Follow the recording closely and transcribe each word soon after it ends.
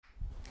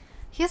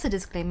Here's a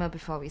disclaimer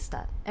before we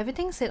start.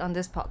 Everything said on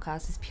this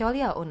podcast is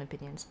purely our own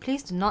opinions.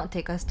 Please do not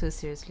take us too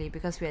seriously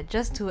because we are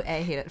just two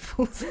airheaded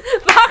fools.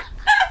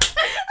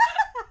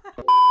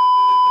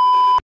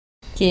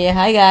 Okay,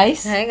 hi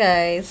guys. Hi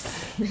guys.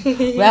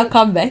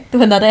 Welcome back to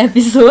another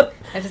episode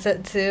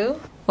Episode 2.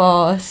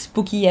 for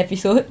spooky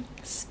episode.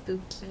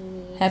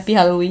 Spooky. Happy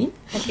Halloween.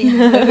 Happy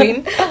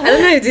Halloween. I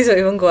don't know if this will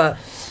even go up.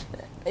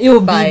 It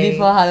will Bye. be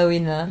before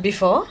Halloween lah.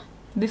 Before?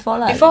 Before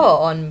lah. Before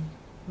or on?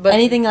 But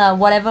Anything lah,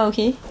 whatever,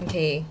 okay?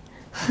 Okay.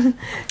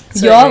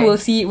 Y'all will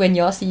see it when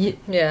y'all see it.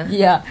 Yeah.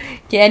 Yeah.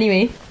 Okay,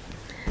 anyway.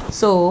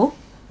 So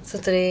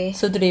today,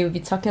 today we'll be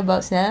talking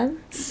about Sam.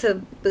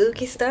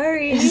 spooky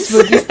stories.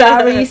 Spooky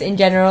stories in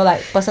general,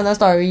 like personal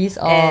stories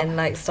or and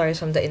like stories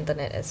from the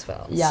internet as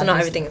well. Yeah, so not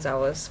just- everything is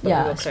ours, but we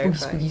yeah, will clarify.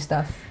 spooky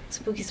stuff.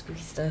 Spooky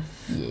stuff.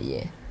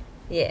 Yeah.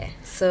 Yeah.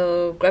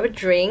 So grab a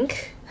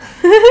drink.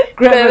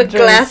 Grab a drink.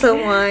 glass of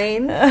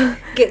wine.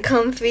 Get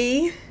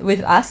comfy.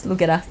 With us,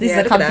 look at us. This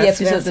Yeah, is a look at comfy us.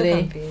 We are episode so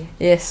today. comfy.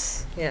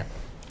 Yes. Yeah.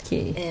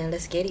 Okay. And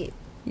let's get it.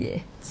 Yeah.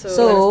 So,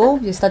 So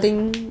you're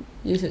starting.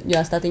 You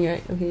are starting,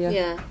 right? Okay. Yeah.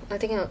 yeah, I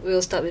think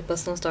we'll start with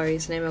personal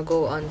stories and then we'll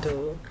go on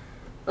to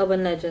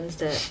urban legends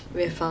that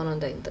we have found on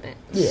the internet.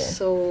 Yeah.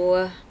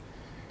 So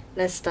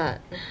let's start.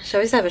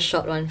 Shall we start with a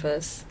short one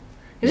first?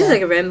 This is Yeah.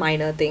 like a very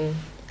minor thing.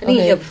 I think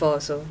you Okay. heard before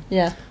also.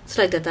 Yeah.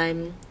 So like the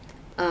time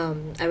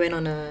I went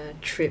on a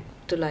trip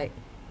to like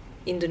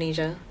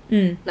Indonesia,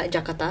 like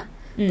Jakarta,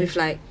 with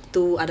like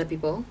 2 other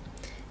people.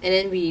 And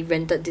then we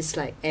rented this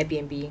like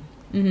Airbnb.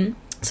 Mm-hmm.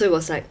 So it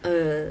was like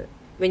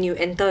when you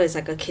enter, it's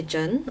like a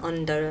kitchen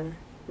on the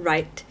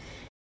right,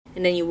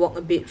 and then you walk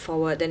a bit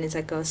forward, then it's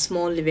like a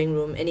small living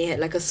room, and it had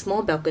like a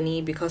small balcony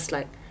because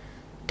like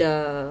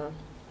the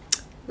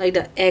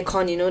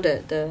aircon, you know, the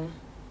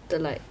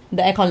like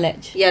The aircon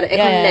ledge. the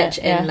aircon ledge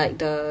yeah. and like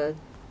the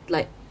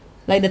like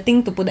Like the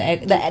thing to put the air.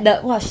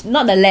 The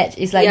not the ledge.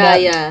 It's like that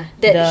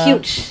the-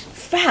 huge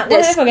Fuck. that What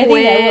am I forgetting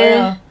that square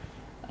word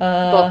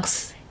now?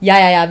 box.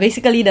 Yeah.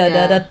 Basically the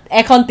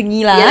aircon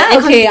thingy lah. Yeah, the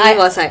aircon Okay. thingy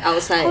was like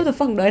outside. How the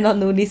fuck do I not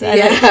know this?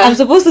 Yeah. I'm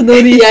supposed to know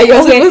this. Yeah, you're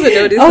Okay. supposed to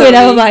know this. Okay, sorry.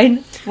 never mind.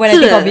 When I So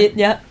think the- of it,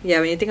 yeah. Yeah,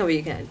 when you think of it,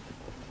 you can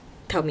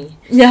tell me.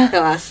 Yeah.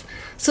 Tell us.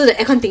 So the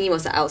aircon thingy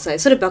was like outside.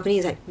 So the balcony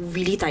is like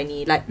really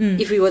tiny. Like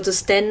if we were to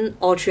stand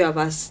all 3 of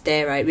us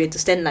there, right, we had to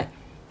stand like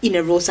in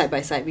a row side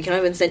by side. We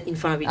cannot even stand in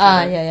front of each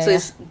other. Yeah, so yeah.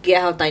 it's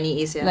get how tiny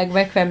it is. Yeah. Like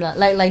very cramped lah.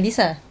 Like this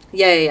ah.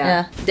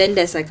 Yeah. Then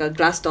there's like a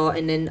glass door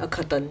and then a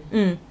curtain.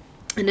 Mm.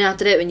 And then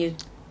after that, when you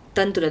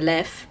turn to the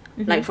left,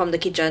 like from the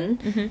kitchen,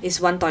 is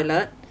 1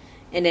 toilet,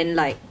 and then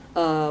like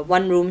 1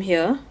 room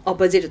here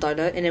opposite the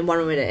toilet, and then 1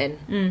 room at the end.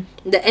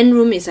 The end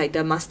room is like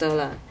the master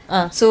lah.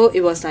 So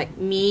it was like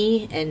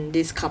me and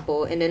this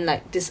couple, and then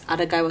like this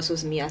other guy was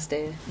supposed to meet us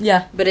there.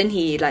 Yeah. But then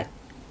he had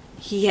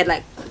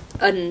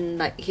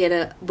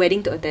a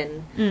wedding to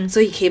attend, so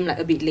he came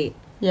like a bit late.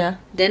 Yeah.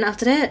 Then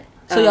after that,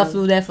 So you all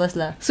flew there first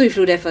lah. so we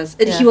flew there first.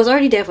 Yeah. He was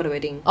already there for the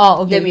wedding.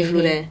 Oh, okay. Then we okay,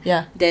 flew okay. there.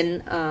 Yeah.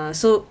 Then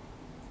so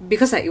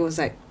because like it was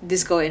like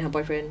this girl and her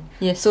boyfriend.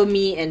 Yes. So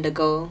me and the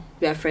girl,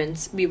 we were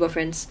friends,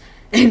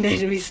 and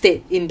then we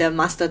stayed in the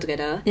master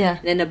together.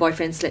 Yeah. And then the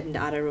boyfriend slept in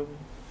the other room.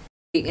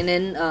 And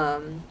then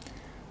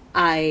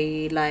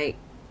I like,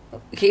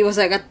 okay, it was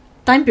like a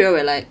time period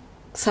where like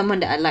someone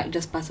that I liked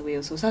just passed away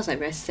also. So I was like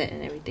very sad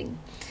and everything.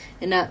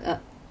 And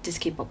this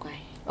K-pop guy.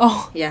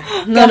 Oh. Yeah.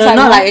 No, That's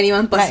not what? like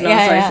anyone personal.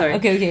 yeah. Sorry.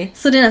 Okay.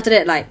 So then after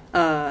that, like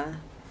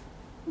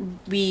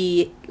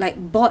we like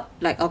bought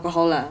like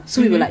alcohol lah.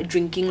 So we were like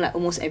drinking like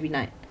almost every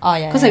night. Oh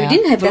yeah. Cause like we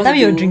didn't have a that lot time to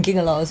you were do. drinking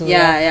a lot also.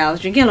 Yeah, I was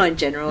drinking a lot in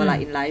general,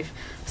 like in life.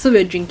 So we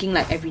were drinking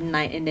like every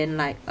night, and then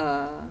like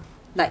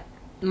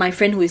my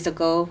friend who is the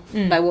girl,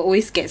 like will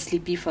always get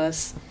sleepy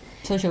first,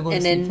 So she'll go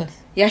and to sleep then first.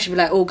 yeah, she'll be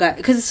like, oh god,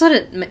 because so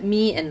that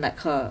me and like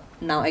her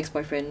now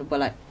ex-boyfriend were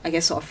like, I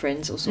guess sort of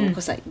friends also,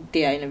 because like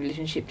they are in a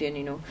relationship then,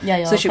 you know.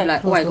 Yeah, So she'll be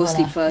quite like, oh, I close go to her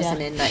sleep lah. first, Yeah.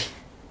 and then like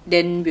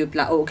then we'll be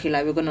like, oh okay,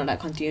 like we're gonna like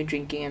continue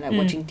drinking and like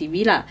watching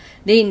TV lah.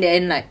 Then in the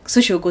end, like,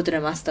 so she'll go to the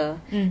master,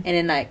 and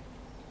then like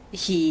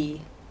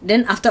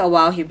then after a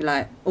while he'll be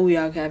like, oh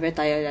yeah, okay, I'm very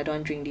tired, I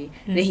don't want to drink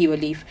this. Then he will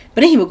leave,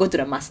 but then he will go to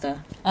the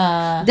master.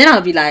 Then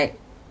I'll be like,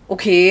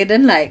 okay,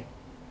 then like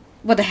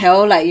what the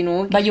hell, like, you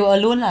know. But you were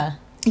alone lah.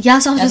 Yeah,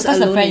 so I was Yeah, just because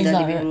alone the friend in is the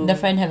not, living room. the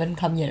friend haven't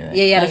come yet, right?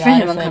 Yeah, the Like, friend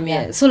your haven't other come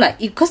yeah. yet. So like,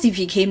 because if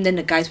he came, then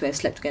the guys would have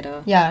slept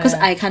together. Yeah, because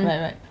right, I can't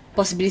right.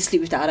 possibly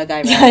sleep with the other guy.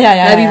 Right?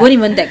 Yeah, Like we yeah. weren't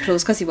even that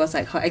close because he was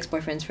like her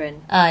ex-boyfriend's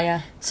friend.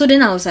 Yeah. So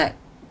then I was like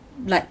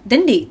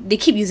then they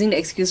keep using the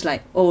excuse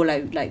like, oh,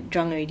 like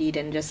drunk already,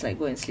 then just like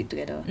go and sleep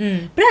together.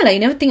 But then like you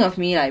never think of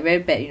me like very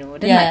bad, you know.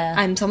 Then like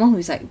I'm someone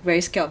who's like very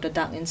scared of the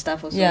dark and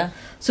stuff also. Yeah.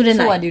 So then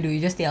So like what do you do?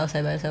 You just stay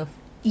outside by yourself?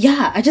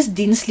 yeah, I just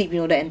didn't sleep, you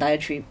know, the entire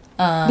trip.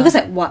 Because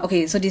like what?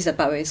 Okay, so this is the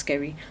part where it's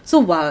scary. So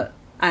while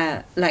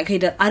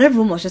the other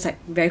room was just like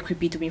very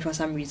creepy to me for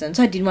some reason,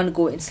 so I didn't want to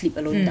go and sleep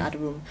alone in the other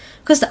room,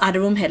 because the other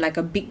room had like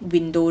a big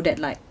window that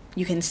like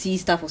you can see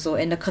stuff also,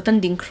 and the curtain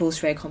didn't close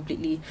very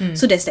completely.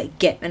 So there's that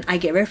gap, and I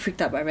get very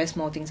freaked out by very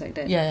small things like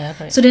that. Yeah,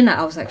 correct. So then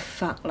I was like,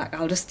 fuck, like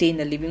I'll just stay in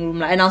the living room,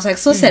 like, and I was like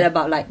so sad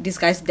about like this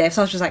guy's death,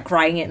 so I was just like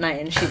crying at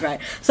night and shit, right?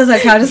 So I was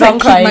like, I'll just like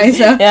keep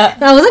myself. Yeah.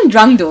 No, I wasn't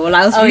drunk though,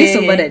 like I was really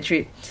sober that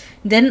trip.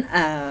 Then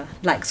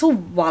like, so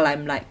while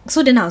I'm like,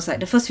 so then I was like,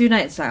 the first few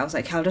nights, like I was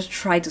like, I'll just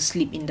try to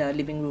sleep in the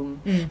living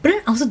room. But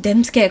then I was so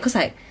damn scared, because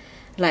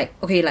like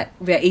okay, like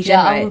we're Asian,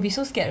 right? I would be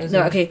so scared also.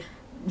 No, okay,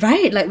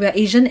 right, like we're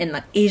Asian, and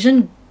like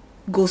Asian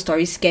ghost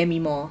stories scare me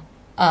more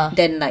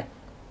than like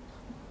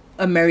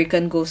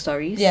American ghost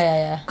stories.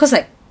 Yeah. Because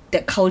like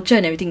that culture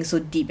and everything is so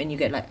deep, and you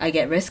get like, I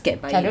get very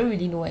scared by it. I don't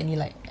really know any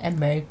like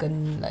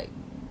American like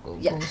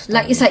ghost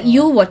like it's like stories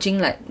you watching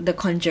like The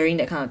Conjuring,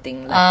 that kind of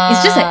thing. Like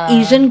it's just like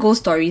Asian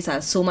ghost stories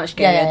are so much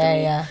scarier to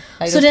me.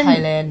 Like so those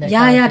then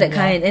Thailand, that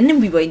kind. And then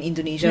we were in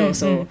Indonesia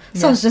also,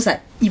 so I was just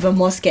like even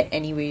more scared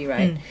anyway,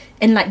 right?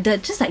 And like the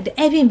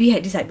Airbnb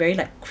had this like very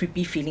like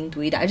creepy feeling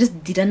to it that I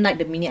just didn't like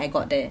the minute I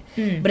got there.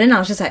 But then I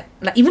was just like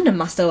even the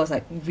master was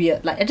like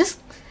weird. Like I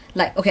just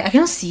like, okay, I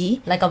cannot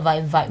see, like a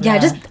vibe.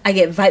 Yeah, I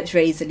get vibes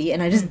very easily,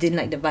 and I just didn't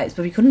like the vibes,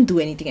 but we couldn't do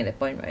anything at that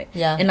point, right?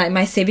 Yeah. And like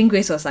my saving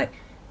grace was like,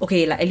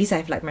 okay, like at least I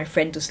have like my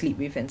friend to sleep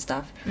with and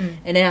stuff.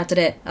 And then after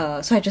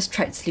that, so I just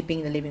tried sleeping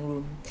in the living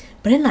room.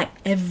 But then like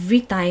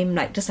every time,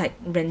 like just like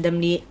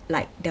randomly,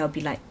 like there'll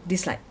be like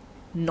this like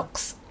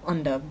knocks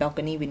on the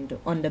balcony window,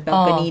 on the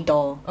balcony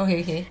door.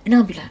 Okay. And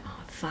I'll be like,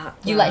 oh fuck.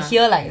 You like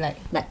hear like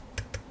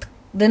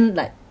then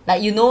like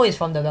you know it's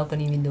from the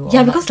balcony window.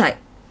 Yeah, because like,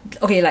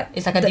 okay, like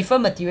it's like a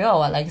different material, or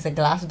what? Like it's a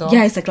glass door.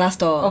 Yeah, it's a glass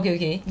door.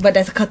 Okay. But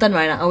there's a curtain,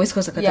 right? I always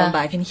close the curtain, but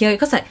I can hear it,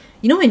 because like,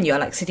 you know when you're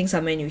like sitting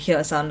somewhere and you hear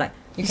a sound, like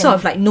you sort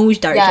of like know which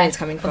direction it's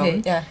coming from.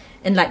 Okay, yeah.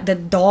 And like the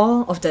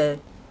door of the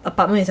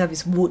apartment itself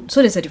is wood,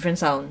 so there's a different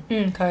sound.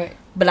 Correct.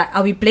 But like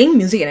I'll be playing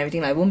music and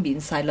everything, like I won't be in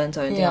silence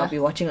or anything. Yeah. I'll be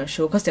watching a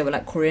show, because there were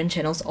like Korean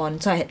channels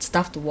on, so I had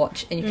stuff to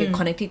watch, and you can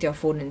connect it to your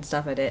phone and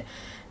stuff like that.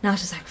 And I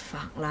was just like,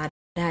 fuck lah.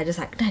 Then I just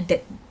like,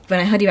 that when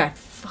I heard it, I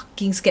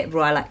fucking scared,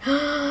 bro. I like,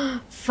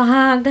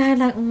 fuck. Then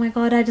I like, oh my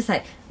god. I just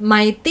like,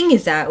 my thing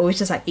is that I always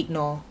just like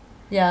ignore.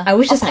 Yeah. I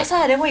wish just like,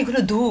 then what you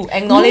gonna do?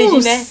 Acknowledge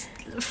it, man.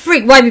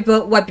 Freak white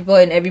people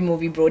in every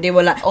movie, bro. They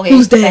were like, okay,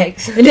 who's there?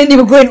 And then they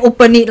would go and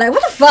open it. Like,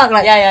 what the fuck?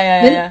 Like,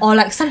 yeah. Or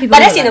like some people. But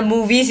that's in the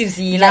movies, you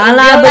see. Like, in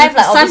real real life,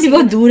 like some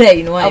people do that,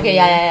 you know what I mean?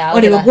 Yeah.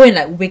 Or they will go and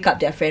like wake up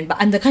their friend. But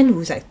I'm the kind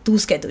who's like too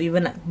scared to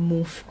even like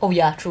move. Oh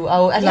yeah, true.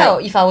 I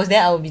think if I was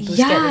there, I would be too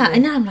scared. Yeah,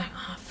 and then I'm like,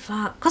 oh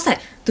fuck. Cause like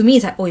to me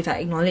it's like, oh, if I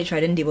acknowledge, right,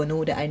 then they will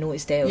know that I know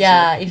it's there. Also.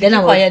 Yeah, if you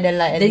keep quiet, then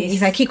like then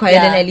if I keep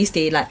quiet, then at least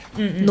they like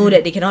know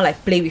that they cannot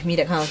like play with me,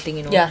 that kind of thing,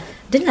 you know. Yeah.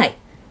 Then like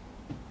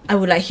I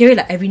would like hear it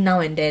like every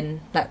now and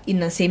then, like in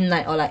the same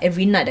night, or like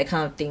every night, that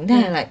kind of thing.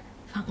 Then I like,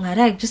 fuck, like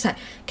that. I just like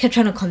kept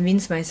trying to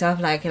convince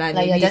myself, like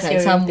maybe it's like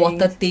some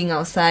water thing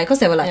outside, because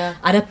there were like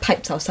other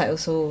pipes outside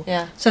also.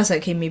 Yeah. So I was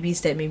like, okay, maybe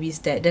it's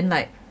that. Then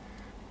like,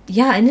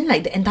 yeah, and then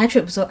like the entire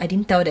trip also, I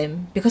didn't tell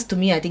them, because to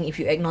me, I think if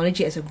you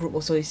acknowledge it as a group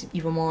also, it's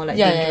even more like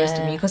dangerous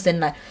to me, because then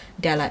like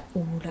they're like,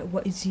 oh, like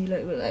what is he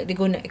like they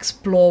go and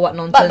explore what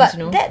nonsense, but you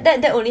know.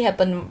 That only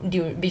happened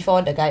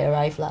before the guy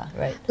arrived lah,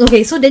 right?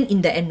 Okay, so then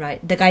in the end,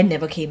 right, the guy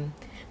never came,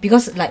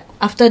 because like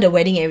after the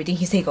wedding and everything,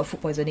 he said he got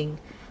food poisoning.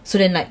 So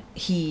then like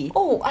he...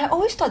 Oh, I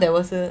always thought there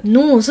was a...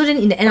 No, so then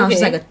in the end I was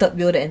just like a third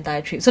wheel the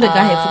entire trip. So the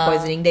guy had food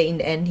poisoning. Then in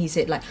the end he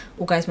said like,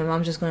 oh guys, my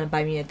mom's just gonna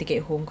buy me a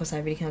ticket home, because I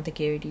really cannot take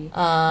it already.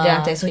 Then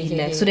after that, so he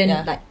left. So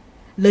then like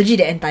legit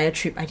the entire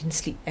trip I didn't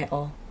sleep at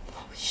all.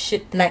 Oh,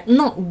 shit. Like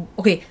not...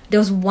 Okay,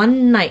 there was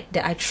one night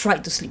that I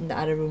tried to sleep in the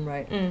other room,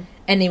 right?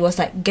 And it was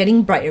like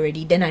getting bright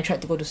already. Then I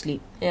tried to go to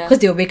sleep. Because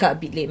they will wake up a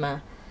bit late, ma.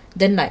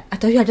 Then like I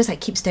told you, I just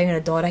like keep staring at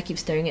the door, and I keep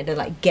staring at the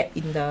like gap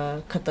in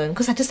the curtain,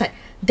 because I just like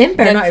damn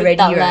paranoid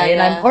already, right?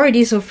 And I'm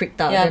already so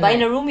freaked out. Yeah, then, but like, in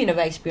the room you never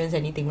experienced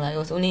anything, like it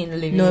was only in the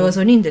living room. No, it was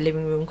only in the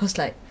living room, because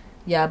like,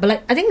 yeah, but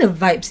like I think the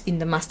vibes in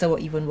the master were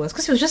even worse,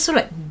 because it was just so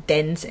like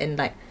dense and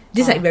like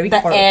this like very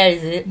the air,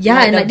 is it? Yeah,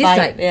 like and like this vibe,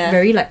 like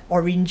very like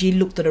orangey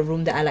look to the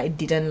room that I like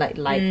didn't like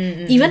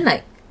even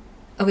like,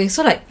 okay,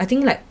 so like I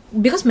think like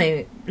because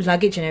my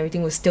luggage and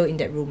everything was still in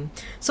that room,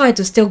 so I had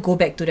to still go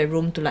back to the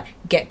room to like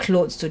get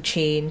clothes to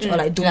change or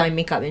like do my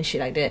makeup and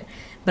shit like that.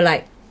 But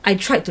like I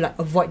tried to like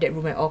avoid that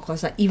room at all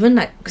costs. Like even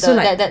like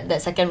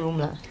that second room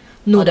lah.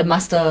 No, the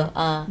master.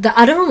 The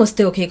other room was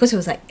still okay, because it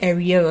was like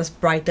airier, it was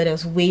brighter, there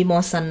was way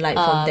more sunlight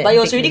from that. But it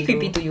was really window.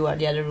 creepy to you at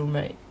the other room,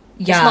 right?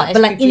 Yeah,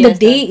 but like in the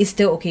day it's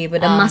still okay,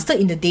 but the master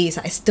in the day is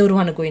like, I still don't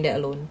want to go in there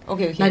alone.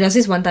 Okay. Like there was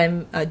this one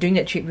time during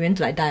that trip we went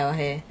to like dye our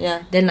hair.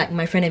 Yeah. Then like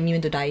my friend and me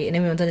went to dye it, and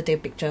then we wanted to take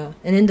a picture,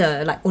 and then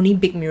the like only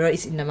big mirror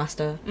is in the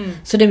master.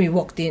 So then we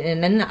walked in,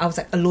 and then I was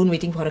like alone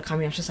waiting for her to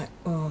come in. I was just like,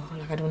 oh,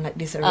 like I don't like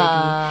this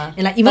already.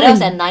 And like even but that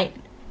was at night.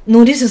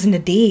 No, this was in the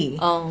day.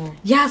 Oh.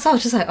 Yeah, so I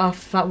was just like, oh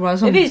fuck, bro.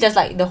 Maybe it's just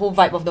like the whole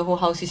vibe of the whole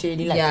house is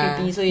really like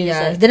creepy, so you just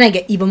like... Then I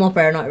get even more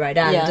paranoid, right?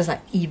 Then I'm just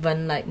like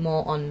even like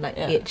more on like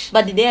edge.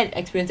 But did they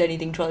experience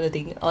anything throughout the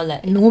thing, or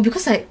like... No,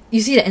 because like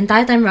you see the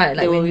entire time, right?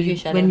 Like when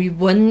we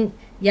weren't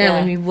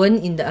when we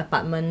weren't in the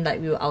apartment, like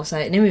we were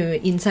outside, and then we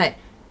were inside,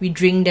 we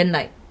drink, then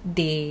like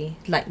they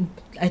like,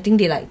 I think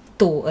they like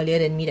toh earlier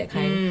than me, that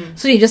kind.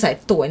 So they just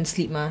like toh and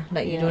sleep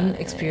like you don't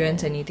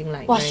experience anything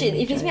like. Wow, shit!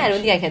 If it's me, I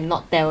don't think I can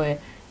not tell.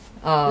 Like,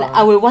 Uh,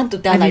 I will want to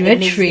tell. I've Like been the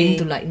very next trained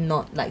day. to like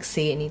not like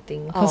say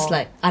anything, because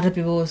like other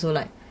people also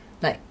like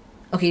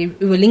okay,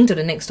 it will link to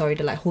the next story,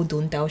 to like whole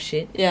don't tell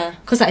shit. Yeah.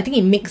 Because like, I think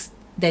it makes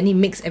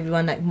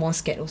everyone like more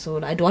scared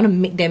also. Like, I don't want to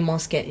make them more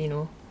scared, you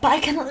know. But I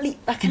cannot leave.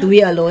 I cannot. Do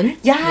it alone.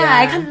 Yeah,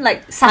 I can't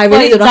like suffer I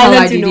really in don't know how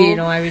I silence, did it, you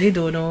know. I really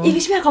don't know. If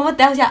it's me, I confirm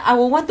tell. Yeah, I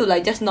will want to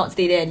like just not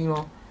stay there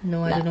anymore.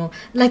 No, I don't know.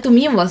 Like, to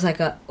me it was like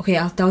okay,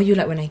 I'll tell you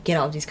like when I get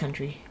out of this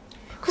country.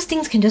 Because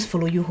things can just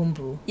follow you home,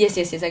 bro. Yes,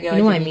 I get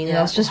You know what I mean? Yeah.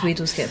 I was just way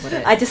too scared for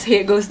that. I just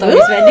hate ghost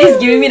stories, man. This is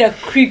giving me the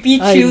creepy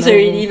I chills know.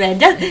 already, man.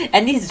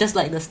 And this is just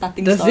like the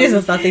starting This story. is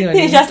the starting This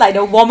only. is just like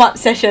the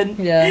warm-up session.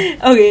 Yeah.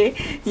 Okay.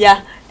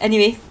 Yeah.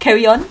 Anyway,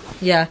 carry on.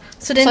 Yeah.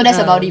 So then So that's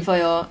about it for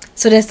your...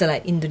 So that's the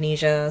like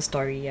Indonesia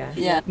story, yeah.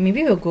 Yeah.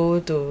 Maybe we'll go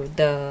to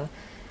the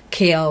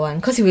KL one,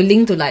 because it will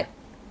link to like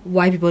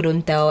why people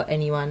don't tell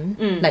anyone.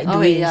 Like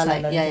do okay, it in yeah,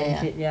 silence like, yeah, and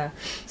yeah, shit, yeah.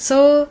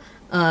 So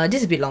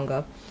this is a bit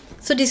longer.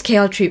 So this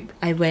KL trip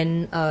I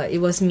went,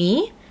 it was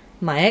me,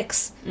 my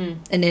ex,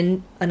 and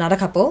then another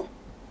couple,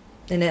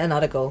 and then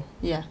another girl.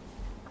 Yeah.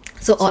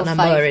 So So odd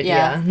number 5, already,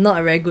 yeah. yeah. Not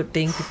a very good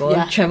thing, people.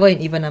 Yeah. Travel in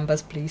even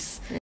numbers,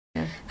 please.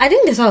 Yeah. I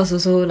think this one was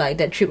also like,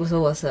 that trip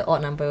also was an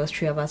odd number. It was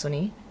 3 of us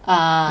only.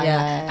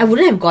 Yeah. I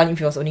wouldn't have gone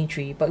if it was only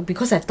 3, but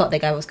because I thought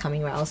that guy was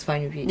coming, right, I was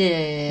fine with it.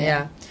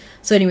 Yeah.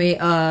 So anyway,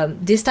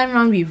 this time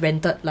around we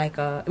rented like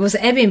it was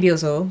an Airbnb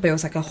also, but it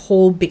was like a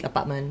whole big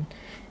apartment,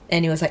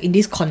 and it was like in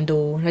this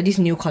condo, like this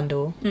new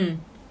condo.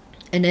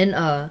 And then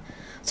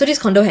so this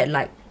condo had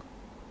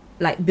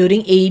like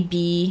building A,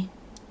 B,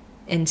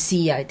 and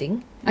C, I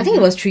think. I think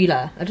it was 3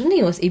 lah. I don't think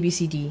it was A, B,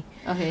 C, D.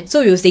 Okay.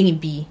 So we were staying in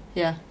B.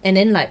 Yeah. And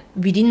then like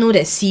we didn't know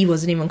that C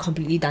wasn't even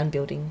completely done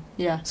building.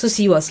 Yeah. So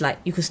C was like,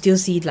 you could still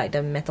see like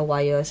the metal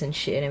wires and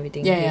shit and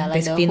everything. Yeah, like the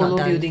basically not hollow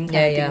done. building kind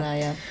of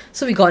thing. Yeah.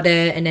 So we got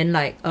there, and then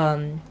like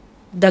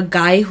the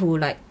guy who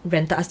like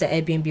rented us the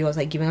Airbnb was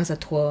like giving us a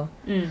tour.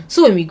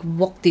 So when we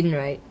walked in,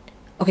 right,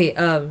 okay,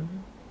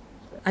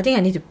 I think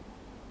I need to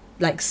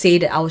like say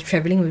that I was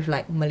traveling with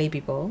like Malay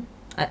people.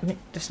 I mean,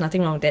 there's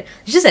nothing wrong with that.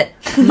 It's just that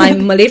my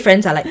Malay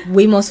friends are like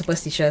way more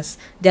superstitious.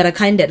 They're the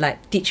kind that like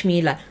teach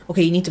me like,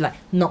 okay, you need to like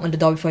knock on the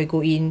door before you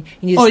go in.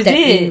 You need to step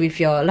in with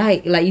your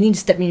like you need to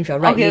step in with your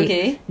right leg.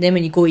 Okay. Then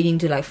when you go in, you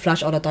need to like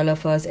flush all the toilet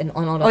first and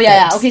on all the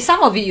Yeah. taps. Okay,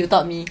 some of it you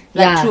taught me.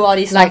 Like Yeah, through all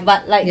this like, stuff.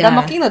 But like the yeah.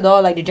 knocking the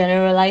door, like the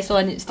generalized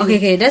one, it's still...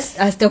 Okay, that's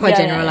still quite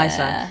Yeah, generalized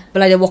yeah. lah. But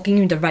like the walking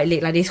with the right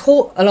leg, like they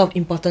hold a lot of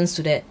importance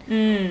to that.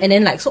 And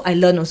then like, so I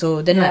learn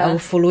also. Then like I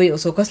will follow it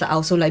also, because like I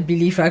also like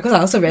believe, right? Because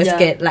I also very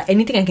scared. Like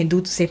anything I can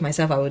do to save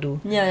myself, I will do.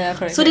 Yeah,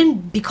 correct. So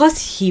then,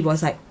 because he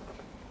was like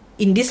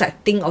in this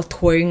like thing of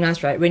touring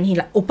us, right? When he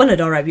like opened the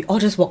door, right, we all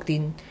just walked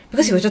in,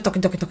 because he was just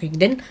talking.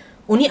 Then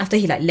only after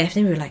he like left,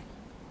 then we were like,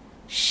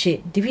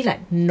 shit, did we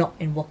like knock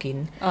and walk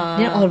in?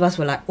 Then all of us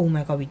were like, oh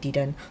my god, we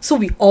didn't. So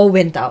we all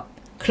went out,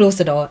 closed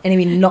the door, and then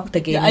we knocked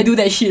again. Yeah, I do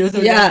that shit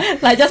also. Yeah.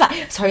 Like just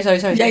like sorry.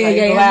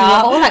 Yeah. We were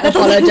all like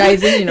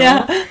apologizing, you know.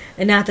 Yeah.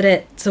 And then after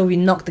that, so we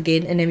knocked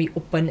again, and then we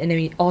opened, and then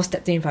we all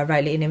stepped in with our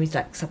right leg, and then we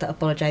like started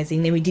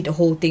apologizing. Then we did the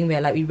whole thing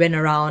where like we went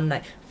around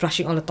like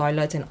flushing all the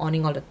toilets and on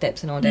all the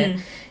taps and all that.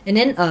 And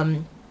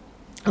then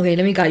okay,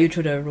 let me guide you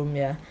through the room.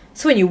 Yeah.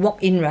 So when you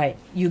walk in, right,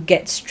 you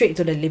get straight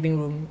to the living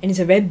room, and it's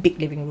a very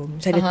big living room.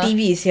 So the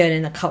TV is here, and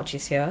then the couch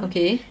is here.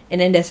 Okay. And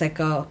then there's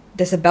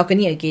a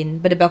balcony again,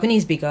 but the balcony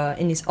is bigger,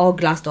 and it's all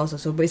glass doors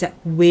also, but it's like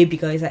way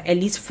bigger. It's like at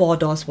least 4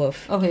 doors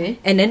worth. Okay.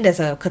 And then there's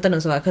a curtain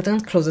also. A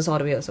curtain closes all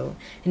the way also.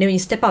 And then when you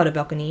step out of the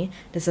balcony,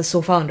 there's a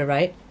sofa on the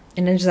right,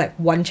 and then just like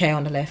 1 chair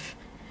on the left.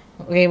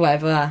 Okay,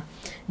 whatever.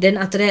 Then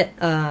after that,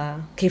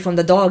 okay, from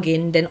the door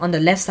again, then on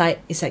the left side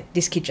is like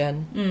this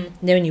kitchen.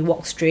 Then when you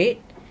walk straight,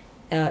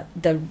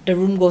 the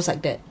room goes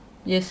like that.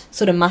 Yes.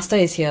 So the master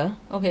is here,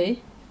 Okay.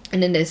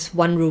 and then there's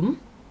one room,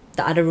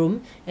 the other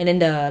room, and then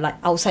the like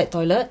outside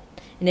toilet,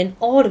 and then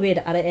all the way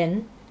at the other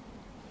end.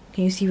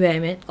 Can you see where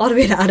I'm at? All the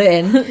way at the other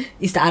end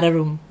is the other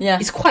room. Yeah.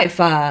 It's quite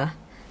far.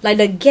 Like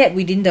the gap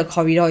within the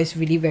corridor is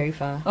really very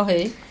far.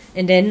 Okay.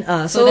 And then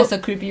So that's a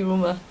creepy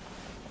room.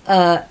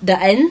 the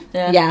end,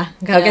 Yeah.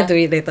 I'll get to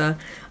it later.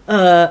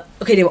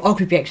 Okay, they were all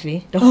creepy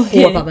actually. The whole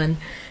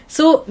apartment.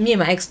 So me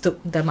and my ex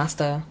took the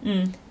master,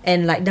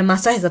 and like the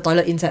master has a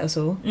toilet inside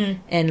also,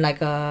 and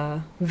like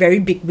very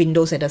big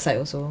windows at the side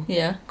also.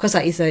 Yeah. Cause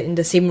like it's in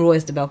the same row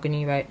as the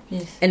balcony, right?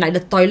 Yes. And like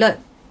the toilet,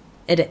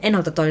 at the end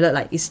of the toilet,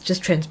 like it's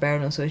just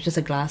transparent also. It's just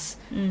a glass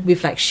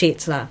with like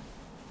shades lah.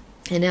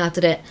 And then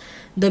after that,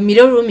 the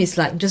middle room is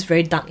like just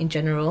very dark in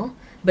general.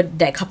 But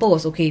that couple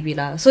was okay with it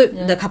lah. So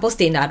the couple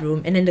stayed in that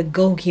room, and then the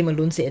girl who came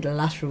alone stayed at the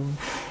last room.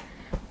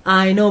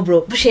 I know,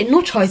 bro. But she had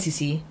no choice, you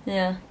see.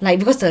 Yeah. Like,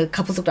 because the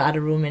couple took the other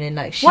room, and then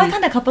like she... Why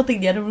can't the couple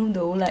take the other room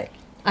though? Like,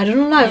 I don't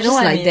know lah. It's you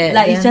know just what I like mean? that.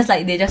 Like Then- it's just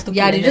like they just took it.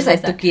 Yeah, they and just then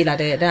like that's took it like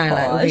that. Then I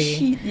like, okay.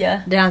 Shit,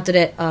 yeah. Then after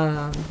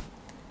that,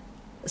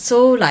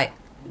 so like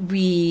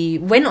we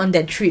went on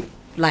that trip.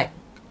 Like,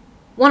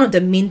 one of the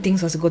main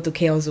things was to go to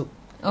KL Zoo.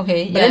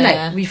 Okay, But then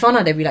like we found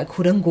out that we like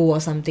couldn't go or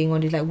something, or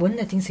they like weren't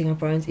letting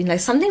Singaporeans in. Like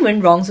something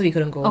went wrong, so we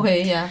couldn't go.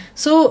 Okay, yeah.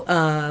 So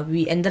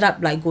we ended up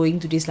like going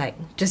to this like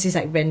just this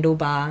like rando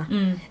bar,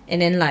 and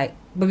then like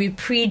but we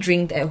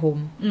pre-drinked at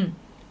home.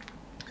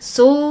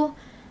 So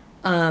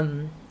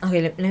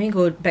okay, let me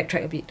go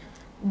backtrack a bit.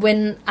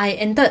 When I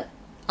entered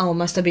our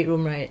master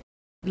bedroom, right,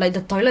 like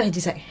the toilet had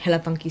this like hella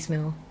funky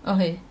smell.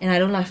 Okay. And I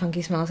don't like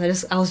funky smells. I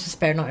was just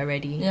paranoid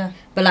already. Yeah.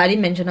 But like I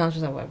didn't mention, I was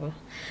just like whatever.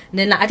 And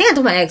then like I think I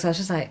told my ex, I was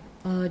just like,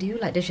 do you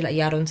like that? She's like,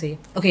 yeah, don't say.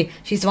 Okay,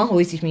 she's the one who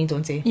always teach me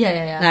don't say.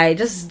 Yeah. Like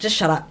just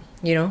shut up,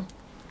 you know?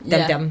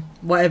 Yeah. Damn,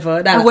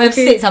 whatever. I would have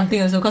said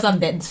something also because I'm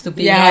that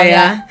stupid.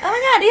 Yeah. Oh my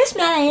god, do you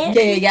smell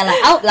it? Yeah,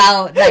 like out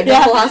loud, like the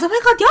whole house. Oh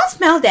my god, do y'all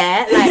smell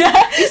that?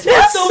 Like it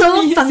smells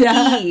so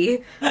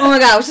funky. Oh my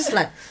god, I was just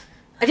like,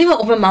 I didn't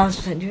even open my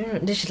mouth. Like,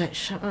 then she's like,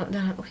 shut up.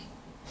 Then I'm like, okay.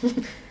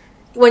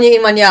 1 year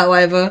in, 1 year out,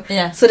 whatever.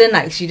 Yeah. So then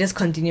like she just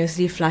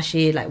continuously flush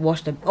it, like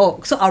wash the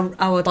so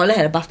our toilet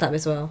had a bathtub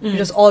as well. Which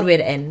was all the way at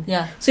the end.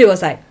 Yeah. So it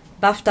was like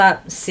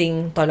bathtub,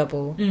 sink, toilet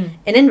bowl. And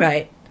then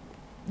right,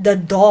 the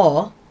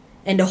door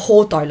and the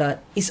whole toilet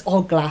is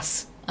all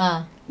glass.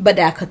 But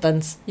there are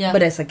curtains. Yeah. But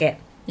there's a gap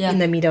in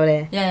the middle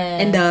there. Yeah.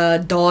 And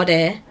the door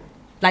there,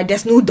 like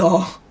there's no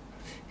door.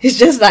 It's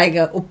just like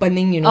an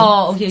opening, you know.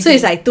 Oh, okay. So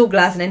it's like 2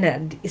 glass, and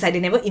then it's like they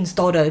never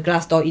install the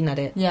glass door in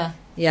like that.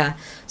 Yeah.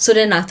 So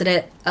then after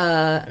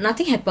that,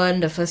 nothing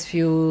happened the first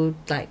few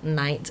like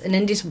nights, and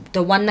then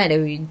the one night that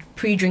we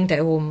pre-drinked at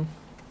home.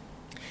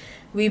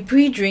 We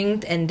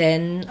pre-drinked and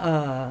then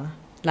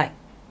like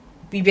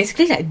we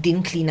basically like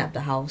didn't clean up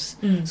the house.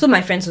 So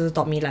my friends also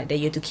taught me like that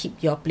you have to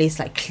keep your place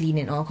like clean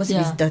and all, because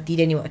if it's dirty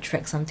then you will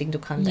attract something to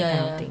come, that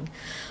kind of thing.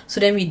 So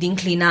then we didn't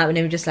clean up, and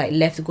then we just like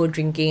left to go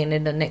drinking, and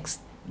then the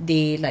next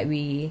day like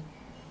we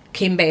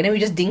came back and then we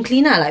just didn't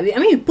clean up. Like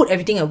we put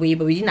everything away,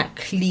 but we didn't like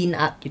clean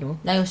up, you know.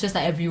 Like it was just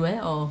like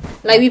everywhere, or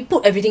like we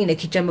put everything in the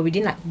kitchen, but we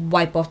didn't like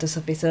wipe off the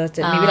surfaces.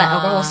 Maybe like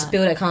alcohol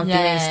spill, that kind of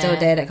thing, and it's still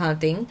there, that kind of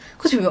thing.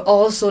 Because we were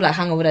all so like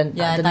hungover the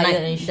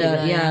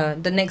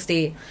night, the next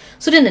day.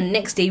 So then the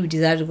next day we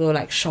decided to go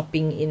like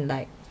shopping in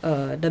like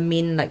the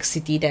main like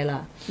city there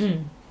lah.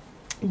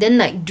 Then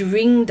like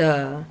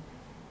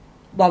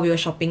while we were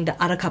shopping, the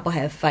other couple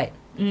had a fight.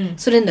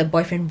 So then the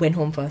boyfriend went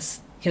home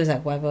first. He was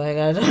like, whatever, I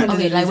gotta do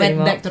this went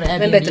anymore. back to the Airbnb.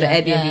 Went back to the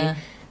Airbnb.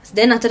 So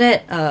then after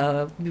that,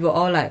 we were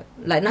all like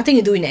nothing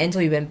to do in the end, so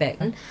we went back.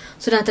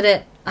 So then after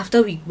that,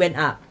 after we went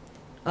up,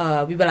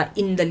 we were like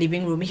in the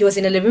living room. He was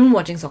in the living room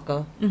watching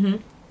soccer. And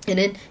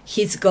then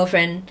his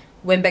girlfriend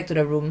went back to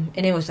the room,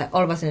 and then it was like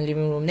all of us in the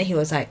living room. Then he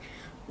was like,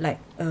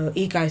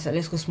 hey guys,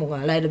 let's go smoke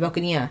like at the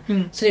balcony.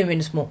 So then we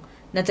went to smoke.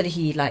 Then after that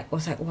he like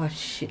was like, wow,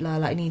 shit lah,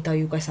 like I need to tell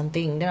you guys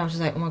something. Then I was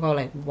just like, oh my god,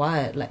 like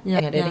what? Like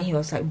then he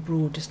was like,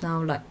 bro, just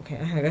now, like, okay,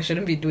 I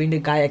shouldn't be doing the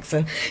guy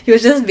accent. He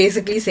was just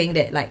basically saying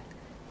that like,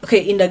 okay,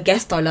 in the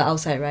guest toilet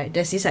outside, right,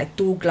 there's these like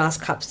 2 glass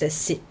cups that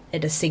sit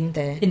at the sink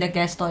there. In the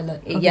guest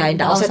toilet. Okay, in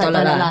the outside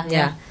toilet lah.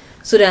 Yeah.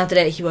 So then after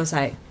that he was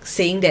like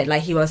saying that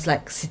like he was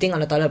like sitting on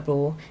the toilet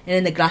bowl, and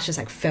then the glass just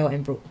like fell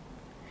and broke.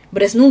 But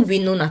there's no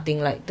wind, no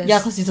nothing. Like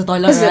because it's a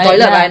toilet, because it's a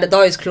toilet, right? And the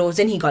door is closed.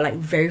 Then he got like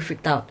very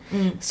freaked out.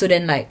 So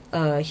then like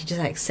he just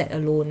like sat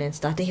alone and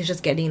stuff. Then he was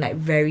just getting like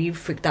very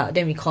freaked out.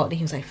 Then we called. Then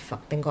he was like,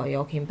 fuck, thank god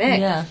y'all came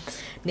back.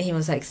 Then he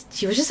was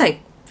just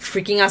like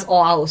freaking us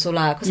all out also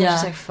lah. Because I was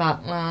just like,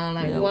 fuck lah,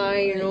 like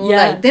why, you know,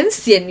 like damn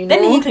sian, you know.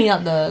 Then did he clean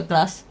up the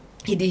glass?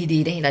 He did.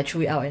 Then he like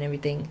threw it out and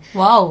everything.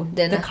 Wow,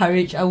 then the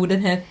courage I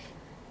wouldn't have.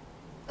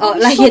 Oh,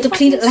 like he had to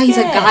clean it, like he's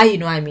a guy, you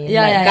know what I mean?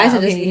 Guys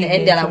are just in the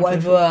end, they're like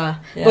whatever.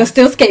 We're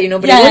still scared, you know,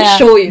 but they won't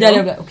show, you know.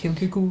 They're like,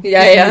 okay, cool.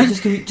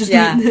 Just do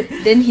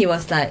it. Then he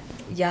was like,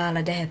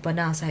 like that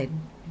happened. I was like,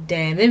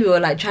 damn. Then we were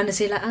like trying to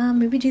say like,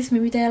 maybe this,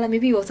 maybe that, like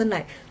maybe it wasn't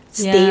like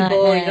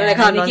stable, you know, that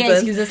kind of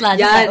nonsense. Excuses lah.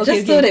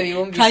 Just so that we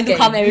won't be trying scared.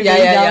 To calm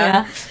everybody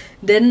down.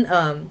 Then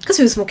because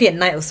we were smoking at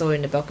night also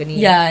in the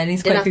balcony. And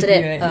it's quite creepy,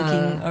 right?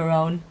 Looking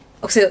around.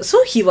 Okay,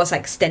 so he was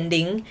like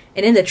standing,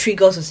 and then the 3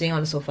 girls were sitting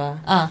on the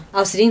sofa. I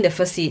was sitting in the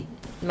first seat.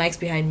 Mike's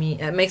behind me,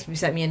 Mike's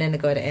beside me, and then the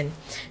girl at the end.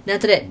 Then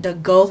after that, the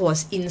girl who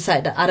was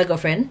inside, the other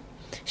girlfriend,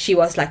 she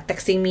was like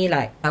texting me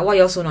like why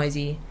y'all so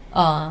noisy?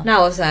 Now I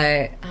was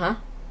like, huh?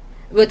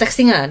 We were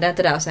texting her. Then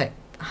after that I was like,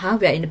 huh?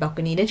 We are in the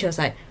balcony. Then she was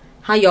like,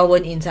 huh? Y'all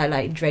weren't inside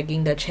like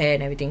dragging the chair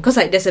and everything? Cause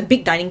like there's a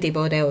big dining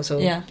table there also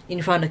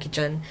in front of the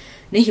kitchen.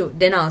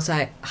 Then I was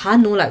like, huh?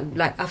 No,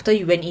 like after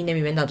you went in, then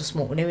we went out to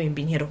smoke. Then we've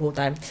been here the whole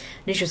time.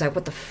 Then she was like,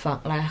 what the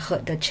fuck? Like I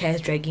heard the chairs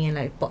dragging and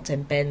like pots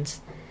and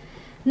pans.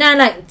 Nah,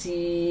 like, like,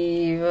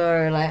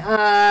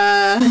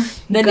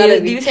 then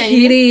did you say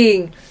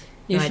kidding.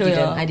 You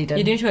no, I didn't.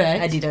 You didn't show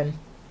it? I didn't.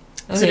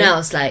 Okay. So then I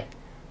was like,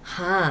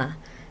 huh?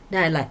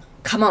 Then I like,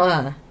 come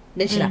out.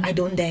 Then she like, I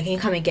don't dare. Can you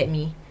come and get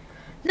me?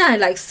 Then I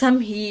like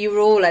some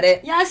hero like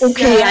that. Yes.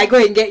 Okay, I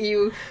go and get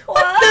you.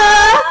 What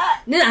the?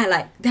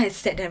 Then I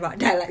sat there, right?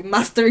 Then I like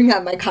mustering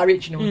up my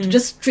courage, you know, to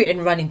just straight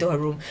and run into her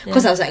room.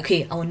 Because I was like,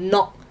 okay, I will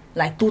knock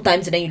like 2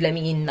 times and then you let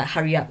me in, like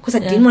hurry up, because I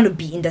didn't want to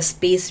be in the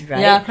space,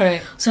 right? Yeah,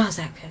 correct. So I was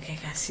like, okay,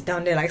 sit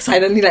down there, like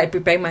silently like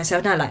preparing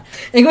myself. Then I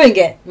go and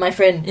get my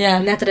friend. Yeah.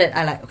 And after that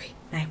I like, okay,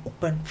 Then I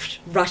open,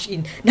 rush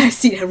in. Then I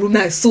sit in her room.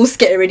 Then I was so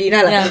scared already.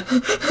 Then I like,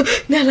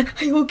 then I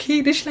like, are you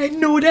okay? Then she like,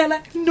 no. Then I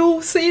like, no,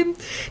 same.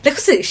 Like,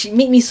 cause she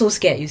made me so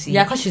scared, you see.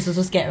 Yeah, because she's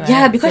also scared, right?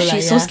 Yeah, because so,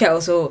 she's like, so scared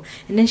also.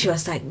 And then she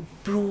was like,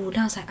 bro.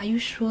 Then I was like, are you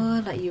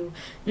sure? Like you.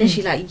 Then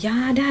she like,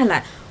 yeah. Then I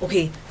like,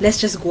 okay, let's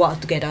just go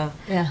out together.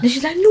 Yeah. Then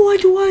she's like, no, I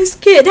don't want. I'm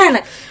scared. Then I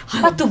like,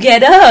 But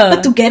together.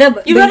 But together.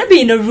 But You rather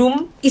be in a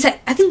room? it's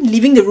like, I think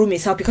leaving the room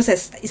itself, because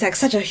it's like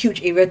such a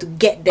huge area to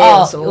get there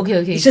Oh, also.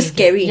 okay. It's just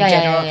scary Yeah, in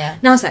yeah, general. yeah.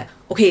 Now I was like,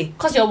 okay.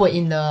 Because you all were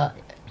in the...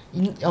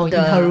 in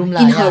her room,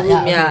 lah. In her room,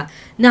 okay. yeah.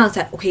 Now it's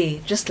like, okay,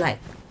 just like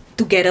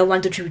together,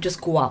 1, 2, 3, we just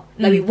go out.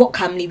 Like we walk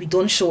calmly, we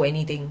don't show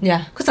anything.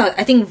 Yeah. Because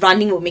I think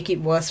running would make it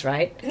worse,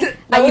 right?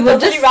 Like, you will will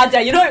just just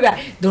run, you know,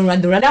 like, don't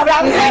run.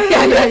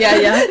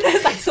 yeah.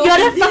 It's like so You're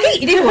the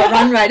fucking idiot who will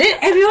run, right? Then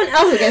everyone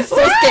else will get so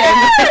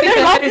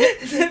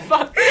scared.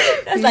 fuck.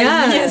 That's like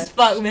Yeah. me as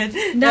fuck, man.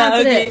 Then Yeah, after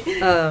okay.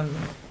 that,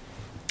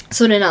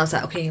 so then I was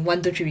like, okay,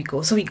 1, 2, 3, we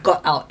go. So we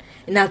got out,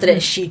 and then after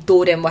that, she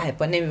told them what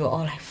happened. Then we were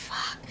all like,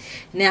 fuck.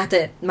 And then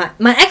after that,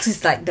 my ex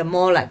is like the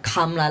more like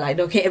calm lah, like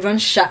okay, everyone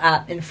shut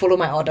up and follow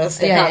my orders,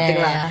 that kind of thing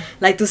lah.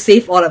 Like to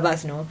save all of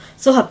us, you know.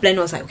 So her plan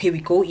was like, okay, we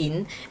go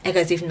in, act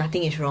as if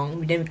nothing is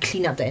wrong. Then we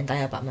clean up the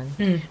entire apartment.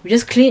 We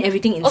just clean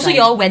everything inside. Also,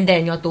 you all went there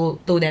and you all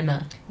told them,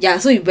 Yeah,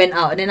 so we went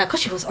out, and then like, cause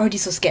she was already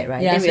so scared,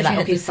 right? Yeah, Then we were so she like,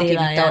 had okay, to fuck say it,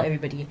 lah, we tell yeah.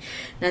 everybody.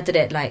 Then after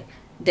that, like,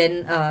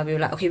 then we were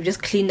like, okay, we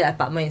just clean the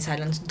apartment in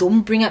silence.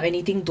 Don't bring up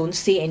anything. Don't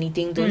say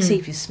anything. Don't say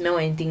if you smell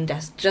anything.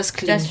 Just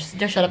clean. Just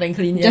shut up and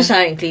clean. Yeah. Just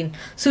shut up and clean.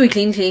 So we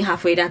clean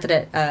halfway. Then after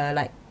that,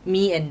 like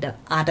me and the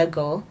other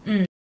girl,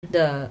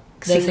 the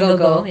single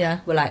girl, yeah.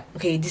 were like,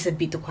 okay, this is a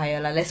bit too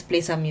quiet. Like, let's play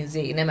some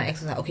music. And then my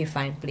ex was like, okay,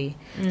 fine, play.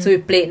 So we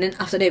played. And then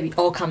after that, we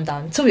all calm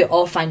down. So we were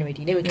all fine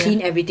already. Then we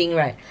clean everything,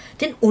 right?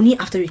 Then only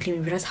after we clean,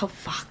 we realized how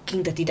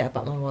fucking dirty the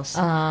apartment was.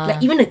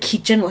 Like, even the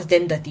kitchen was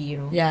damn dirty, you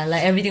know? Yeah,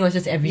 like everything was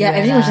just everywhere. Yeah,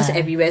 everything was just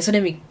everywhere. So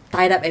then we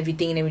tied up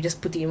everything, and then we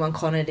just put it in one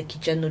corner of the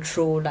kitchen to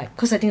throw, like,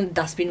 because I think the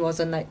dustbin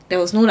wasn't like, there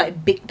was no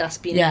like big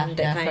dustbin that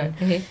kind.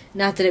 Correct. Okay.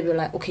 Then after that we were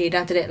like, okay.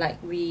 Then after that,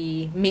 like,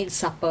 we made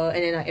supper,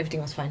 and then like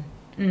everything was fine.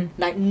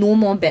 Like, no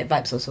more bad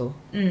vibes also.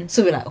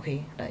 So we're like,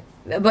 okay, like,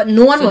 but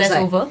no one So was that's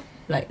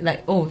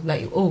like over.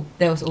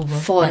 That was over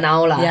for like,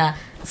 now lah. Yeah.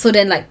 So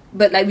then like,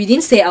 but like we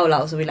didn't say it out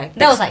loud. So we like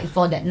That was like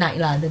for that night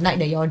lah, the night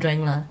that you all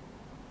drank lah.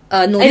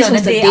 no, this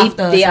was the day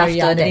after sorry, that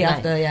yeah, the day night.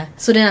 after, yeah.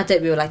 So then after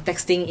that, we were like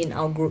texting in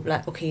our group,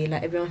 like, okay,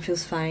 like everyone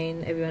feels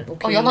fine, everyone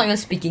okay. Oh, you're not even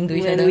speaking to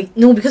each other.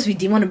 No, because we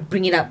didn't want to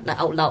bring it up like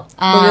out loud.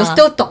 But we will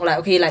still talk like,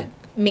 okay, like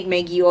make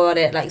Maggie or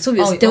that, like, so we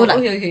were still like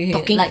okay.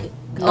 talking like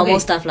normal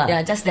stuff lah.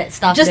 Yeah, just that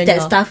stuff. Just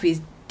that stuff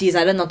we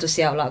decided not to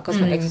say out loud, because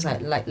my ex was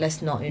like,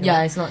 let's not, you know.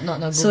 Yeah, it's not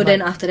good. So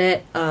then after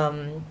that,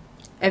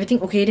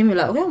 everything okay. Then we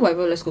were like, okay,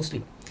 whatever, let's go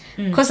sleep.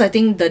 Because I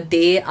think the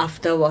day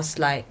after was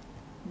like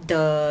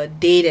the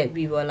day that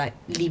we were like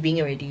leaving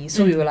already.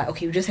 So we were like,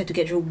 okay, we just have to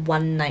get through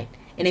one night,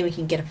 and then we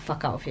can get the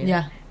fuck out of here.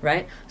 Yeah.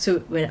 Right?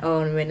 So we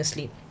went to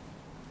sleep.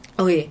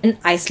 Okay. And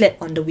I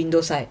slept on the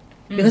window side.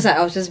 Because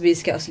I was just really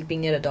scared of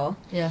sleeping near the door.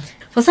 Yeah.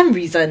 For some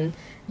reason,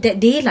 that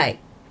day, like,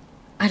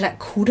 I like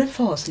couldn't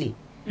fall asleep.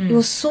 It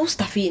was so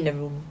stuffy in the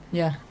room.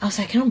 Yeah. I was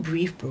like, I cannot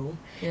breathe, bro.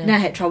 Yeah. Then I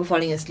had trouble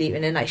falling asleep,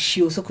 and then like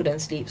she also couldn't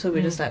sleep. So we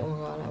were just like, oh my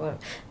god, like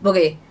what? But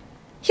okay,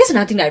 here's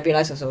another thing that I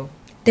realized also.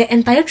 The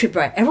entire trip,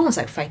 right, everyone was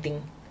like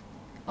fighting.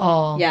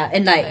 Oh. Yeah,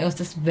 and like it was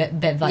just bad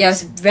vibes. yeah, it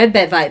was very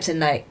bad vibes, and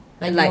like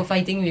you were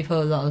fighting with her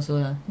a lot also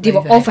lah. they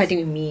were all fighting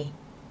with me.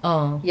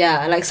 Oh.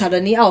 Yeah, like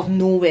suddenly out of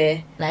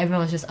nowhere. Like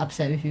everyone was just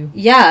upset with you.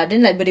 Yeah,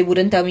 then like, but they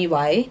wouldn't tell me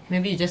why.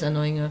 Maybe you're just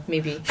annoying her.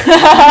 Maybe.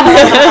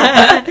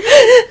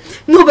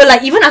 No, but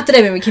like even after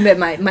that, when we came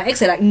back, my ex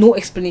had like no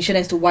explanation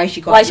as to why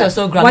she got Why she was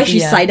so grumpy, why she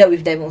yeah. sided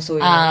with them also.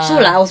 You know?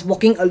 So like I was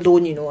walking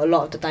alone, you know, a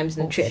lot of the times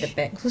in the tree at the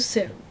back. So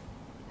sad.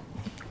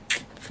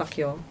 Fuck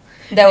y'all.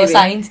 There were Anyway.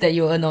 signs that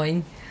you were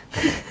annoying.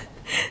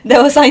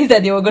 There were signs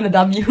that they were gonna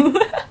dump you.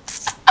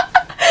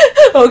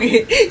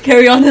 Okay,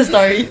 carry on the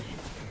story.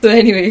 So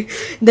anyway,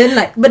 then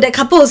like, but that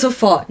couple also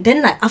fought.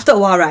 Then like after a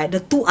while, right, the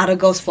two other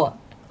girls fought.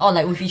 Or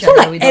like with each So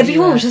other. like without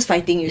everyone you, was just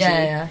fighting. You see.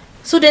 yeah.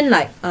 So then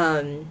like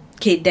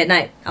okay, that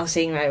night I was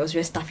saying, right, it was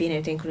very stuffy and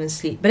everything, couldn't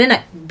sleep. But then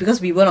like,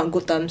 because we weren't on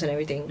good terms and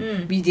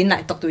everything, we didn't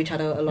like talk to each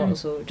other a lot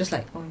also. Just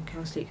like, oh,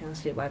 cannot sleep,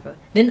 whatever.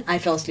 Then I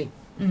fell asleep.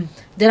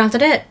 Then after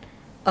that,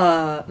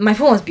 my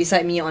phone was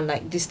beside me on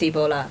like this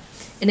table lah.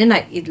 And then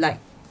like it like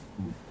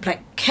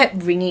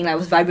kept ringing, like it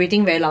was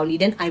vibrating very loudly.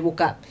 Then I woke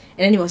up,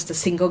 and then it was the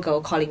single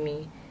girl calling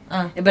me.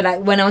 But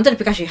like when I wanted to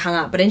pick up, she hung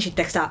up. But then she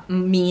texted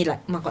me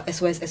like, "Oh my god,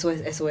 SOS,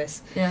 SOS,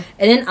 SOS." Yeah.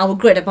 And then our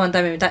group at that point in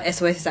time, when we type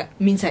SOS, it's like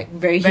means like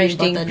very huge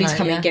thing. important, Please lah,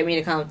 come yeah. and get me,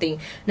 the kind of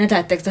thing. And then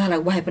I texted her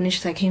like, "What happened?" And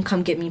she's like, "Can you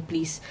come get me,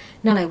 please?"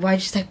 And I'm like, "Why?"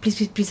 She's like,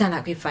 "Please." I'm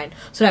like, "Okay, fine."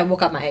 So I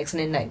woke up my ex,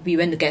 and then like we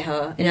went to get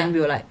her, and then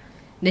we were like,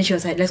 then she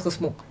was like, "Let's go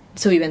smoke."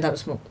 So we went out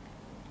to smoke.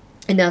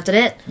 And then after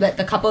that, But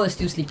the couple is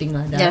still sleeping,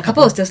 lah. the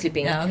couple was still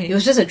sleeping. Yeah, okay. It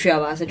was just the 3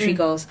 of us, the 3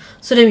 girls.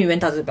 So then we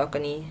went out to the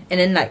balcony.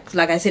 And then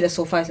like I said, the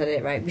sofa is like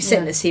that, right? We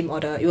sat in the same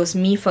order. It was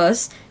me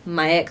first,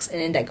 my ex, and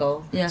then that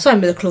girl. Yeah. So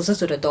I'm the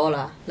closest to the door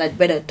lah. Like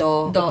where the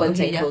door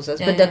opens and closes.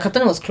 But the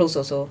curtain was closed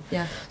also.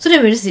 Yeah. So then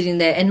we were just sitting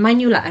there. And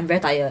mind you, like I'm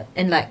very tired.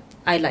 And like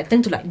I like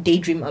tend to like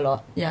daydream a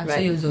lot. Yeah, right?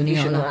 so you were zoning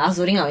out should know. lah. I was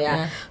zoning out,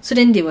 yeah. So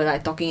then they were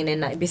like talking, and then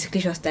like basically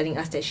she was telling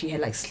us that she had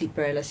like sleep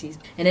paralysis.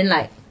 And then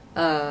like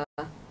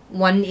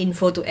one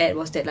info to add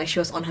was that like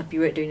she was on her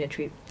period during the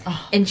trip.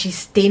 And she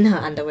stained her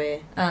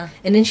underwear.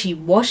 And then she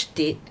washed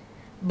it,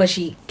 but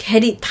she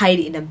had it tied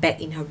in a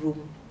bag in her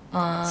room.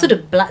 So the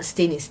blood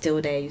stain is still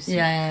there, you see.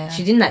 Yeah.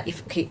 She didn't like,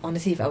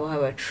 honestly, if I were her, I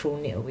would have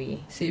thrown it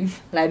away. Same.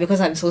 Like, because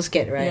I'm so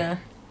scared, right? Yeah.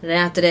 And then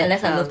after that,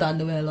 Unless I love the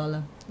underwear a lot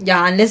lah.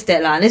 yeah, unless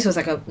that lah. Unless it was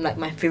like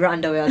my favorite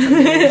underwear or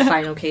something, then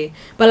fine, okay.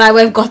 But like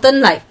we've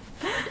gotten like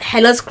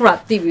hella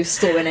scrubbed it with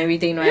soap and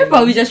everything, right? You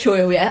probably just throw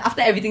it away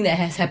after everything that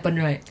has happened,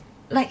 right?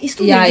 Like it's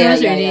too Yeah,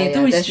 dangerous yeah, already. yeah,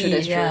 Too that's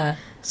risky. true. Yeah.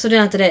 So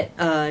then after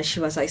that, she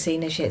was like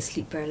saying that she had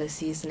sleep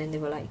paralysis, and then there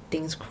were like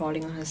things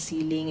crawling on her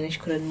ceiling, and then she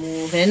couldn't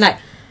move. And then like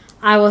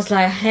I was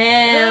like,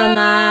 hell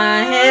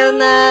nah.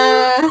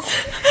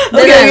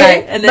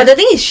 Then but the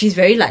thing is, she's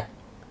very like,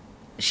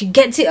 she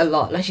gets it a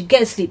lot. Like she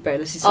gets sleep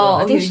paralysis a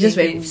lot. I think she's just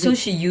very. So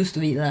she used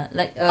to it lah.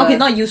 Like okay,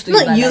 not used to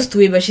it. Not used to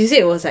it, but she said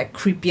it was like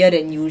creepier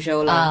than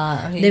usual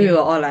lah. Okay. Then we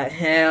were all like,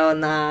 hell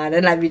nah.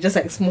 Then like we just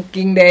like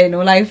smoking there, you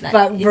know, like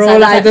fuck bro,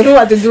 inside, like I don't know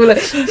what to do. Like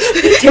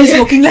chain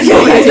smoking, let's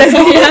go, guys, let's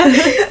go.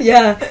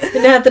 Yeah.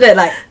 And then after that,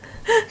 like,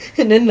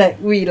 and then like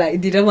we like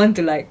didn't want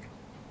to like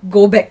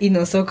go back in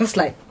also, cause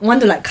like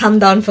want to like calm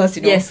down first,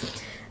 you know.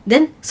 Yes.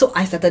 Then so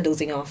I started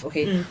dozing off.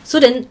 Okay. So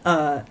then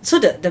so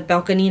the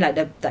balcony, like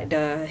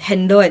the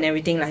handle and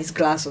everything, like it's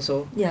glass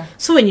also. Yeah.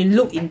 So when you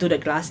look into the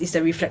glass, it's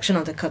the reflection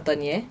of the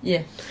curtain. Yeah.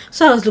 Yeah.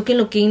 So I was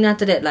looking.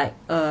 After that, like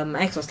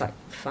my ex was like,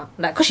 fuck,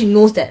 like, cause she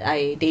knows that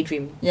I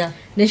daydream. Yeah.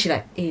 Then she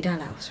like, then I'm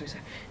like, oh,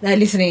 sorry. Then I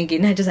listening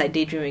again. Then I just like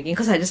daydream again.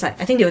 Cause I just like,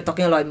 I think they were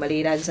talking a lot in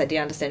Malay. Then I just like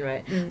didn't understand,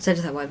 right? So I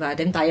just like, whatever. I'm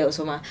damn tired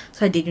also ma.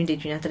 So I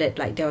daydream. After that,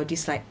 like there were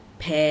this like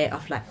pair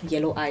of like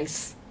yellow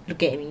eyes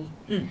looking at me.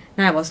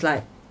 Then I was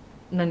like,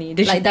 Nani?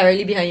 Like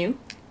directly behind you?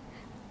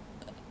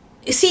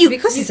 See,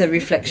 because it's a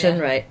reflection,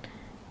 right?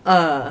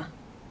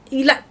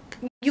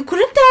 You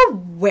couldn't tell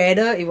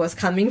whether it was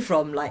coming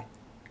from like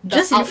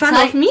just in front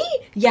of me.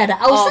 Yeah, the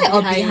outside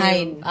or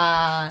behind.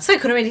 So I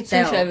couldn't really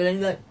tell. So traveling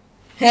like.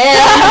 Hell.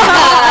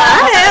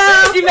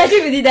 Imagine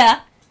if we did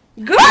that.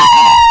 Girl!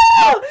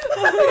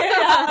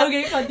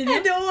 Okay, continue.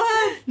 I don't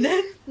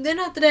want. Then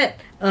after that,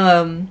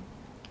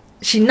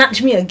 she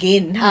nudged me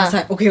again. I was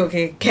like,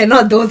 okay,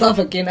 cannot doze off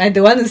again. I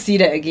don't want to see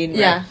that again. Right?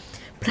 Yeah.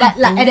 But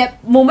like at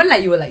that moment,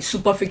 like you were like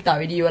super freaked out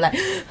already. You were like,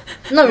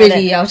 not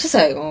really. I was just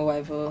like, oh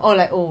whatever. or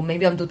like, oh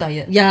maybe I'm too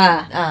tired.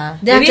 Yeah.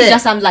 Maybe it's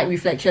just some like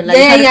reflection. Like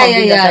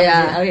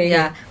Yeah. Okay,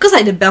 yeah. Cause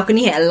like the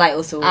balcony had a light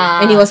also,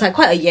 and it was like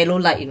quite a yellow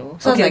light, you know.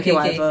 So I was like, okay,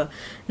 whatever.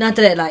 Then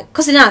after that, like,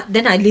 cause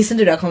then I listened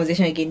to their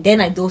conversation again.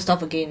 Then I dozed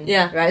off again.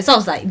 Yeah. Right. So I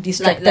was like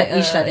distracted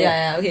ish like that.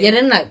 Yeah. Okay. Yeah.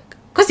 Then like,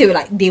 cause they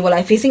were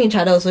like facing each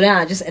other. So then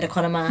I just at the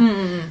corner ma.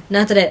 Then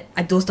after that,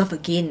 I dozed off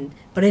again.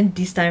 But then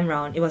this time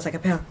round, it was like a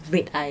pair of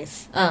red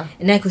eyes. And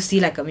then I could see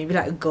like maybe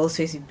like a girl's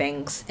face with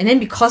bangs. And then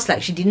because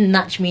like she didn't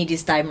nudge me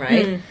this time,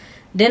 right?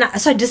 Then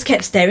so I just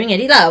kept staring at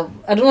it lah.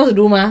 I don't know what to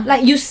do ma.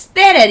 Like you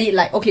stared at it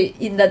like, okay,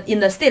 in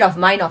the state of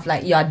mind of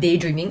like you are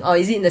daydreaming, or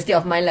is it in the state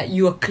of mind like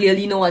you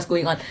clearly know what's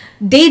going on?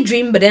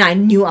 Daydream, but then I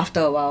knew after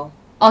a while.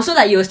 Also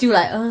like you were still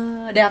like,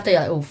 then after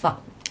you're like, oh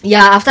fuck.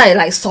 Yeah, after I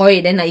like saw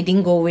it, then like, it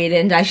didn't go away.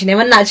 Then like she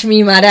never nudged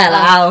me, ma. Then I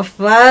like, oh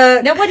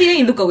fuck. Then why didn't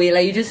you look away?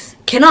 Like you just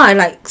cannot. I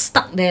like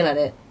stuck there like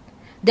that.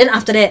 Then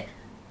after that,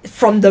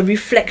 from the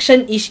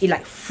reflection ish, it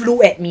like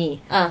flew at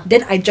me.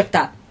 Then I jerked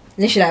up.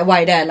 Then she like,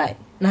 why? Then I like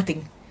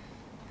nothing.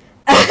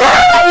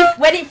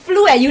 When it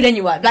flew at you, then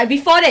you were like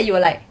before that you were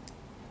like,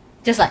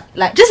 just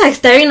like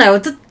staring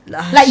like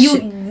like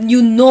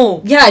you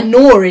know. Yeah, I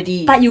know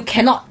already. But you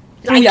cannot.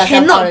 I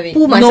cannot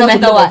pull myself no matter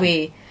to look what.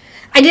 away.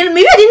 Maybe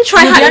I didn't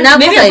try hard enough.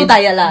 Maybe you're too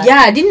tired lah. Yeah,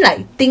 I didn't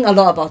like think a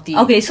lot about it.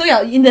 Okay, so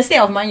you're in the state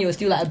of mind. You're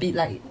still like a bit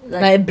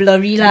like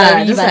blurry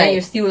lah. Just but like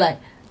you're still like,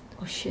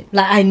 oh shit.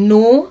 Like I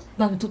know.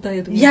 But I'm too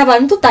tired to move. Yeah, but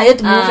I'm too tired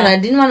to move, and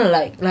I didn't want to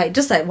like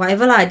just like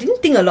whatever lah. I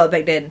didn't think a lot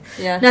back then.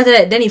 Yeah. Then after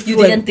that, then it flew.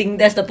 You didn't think,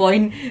 that's the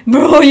point,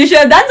 bro. You should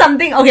have done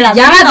something. Okay lah.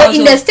 Yeah, but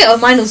in that state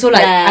of mind also,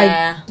 like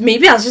Yeah.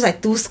 maybe I was just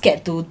like too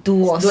scared to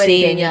do or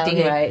say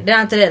anything, right? Then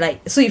after that,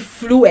 like so it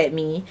flew at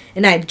me,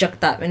 and I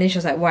jerked up, and then she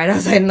was like, "Why?" And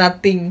I was like,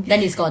 "Nothing."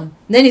 Then it's gone.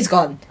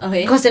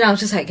 Okay. Because then I was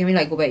just like, "Can we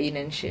like go back in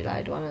and shit?" Like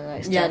I don't wanna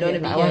like. Yeah, I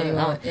don't want to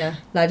be out. Yeah.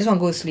 Like I just want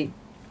to go to sleep.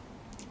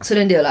 So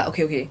then they were like,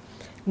 "Okay."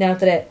 Then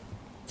after that.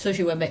 So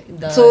she went back.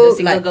 The single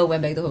like, girl went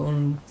back to her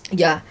own room.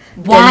 Yeah.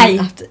 Why?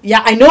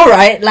 I know,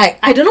 right?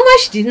 Like I don't know why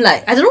she didn't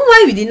like. I don't know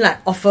why we didn't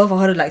like offer for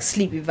her to like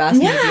sleep with us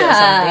maybe or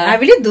something. I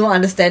really don't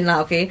understand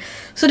lah. Okay.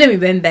 So then we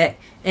went back,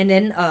 and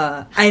then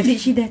did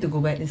she dare to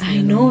go back?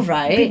 I know,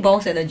 right? Big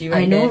balls energy,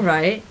 right? I know,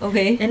 right?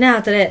 Okay. And then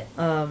after that,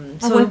 I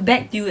would have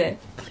begged you,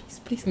 Please.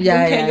 please.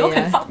 Yeah, don't care. yeah, You all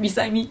yeah. can fuck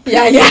beside me.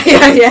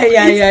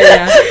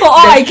 Yeah. For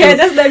all I care,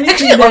 just let me sleep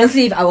Actually, there.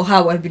 honestly, if I were her,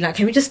 I would be like,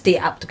 can we just stay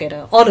up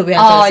together all the way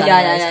until Oh, sunrise?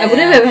 yeah, I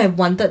wouldn't yeah. ever have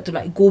wanted to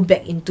like go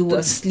back into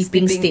a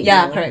sleeping state.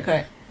 Yeah, you know?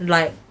 correct.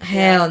 Like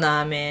hell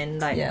nah, man.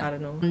 Like Yeah. I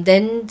don't know.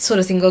 Then so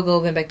the single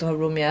girl went back to her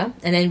room, yeah,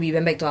 and then we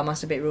went back to our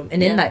master bedroom,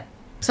 and then Yeah. like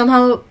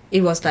somehow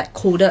it was like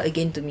colder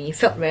again to me. It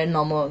felt very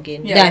normal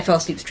again. Yeah. Then I fell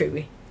asleep straight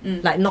away,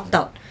 like knocked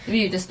out. Maybe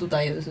you're just too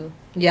tired also.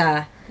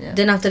 Yeah. Yeah.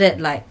 Then after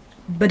that, like,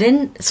 but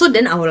then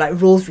our like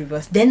roles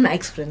reversed. Then my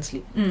ex couldn't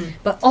sleep. Mm.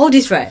 But all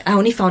this right, I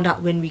only found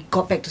out when we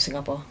got back to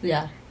Singapore.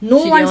 Yeah.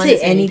 No She one didn't want said to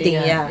say anything.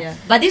 Yeah.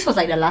 But this was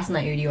like the last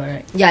night already,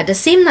 right? Yeah, the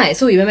same night.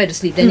 So we went back to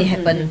sleep. Then it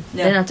happened.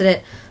 Yeah. Then after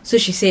that, so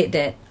she said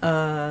that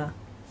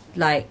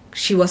like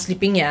she was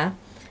sleeping, yeah,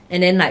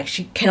 and then like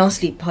she cannot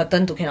sleep. Her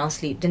turn to cannot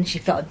sleep. Then she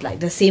felt like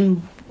the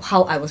same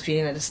how I was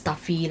feeling, like the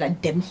stuffy,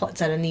 like damn hot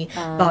suddenly.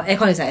 But our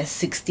aircon is like at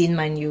 16,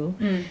 mind you.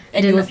 And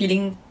then you were like-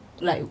 feeling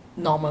like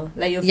normal.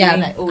 Like you're Yeah,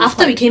 feeling like, oh, it's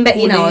after we quite came back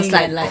in, I was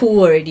cooling like, and, cool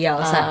already. I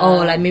was like, oh,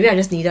 Ah. like maybe I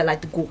just needed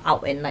like to go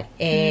out and like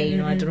air, you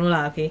know, I don't know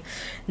lah, okay.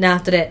 Then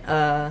after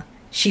that,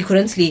 she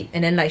couldn't sleep,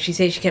 and then like she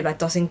said she kept like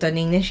tossing,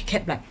 turning, then she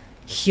kept like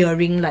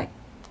hearing like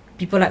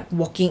people like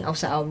walking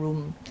outside our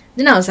room.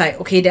 Then I was like,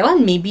 okay, that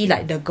one maybe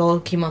like the girl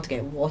came out to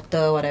get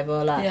water,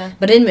 whatever lah. Yeah.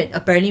 But then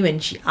apparently when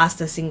she asked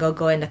the single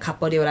girl and the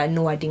couple, they were like,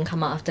 no, I didn't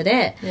come out after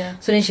that. Yeah.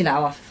 So then she like,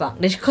 oh fuck.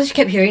 Then because she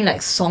kept hearing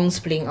like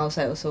songs playing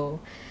outside also.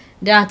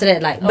 Then after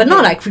that, like, but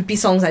not like creepy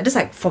songs, like just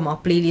like from our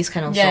playlist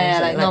kind of songs, Yeah,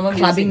 like normal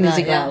clubbing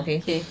music music lah, lah, yeah. okay?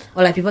 Okay.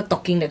 Or like people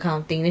talking, that kind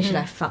of thing. Then she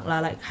like, fuck lah,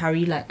 like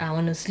hurry, like I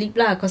want to sleep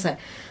lah, cause like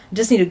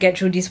just need to get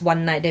through this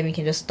one night, then we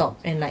can just stop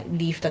and like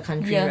leave the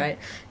country, Yeah. right?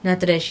 Then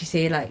after that she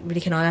say like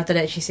really cannot. After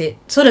that she said,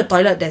 so the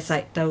toilet there's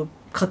like the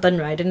curtain,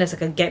 right? Then there's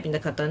like a gap in the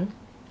curtain.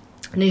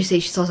 And then she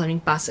said she saw something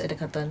pass at the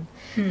curtain.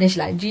 Then she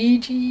like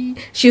GG.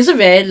 She also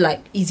very like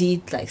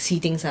easy like see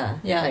things Yeah.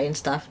 like and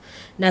stuff.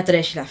 Then after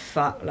that she like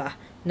fuck lah.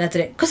 Then after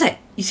that, cause like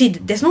you see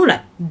there's no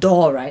like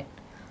door, right?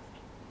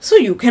 So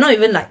you cannot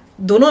even like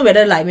don't know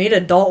whether like maybe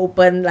the door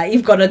open, like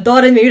if got a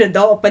door then maybe the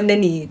door open,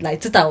 then you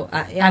like 知道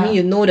I mean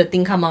you know the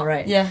thing come out,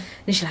 right? Yeah.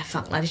 Then she like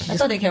fuck lah. Then she I just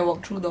thought they can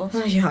walk through doors.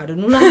 yeah, I don't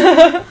know lah.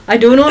 I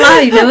don't know lah.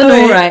 You never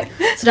know, right?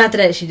 So then after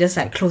that, she just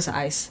like close her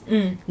eyes.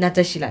 Then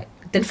after she like,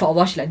 then for a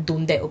while she like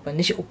don't dare open.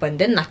 Then she open,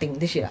 then nothing.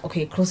 Then she like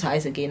okay, close her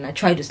eyes again. Like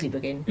try to sleep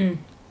again.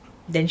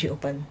 Then she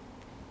open.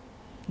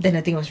 Then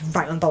the thing was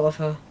right on top of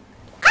her.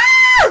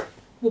 Ah!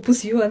 我不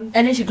喜欢.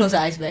 And then she closed her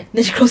eyes back.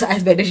 Then she closed her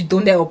eyes back. Then she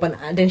don't dare open.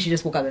 Then she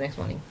just woke up the next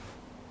morning.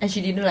 And she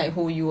didn't like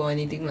hold you or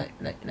anything, like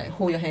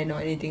hold your hand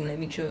or anything, like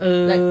make sure,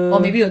 like, or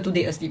maybe you're too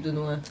dead asleep to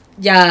know.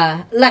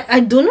 Yeah, like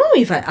I don't know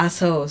if I asked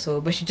her also,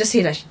 but she just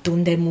said like she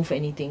don't dare move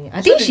anything.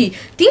 I think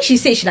she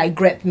said she like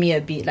grabbed me a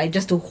bit, like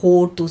just to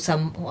hold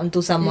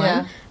onto someone.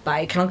 Yeah. But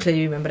I cannot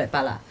clearly remember that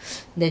part lah.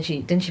 Then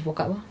she woke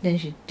up. Then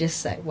she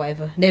just like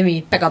whatever. Then we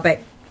pack our bag.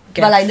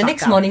 get But like the fucked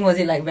next up. morning, was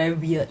it like very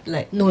weird?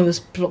 Like, No, it was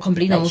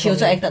completely normal. she for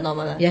also me. acted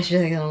normal. Lah. Yeah, she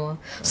just acted normal.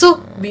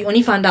 So we only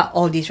found out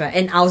all this, right?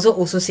 And I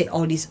also said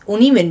all this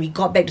only when we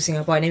got back to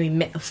Singapore, and then we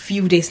met a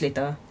few days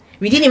later.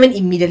 We didn't even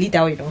immediately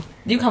tell, you know.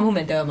 Did you come home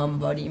and tell your mom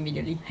about it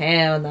immediately?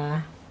 Hell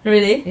nah.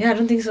 Really? Yeah, I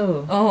don't think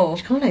so. Oh.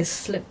 She can't like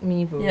slap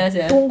me, bro. Yes,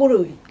 yeah. Don't go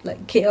to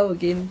like KL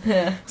again.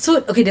 Yeah.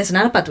 So okay, there's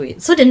another part to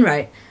it. So then,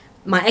 right,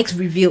 my ex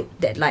revealed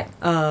that like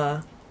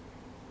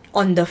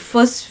on the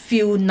first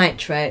few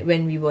nights, right,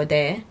 when we were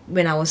there,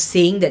 when I was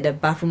saying that the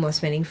bathroom was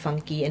smelling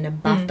funky and the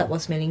bathtub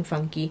was smelling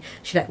funky,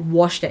 she like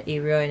washed that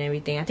area and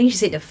everything. I think she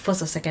said the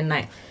first or second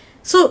night.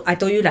 So I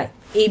told you like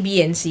A,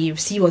 B, and C.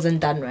 C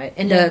wasn't done, right,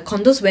 and the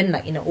condos went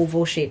like in an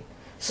oval shape,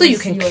 so you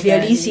can C was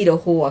clearly there. see the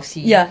whole of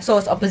C. Yeah, so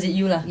it's opposite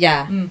you lah.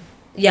 Yeah. Mm.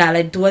 Yeah,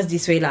 like towards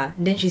this way lah.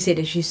 Then she said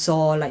that she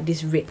saw like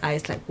this red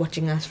eyes like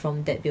watching us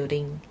from that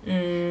building.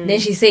 Then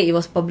she said it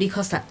was probably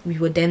cause like we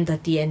were damn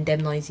dirty and damn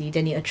noisy.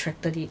 Then it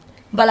attracted it.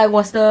 But like,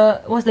 was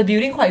the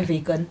building quite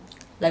vacant?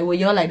 Like, were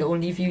you all like the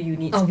only few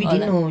units? Oh, we or,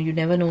 didn't like, know. You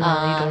never know. You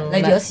don't know.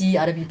 like, did you all see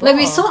other people? like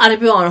we or- saw other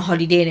people on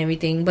holiday and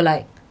everything, but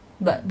like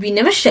But we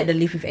never shared the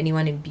lift with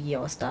anyone in B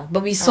or stuff.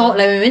 But we saw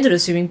like when we went to the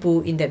swimming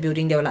pool in that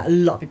building, there were like a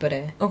lot of people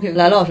there. Okay,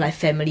 Like a lot of like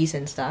families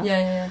and stuff.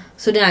 yeah.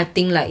 So then I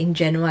think like in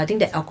general, I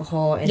think that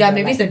alcohol and Yeah, the,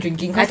 maybe like, it's the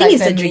drinking. I 'cause, think like,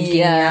 it's the family,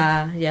 drinking.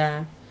 Yeah. Yeah.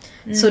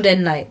 So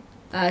then like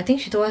I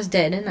think she told us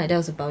that, and then like that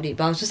was about it.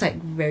 But I was just like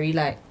very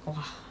like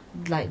wow,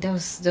 like that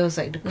was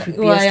like the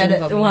creepiest Wow, yeah, thing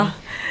that- for me. wow.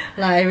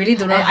 Like I really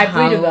don't know I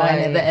pray to how God I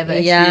never ever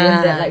experienced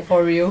yeah. that, like, for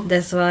real.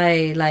 That's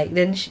why like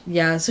then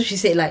so she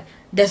said like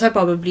that's why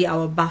probably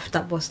our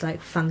bathtub was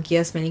like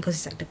funkier smelling because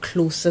it's like the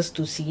closest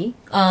to sea.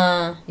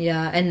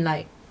 Yeah, and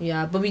like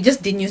yeah, but we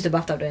just didn't use the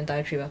bathtub the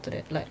entire trip after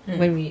that. Like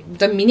when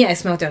the minute I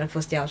smelled it on the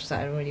first day, I was just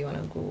like I don't really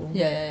want to go.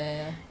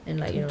 Yeah. And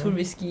like you know Too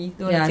risky.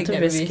 Don't Yeah, wanna take too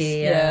that risky,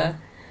 risk. yeah.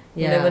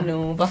 You never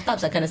know.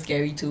 Bathtubs are kind of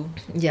scary too.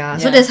 Yeah,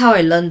 so Yeah. that's how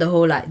I learned the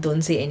whole like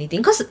don't say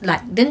anything. Cause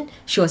like then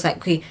she was like,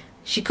 okay,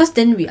 cause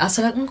then we asked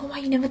her like, why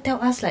you never tell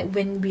us like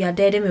when we are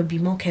there, then we'll be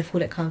more careful,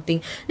 that kind of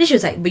thing. Then she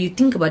was like, but you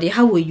think about it,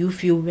 how will you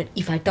feel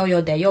if I tell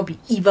you're there? You'll be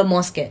even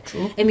more scared.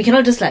 True. And we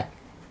cannot just like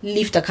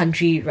leave the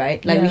country,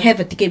 right? Like, we have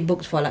a ticket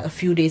booked for like a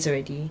few days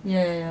already.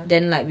 Yeah.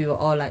 Then like we were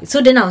all like,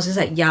 so then I was just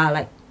like, yeah,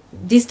 like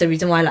this is the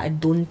reason why like I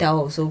don't tell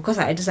also, because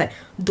like, I just like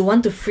don't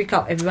want to freak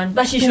out everyone.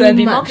 But she too should have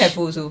been more much.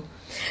 careful also.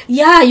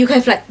 Yeah, you could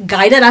have like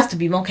guided us to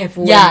be more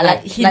careful. Yeah, and,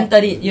 like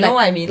hinted it. You know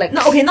what I mean? Like,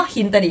 no, okay, not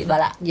hinted it, but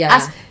like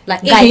ask,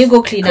 like, hey, guys, can you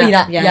go clean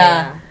up?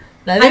 Yeah.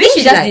 Like, I maybe think she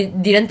she, just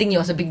like, didn't think it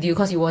was a big deal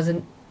because it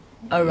wasn't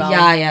around.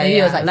 Maybe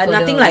it was like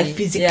nothing further like away.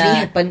 physically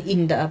happened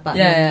in the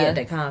apartment yet,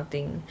 that kind of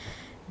thing.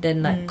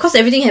 Then like, cause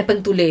everything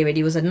happened too late already.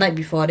 It was the night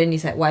before. Then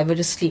it's like, whatever,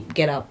 just sleep,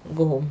 get up,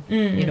 go home.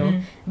 You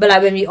know. But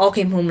like when we all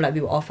came home, like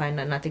we were all fine.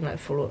 Like nothing like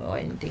followed or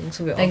anything.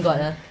 So we were Thank all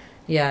God. fine.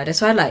 Yeah,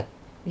 that's why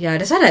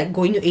like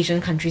going to Asian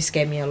countries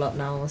scare me a lot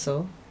now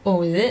also.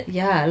 Oh, is it?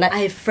 Yeah, like I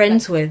have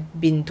friends who have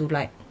been to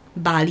like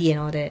Bali and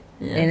all that,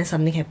 and then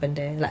something happened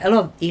there. Like a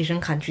lot of Asian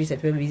countries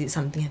that people visit,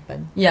 something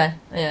happened. Yeah,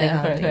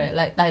 kind of correct.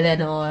 Like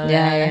Thailand or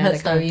I heard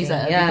stories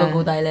like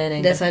people go Thailand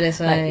and that's why.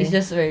 like it's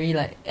just very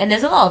like, and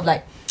there's a lot of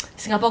like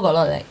Singapore got a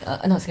lot of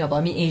like not Singapore,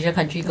 I mean Asia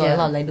country got a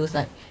lot of like those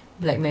like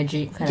black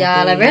magic kind of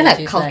thing. Like very like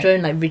which is, culture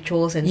and like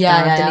rituals and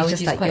stuff. Yeah, Then it's which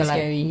just is like quite you're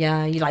scary.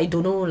 like you like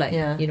don't know like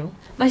you know.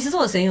 My sister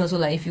was saying also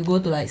like if you go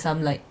to like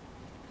some like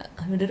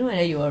I don't know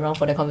whether you were around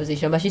for the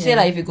conversation, but she said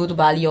like if you go to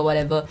Bali or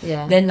whatever,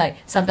 then like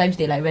sometimes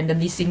they like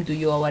randomly sing to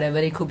you or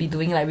whatever. They could be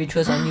doing like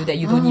rituals on you that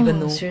you don't even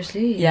know.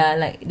 Seriously? Yeah,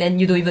 like then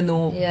you don't even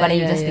know, but then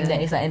you just think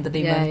that it's like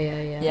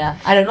entertainment. Yeah.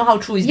 I don't know how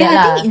true is that.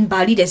 Yeah, I think in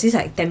Bali there's this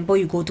like temple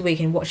you go to where you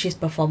can watch his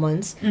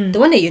performance. The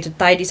one that you have to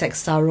tie this like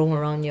sarong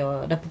around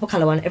the purple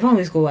colour one. Everyone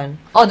always go one.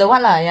 Oh, the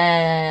one lah.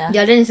 Yeah.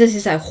 Yeah, then it's just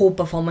this like whole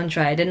performance,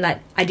 right? Then like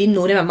I didn't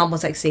know. Then my mom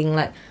was like saying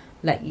like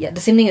the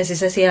same thing as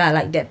sister say lah.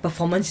 Like that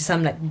performance is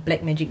some like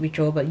black magic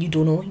ritual, but you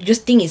don't know. You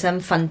just think it's some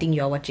fun thing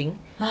you're watching,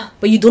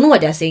 but you don't know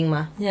what they're saying,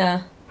 ma.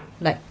 Yeah.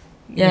 Like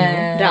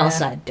yeah. Then I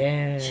was like,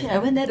 damn. Shit, I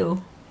went there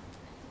though.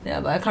 Yeah,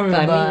 but I can't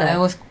remember. I mean, I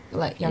was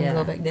like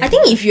younger back then. I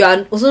think if you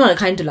are also not the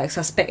kind to like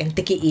suspect and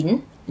take it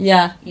in,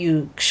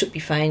 you should be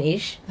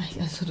fine-ish.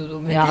 I also don't know,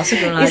 man. Yeah, I also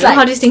don't know. It's like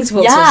how these things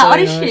work. Yeah, also, all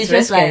this shit is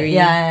just like scary.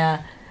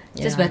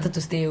 just better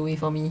to stay away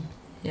for me.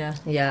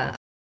 Yeah.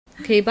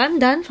 Okay, but I'm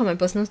done for my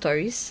personal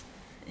stories.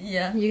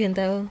 Yeah. You can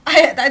tell.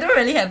 I don't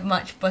really have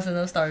much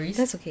personal stories.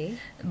 That's okay.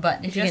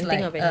 But it's You just can like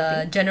think of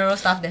anything. general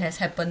stuff that has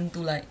happened to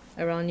like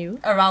Around you.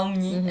 around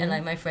me and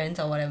like my friends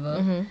or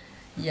whatever.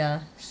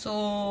 Yeah.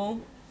 So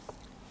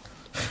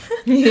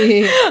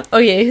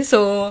okay,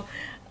 so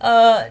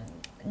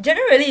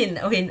generally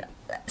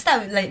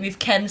start with, like with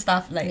camp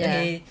stuff like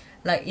okay,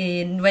 like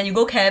in when you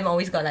go camp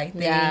always got like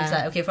things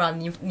like okay from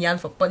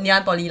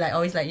Ngee-Ann Poly like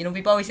always like you know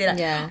people always say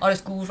like all the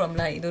school from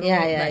like don't know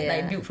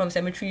like built from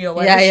cemetery or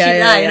whatever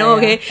shit you know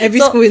okay every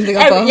school in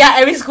Singapore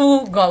every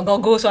school got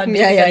ghost one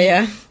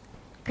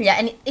yeah,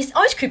 and it's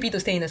always creepy to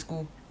stay in the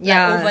school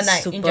like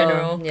overnight in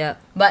general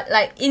but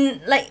like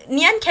in like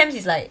Ngee-Ann camps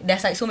is like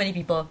there's like so many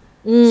people.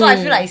 So I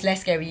feel like it's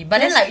less scary.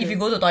 But then like if you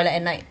go to the toilet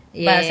at night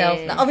by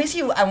yourself, like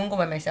obviously I won't go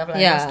by myself like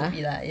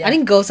stupid like. I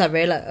think girls are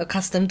very like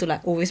accustomed to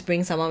like always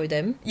bring someone with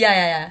them.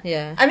 Yeah.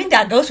 I mean there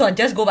are girls who will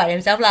just go by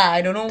themselves lah.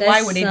 I don't know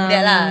why would they do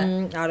that lah.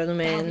 I don't know,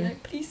 man.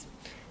 Like, please.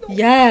 No,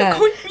 yeah.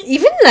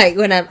 Even like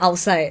when I'm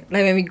outside,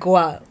 like when we go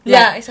out,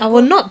 like, I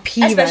will not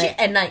pee. Especially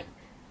right? at night.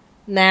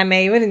 Nah,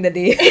 man, even in the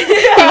day.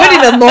 Even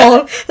in the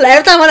mall.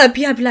 Like every time I want to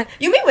pee, I'll be like,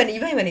 you mean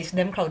even when it's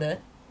damn crowded?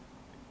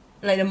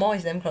 Like the mall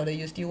is damn crowded,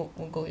 you still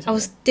won't go? I will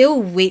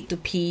still wait to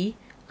pee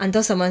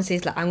until someone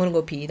says like I'm gonna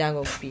go pee, then I'm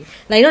gonna go pee.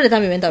 Like you know the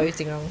time we went out with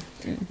Jing Rong,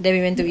 then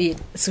we went to eat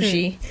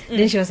sushi.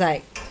 Then she was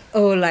like,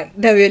 oh like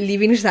then we were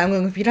leaving, she's like I'm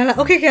gonna go pee. Then I'm like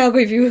okay I'll go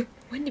with you.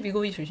 When did we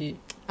go eat sushi?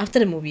 After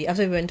the movie,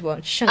 after we went to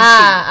watch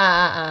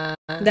Shang-Chi.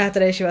 Then after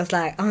that she was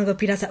like I'm gonna go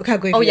pee. That's like okay I'll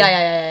go with you. Oh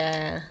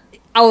yeah.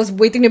 I was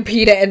waiting to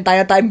pee the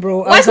entire time,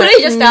 bro. Why couldn't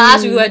you just tell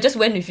us? We just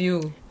went with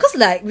you. Cause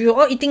like we were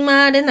all eating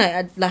ma, then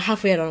like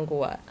halfway I don't go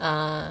what.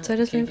 So I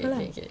just went for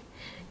like.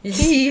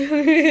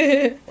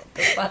 Sorry,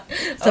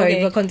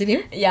 but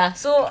continue. Yeah,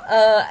 so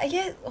I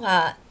guess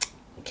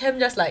camp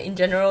just like in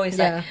general is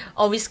like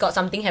always got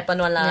something happen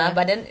one lah.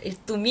 But then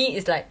to me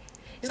it's like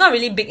it's not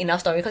really big enough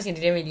story because it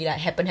didn't really like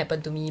happen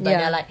to me. But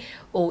they're like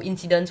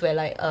incidents where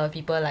like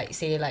people like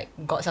say like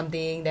got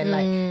something, then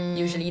like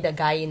usually the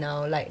guy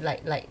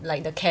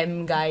like the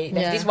camp guy.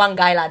 There's this one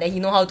guy lah that he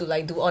know how to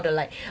like do all the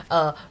like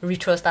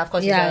ritual stuff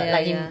because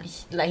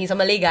he's a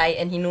Malay guy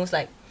and he knows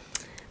like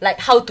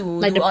how to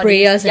like do the all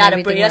prayers these, and the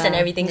everything prayers and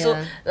everything. So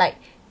like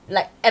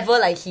ever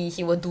like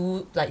he will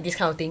do like this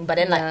kind of thing, but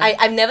then like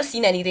I've never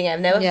seen anything, I've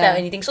never felt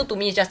anything, so to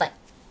me it's just like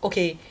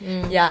okay.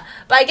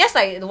 But I guess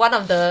like one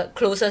of the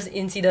closest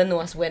incident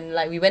was when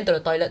like we went to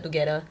the toilet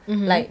together,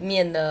 like me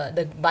and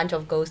the bunch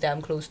of girls that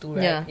I'm close to,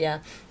 right?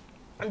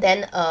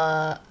 Then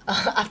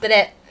after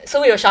that,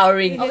 so we were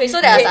showering. Okay,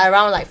 so there was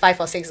around like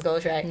 5 or 6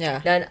 girls, right?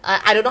 Then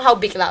I don't know how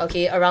big like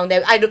okay around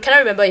there. Cannot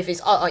remember if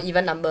it's odd or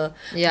even number.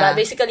 But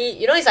basically,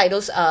 you know, it's like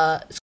those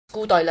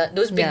school toilet,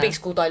 those big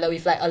school toilet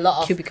with like a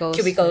lot of cubicles.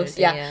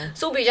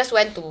 So we just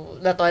went to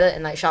the toilet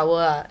and like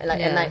shower like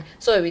at night.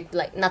 So we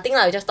like nothing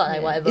lah. We just thought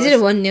like whatever. Is it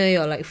the one near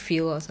your like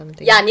field or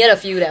something? Yeah, near the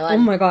field that one. Oh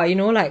my god, you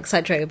know like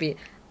sidetrack a bit.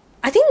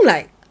 I think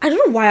like I don't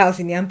know why I was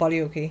in Ngee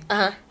Poly, okay?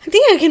 Uh-huh. I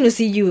think I came to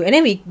see you, and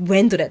then we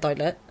went to that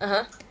toilet.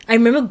 Uh-huh. I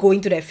remember going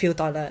to that field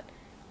toilet.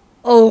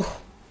 Oh,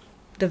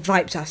 the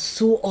vibes are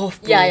so off,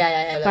 bro.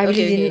 Yeah. But I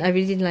Okay.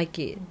 really didn't like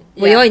it.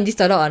 Were Yeah. you all in this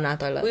toilet or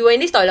another toilet? We were in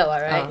this toilet,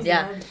 right? Oh.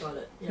 Yeah.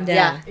 Yeah.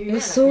 Yeah. It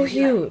was so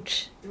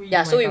huge.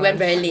 Yeah, so we went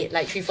very late,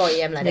 like 3-4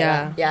 a.m. like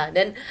Yeah. that. Yeah.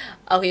 Then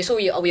okay, so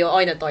we were all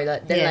in the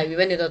toilet. Then Yeah. like we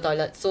went to the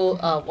toilet. So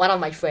one of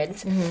my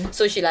friends,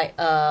 so she like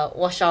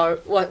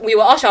we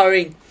were all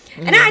showering.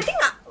 And then I think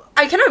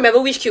I cannot remember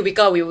which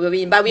cubicle we were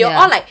in, but we were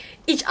all like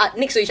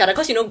next to each other,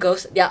 because you know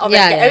girls, they are all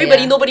very scared.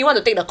 Everybody, nobody want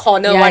to take the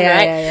corner one,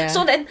 right? Yeah.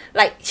 So then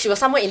like she was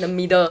somewhere in the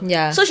middle.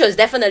 Yeah. So she was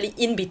definitely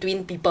in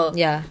between people.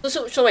 Yeah.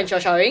 So when she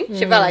was showering,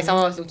 she felt like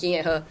someone was looking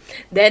at her.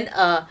 Then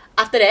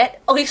after that,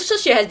 okay, so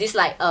she has this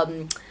like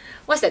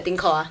what's that thing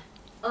called?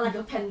 Like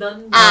a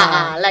pendant.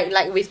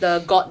 Like with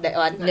the god, that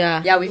one.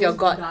 Yeah. With your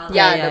god. Buddha.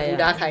 The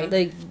Buddha kind.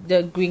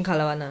 The green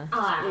color one.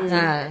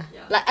 Yeah.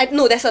 Like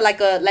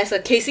there's a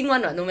casing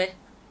one, right? No meh?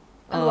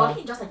 I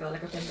think just like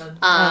a pendant.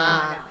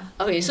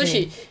 Okay, so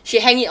she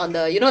hang it on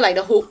the, you know, like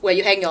the hook where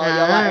you hang your one,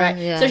 right?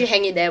 Yeah. So she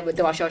hang it there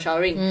while she was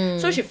showering.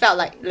 So she felt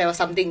like there was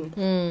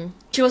something.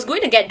 She was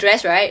going to get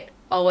dressed, right?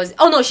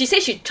 No, she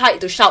said she tried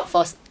to shout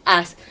for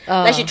us.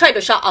 Like she tried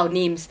to shout our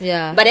names.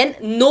 Yeah. But then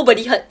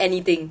nobody heard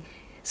anything.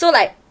 So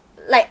like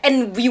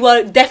and we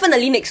were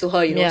definitely next to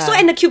her, you know. Yeah. So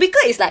and the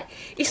cubicle is like,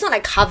 it's not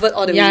like covered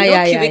all the way, you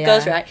know,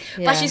 cubicles, right?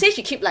 Yeah. But she said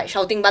she kept like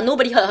shouting, but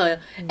nobody heard her.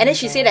 And then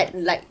she said that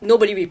like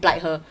nobody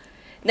replied her.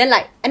 Then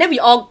like, and then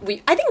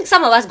I think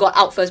some of us got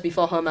out first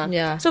before her, ma.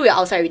 Yeah. So we were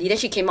outside already. Then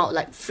she came out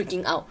like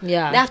freaking out.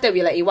 Yeah. Then after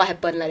we like, what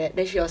happened like that?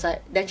 Then she was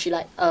like,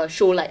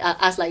 show like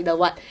us like the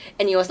what,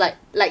 and it was like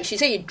she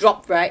said it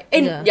dropped, right?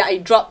 And Yeah.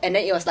 it dropped, and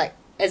then it was like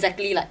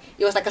exactly like,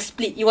 it was like a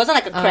split. It wasn't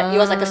like a crack. It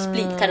was like a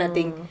split kind of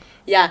thing.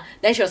 Yeah,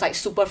 then she was like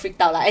super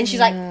freaked out, like, and she's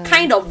like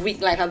kind of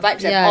weak, like her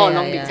vibes have all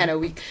along been kind of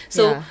weak.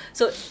 So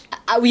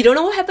we don't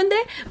know what happened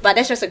there, but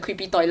that's just a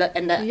creepy toilet,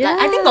 and like,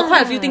 I think got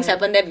quite a few things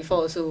happened there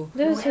before also.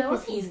 And one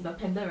thing is the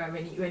pendant, right?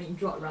 When it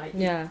dropped, right?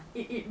 Yeah.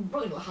 It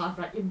broke into half,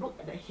 right? It broke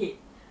at the head.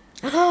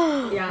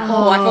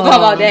 Oh, I forgot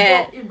about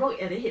that. It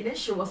broke at the head. Then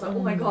she was like, oh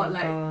my god,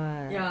 like,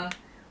 yeah.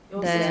 It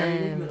was so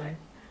scary. We were like,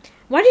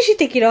 Why did she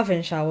take it off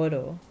and shower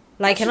though?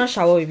 Like cannot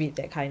shower with it,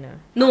 that kind of.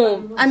 No,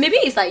 maybe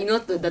it's like, you know,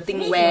 the thing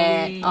maybe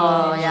where she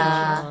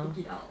yeah, took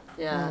it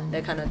out.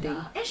 that kind of thing.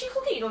 And she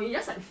hooked it, you know, it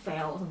just like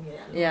fell or something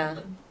like that. Yeah.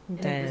 And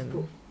then it just Damn.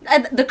 broke.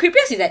 And the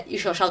creepiest is that you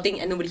were shouting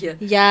and nobody hear.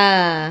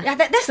 Yeah. Yeah,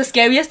 that's the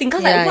scariest thing,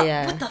 because Yeah, like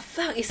yeah. what the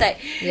fuck? It's like,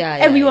 Yeah.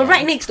 and we were yeah.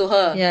 right next to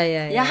her. Yeah.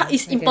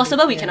 It's I get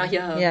impossible it. we Yeah. cannot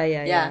hear her.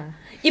 Yeah.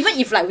 Even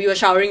if like we were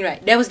showering, right,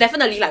 there was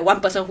definitely like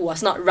one person who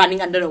was not running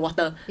under the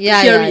water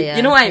Yeah, to hear yeah, it. yeah.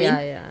 You know what I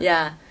mean?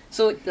 Yeah.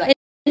 So like,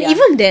 And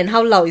even then,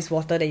 how loud is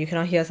water that you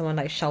cannot hear someone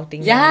like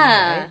shouting?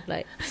 Yeah. Right?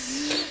 Like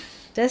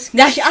that's.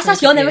 yeah, she asked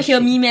us, y'all never hear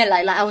shit. me, man.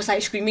 Like I was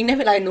like screaming. Then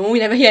we're like, no, we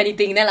never hear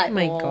anything. Then like, Oh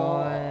my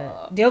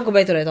god. Did you all go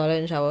back to the toilet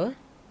and shower?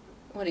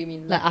 What do you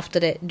mean? Like after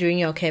that, during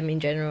your camp in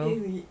general?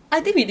 I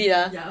think we did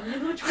Yeah, we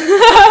have no choice.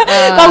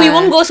 but we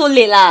won't go so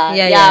late lah.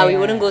 Yeah, we yeah.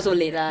 wouldn't go so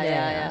late lah.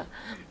 Yeah.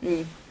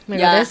 Mm. Oh my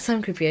Yeah. god, that's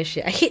some creepy ass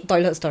shit. I hate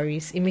toilet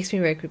stories. It makes me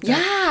very creepy.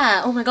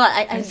 Yeah. Oh my god.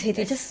 I just hate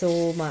it just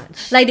so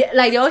much. Like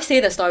they always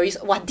say the stories.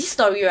 What this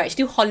story right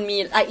still haunt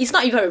me. Like it's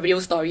not even a real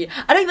story.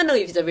 I don't even know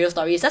if it's a real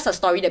story. It's just a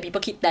story that people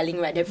keep telling,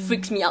 right? That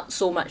freaks me out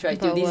so much, right?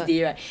 Till About this what?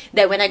 day, right?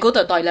 That when I go to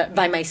the toilet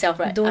by myself,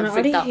 right, Don't I'm I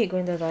freaked already out. hate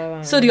going to the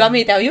toilet. So do you want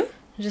me to tell you?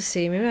 Just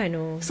say, maybe I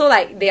know. So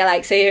like they are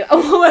like saying,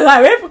 oh my god,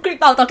 I'm very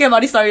creeped out talking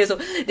about this story also.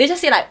 They just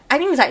say like, I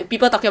think it's like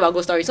people talking about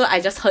ghost stories. So I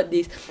just heard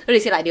this. So they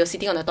say like they were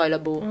sitting on the toilet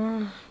bowl,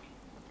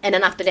 and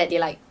then after that they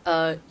like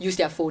use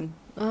their phone,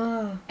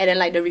 Oh. and then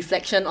like the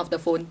reflection of the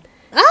phone,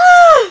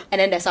 Ah! and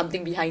then there's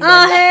something behind them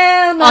Ah, like,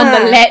 hell no. on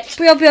the ledge.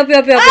 不要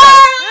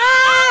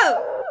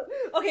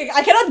Okay,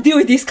 I cannot deal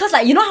with this because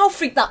like you know how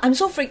freaked out I'm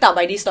so freaked out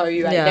by this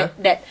story, right? Yeah.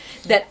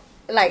 That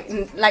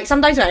like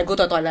sometimes when I go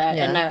to the toilet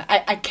Yeah. and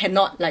I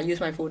cannot like use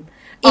my phone.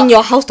 In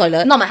your house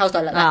toilet? Not my house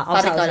toilet, like,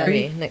 outside, public toilet.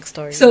 sorry. Next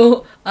story.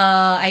 So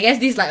I guess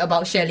this is like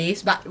about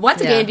chalets, but once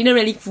again Yeah. it didn't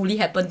really fully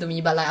happen to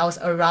me, but like I was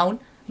around,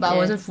 but I Yeah.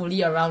 wasn't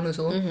fully around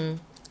also.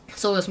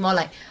 So it was more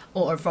like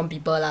or from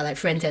people lah, like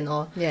friends and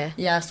all.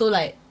 Yeah. So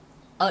like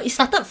it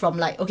started from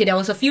like, okay, there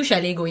was a few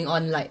chalet going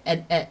on, like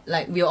at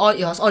like it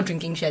was all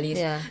drinking chalets.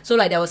 Yeah. So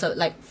like there was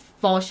like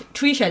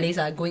three chalets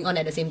are going on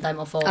at the same time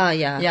or four.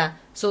 Yeah.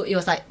 So it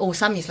was like, oh,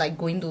 some is like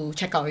going to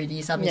check out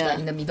already, some is Yeah. like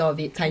in the middle of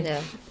it kind.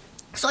 Yeah.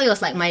 So it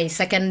was like my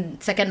second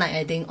night,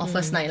 I think, or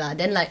first night lah.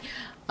 Then like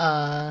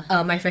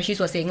my freshies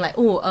were saying like,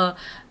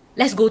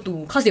 let's go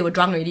to, cause they were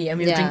drunk already and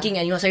we were Yeah. drinking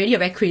and it was already a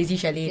very crazy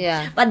chalet.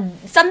 Yeah. But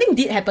something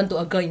did happen to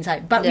a girl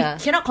inside, but Yeah.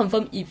 we cannot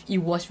confirm if it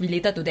was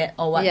related to that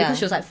or what, Yeah. because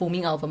she was like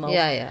foaming out of her mouth.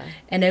 Yeah.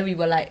 And then we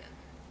were like,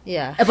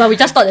 Yeah. but we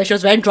just thought that she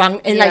was very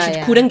drunk and like Yeah, she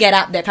yeah. couldn't get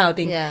up, that kind of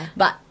thing. Yeah.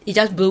 But it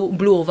just blew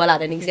over lah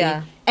the next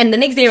Yeah. day. And the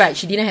next day, right,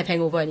 she didn't have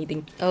hangover or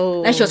anything.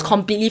 Oh. Like she was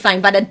completely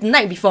fine. But the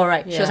night before,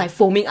 right, she was Yeah. like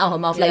foaming out her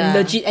mouth, like Yeah.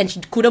 legit, and she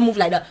couldn't move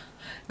like the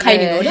kind,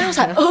 Yeah, you know. Then I was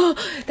like, oh.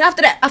 Then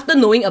after that, after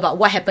knowing about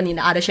what happened in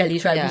the other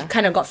chalets, right, Yeah. we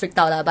kind of got freaked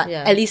out lah. But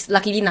Yeah. at least,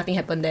 luckily, nothing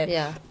happened there.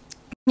 Yeah.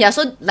 Yeah,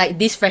 so like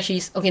these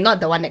freshies, okay, not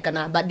the one that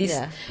kena, but these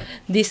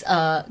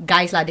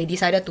guys lah, they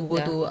decided to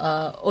go to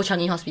Old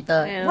Changi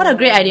Hospital. Yeah. What a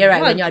great idea, right?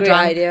 What when a you're great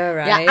drunk. idea,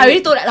 right? Yeah, I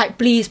already told like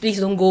please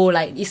don't go.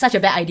 Like it's such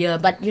a bad idea.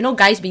 But you know,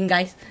 guys being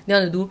guys, they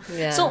want to do.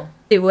 Yeah. So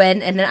they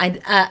went, and then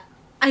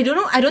I don't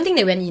know. I don't think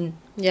they went in.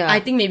 Yeah.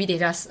 I think maybe they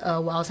just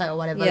were outside or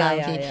whatever lah.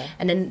 Okay. Yeah.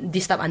 And then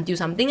disturbed until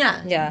something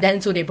lah. Yeah. Then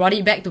so they brought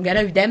it back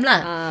together with them lah.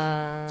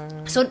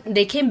 So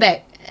they came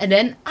back, and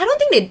then I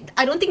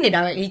don't think they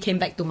directly came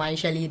back to my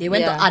chalet. They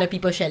went to other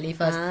people's chalet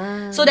first.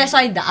 So that's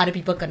why the other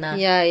people kena.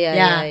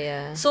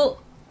 Yeah.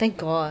 So thank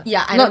God.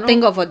 Yeah, I not don't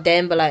thank God for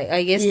them, but like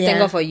I guess thank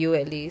Yeah. God for you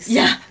at least.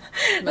 yeah.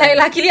 Like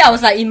luckily I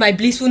was like in my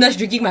blissfulness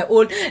drinking my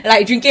own,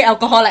 like drinking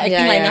alcohol, like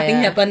acting like nothing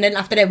happened. Then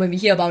after that when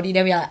we hear about it,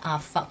 then we are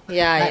like, fuck.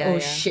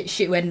 Like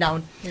shit went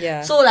down.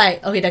 Yeah. So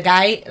like okay, the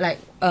guy like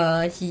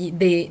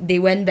they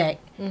went back,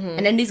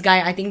 and then this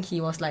guy, I think he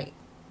was like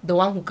the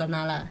one who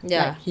kena lah.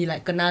 Yeah. Like, he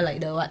like kena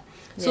like the what.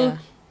 So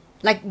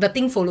like the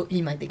thing followed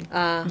him, I think.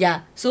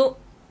 Yeah. So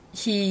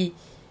he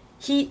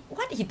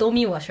what he told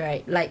me was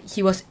right, like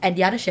he was at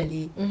the other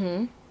chalet.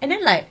 And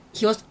then like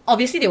he was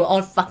obviously they were all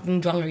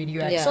fucking drunk already,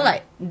 right? Yeah. So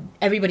like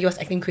everybody was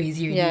acting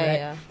crazy already,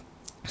 right? Yeah.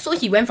 So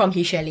he went from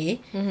his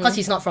chalet because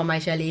he's not from my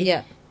chalet.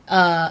 Yeah.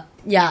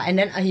 And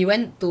then he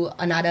went to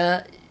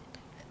another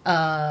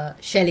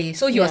chalet.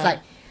 So he was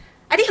like,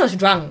 I think he was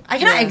drunk. I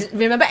cannot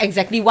remember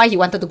exactly why he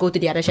wanted to go to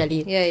the other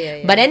chalet.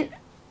 Yeah. But then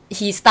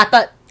he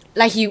started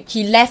like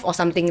he left or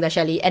something the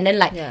chalet, and then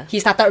like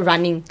he started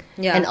running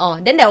and all.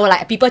 Then there were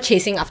like people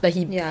chasing after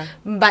him. Yeah.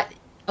 But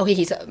okay,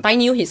 he's a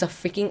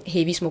freaking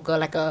heavy smoker,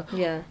 like a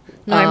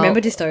No, I remember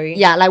this story.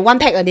 Yeah, like 1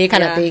 pack a day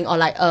kind of thing, or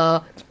like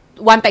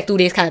 1 pack 2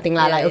 days kind of thing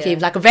lah. Like okay,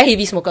 like a very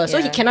heavy smoker,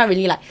 so he cannot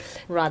really like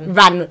run.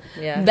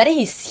 Yeah. But then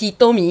he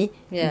told me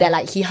that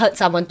like he heard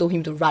someone told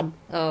him to run,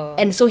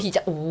 and so he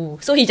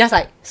just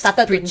like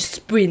started to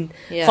sprint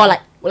for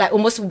like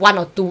almost 1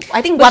 or 2.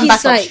 I think But one bus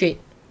stop like, straight.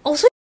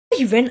 Also,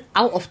 he ran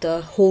out of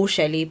the whole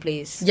chalet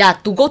place. Yeah,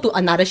 to go to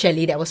another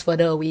chalet that was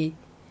further away.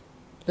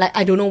 Like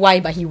I don't know why,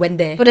 but he went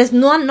there. But there's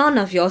none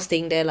of y'all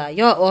staying there lah.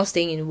 You're all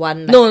staying in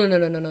one. Like,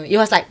 No. It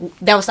was like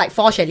there was like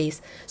 4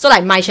 chalets. So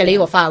like my chalet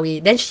were far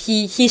away. Then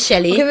his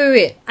chalet. Okay,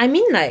 wait. I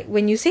mean like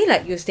when you say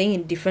like you're staying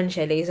in different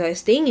chalets, or you're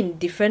staying in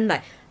different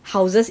like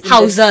houses in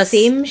the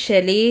same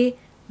chalet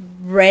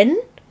brand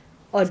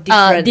or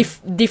different?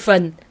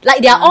 Different.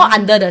 Like they are all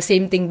under the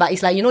same thing, but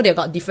it's like you know they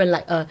got different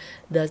like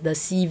the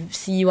C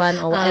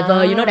one or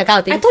whatever, you know that kind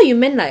of thing. I thought you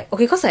meant like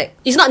okay, cause like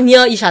it's not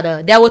near each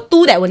other. There were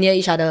 2 that were near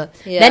each other.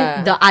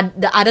 Yeah. Then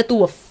the other 2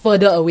 were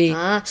further away.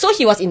 So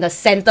he was in the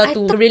center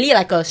too, really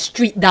like a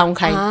street down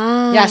kind.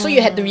 Yeah, so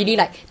you had to really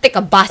like take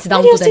a bus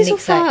down to the next so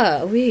side.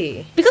 far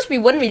away? Because we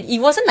weren't really, it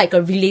wasn't like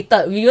a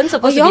related. We weren't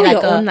supposed to be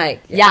like your own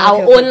like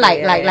our own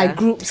like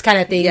groups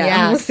kind of thing. I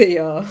Yeah. almost said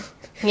your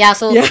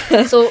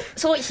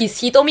So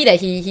he told me that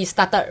he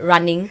started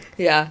running.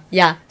 Yeah.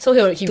 So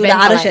he To went the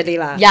other for, like, chalet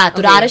lah. Yeah,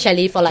 to the Okay. other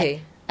chalet for like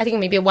Okay. I think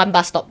maybe 1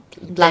 bus stop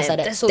plus like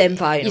that. That's So damn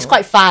far, you it's know.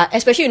 quite far,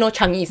 especially you know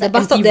Changi is The like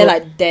bus stop empty there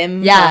road. like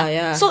damn Yeah. far,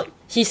 yeah. So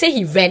he said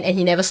he ran and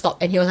he never stopped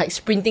and he was like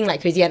sprinting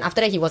like crazy, and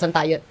after that he wasn't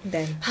tired.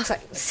 Damn. I was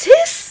like,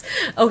 sis.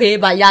 Okay,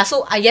 but yeah,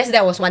 so I guess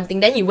that was one thing.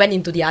 Then he went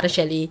into the other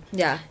chalet.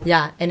 Yeah.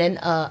 Yeah, and then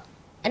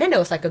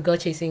there was like a girl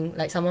chasing,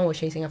 like someone was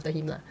chasing after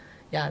him lah.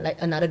 Yeah, like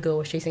another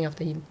girl was chasing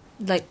after him.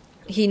 Like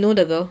he knew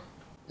the girl.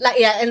 Like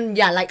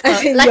like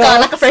As in like your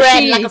a friend,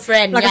 freshie. like a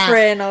friend, Like a yeah.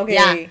 friend,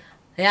 okay.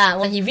 Yeah.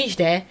 When he reached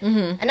there,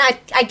 and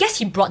I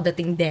guess he brought the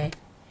thing there,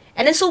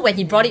 and then so when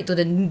he brought it to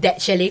that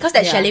chalet, because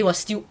that chalet was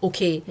still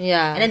okay.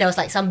 Yeah. And then there was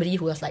like somebody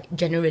who was like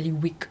generally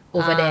weak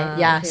over there.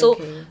 Ah, Yeah.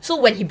 okay. So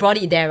when he brought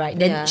it there, right,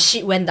 then Yeah.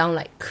 shit went down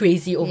like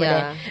crazy over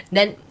there.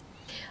 Then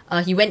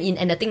he went in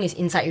and the thing is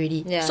inside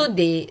already. Yeah. So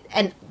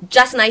and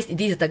just nice,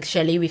 this is the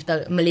chalet with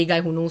the Malay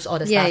guy who knows all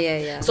the stuff.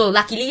 Yeah. So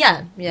luckily,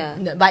 yeah.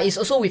 But it's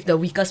also with the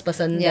weakest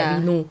person that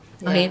we know.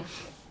 Okay. Yeah.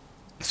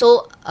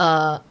 So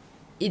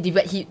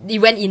he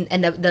went in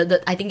and the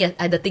I think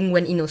the thing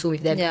went in also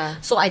with them. Yeah.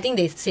 So I think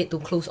they said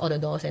to close all the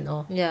doors and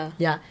all. Yeah.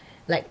 Yeah.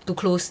 Like to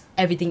close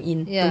everything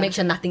in to make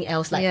sure nothing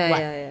else like what.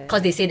 Yeah.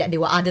 Because they say that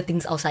there were other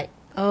things outside.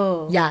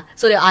 Oh. Yeah.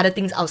 So there were other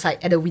things outside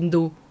at the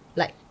window.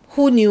 Like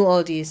Who knew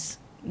all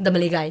this? the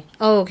Malay guy.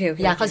 Oh, okay.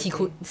 Yeah, because he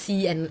could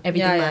see and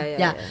everything.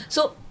 Yeah.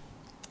 So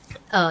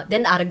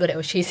then the other girl that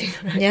was chasing,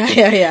 right?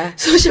 Yeah.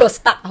 So she was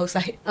stuck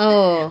outside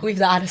Oh. with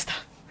the other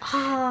stuff.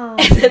 Ah.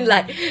 And then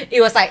like it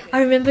was like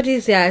I remember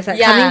this, it's like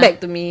Yeah. coming back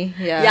to me.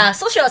 yeah,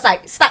 so she was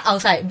like stuck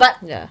outside.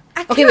 But Yeah.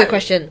 I Okay, cannot- wait,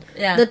 question.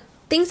 Yeah. The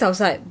things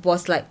outside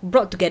was like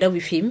brought together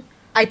with him?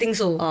 I think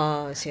so.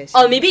 Oh, yes.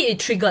 Or maybe it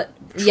triggered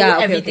through Yeah,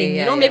 okay, everything. okay,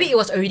 you know, yeah, maybe yeah. it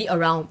was already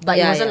around, but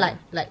it Yeah, wasn't yeah.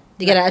 like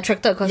They get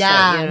attracted because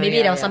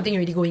maybe there was something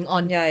already going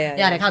on. Yeah,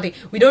 that kind of thing.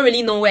 We don't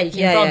really know where it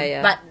came Yeah, from, yeah,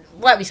 yeah. but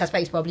what we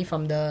suspect is probably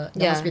from the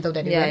hospital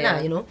that they went,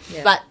 lah, you know. Yeah.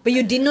 But But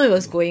you didn't know it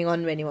was going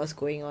on when it was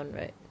going on,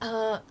 right?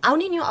 I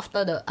only knew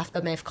after the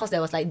aftermath because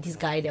there was like this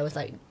guy that was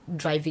like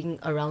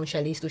driving around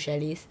chalets to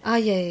chalets. Ah,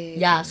 yeah.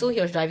 Yeah, so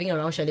he was driving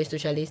around chalets to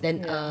chalets.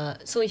 Then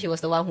so he was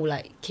the one who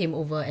like came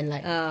over and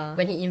like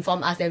when he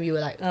informed us, then we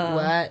were like,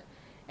 what?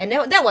 And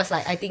that was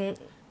like I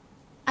think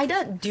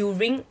either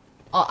during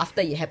or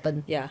after it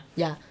happened. Yeah.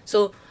 Yeah.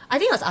 So I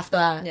think it was after.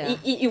 Yeah.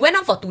 It went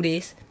on for 2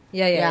 days.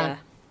 Yeah.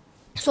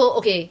 So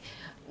okay.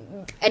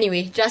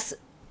 Anyway, just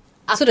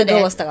after So the girl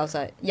that, was stuck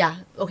outside.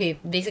 yeah. Okay.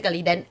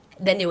 Basically, then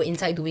they were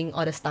inside doing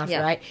all the stuff,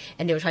 Yeah. right?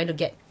 And they were trying to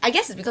get. I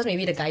guess it's because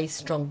maybe the guy is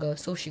stronger,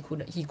 so he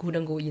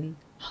couldn't go in.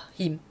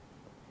 Him.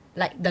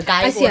 Like the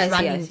guy who was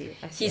running,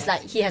 he's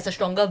like he has a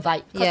stronger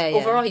vibe. Because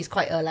overall he's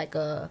quite a like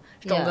a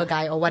stronger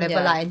guy or whatever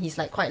lah, and he's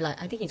like quite like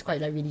I think he's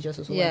quite like religious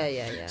also. Yeah.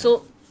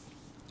 So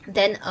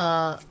then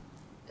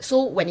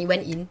so when he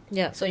went in,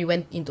 Yeah. so he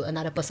went into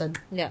another person.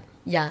 Yeah.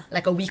 Yeah,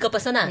 like a weaker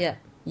person lah. Yeah.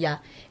 Yeah.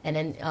 And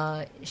then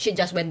shit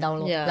just went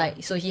down. Yeah.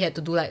 Like so he had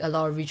to do like a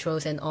lot of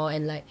rituals and all,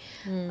 and like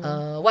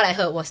what I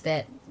heard was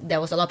that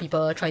there was a lot of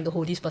people trying to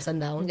hold this person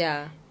down.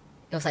 Yeah.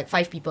 There was like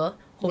 5 people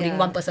holding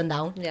Yeah. one person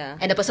down. Yeah.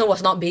 And the person was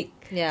not big.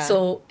 Yeah.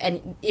 So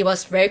and it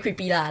was very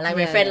creepy lah. Like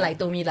my Yeah, friend yeah. like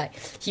told me like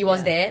he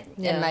was there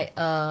Yeah.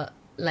 and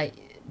like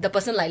the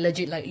person like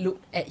legit like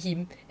looked at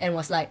him and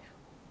was like,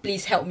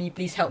 please help me,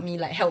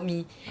 like help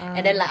me.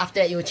 And then like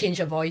after that it will change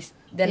your voice.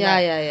 Then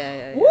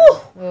Yeah. woo!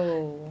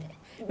 Oh.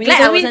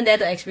 Glad I wasn't there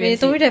to When you experience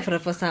told me it. that for the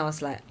first time, I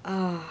was like,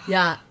 oh.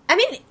 Yeah. I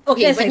mean,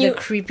 okay, That's when like you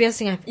the creepiest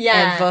thing I've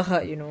Yeah. ever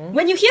heard, you know?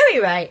 when you hear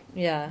it, right?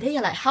 Yeah. Then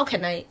you're like, how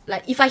can I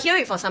like if I hear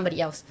it from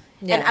somebody else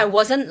and Yeah. I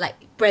wasn't like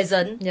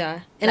present.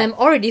 Yeah. And Like- I'm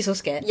already so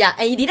scared. Yeah,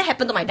 and it didn't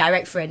happen to my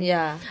direct friend.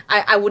 Yeah.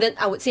 I would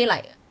say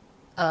like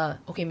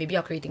okay, maybe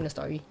you're creating the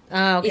story.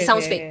 Okay, It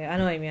sounds okay, fake. okay. I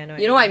know what you mean.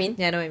 You know what I mean?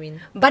 Yeah, I know what I mean.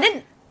 But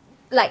then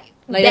like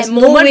that there's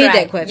no moment, way right?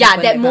 that could have Yeah,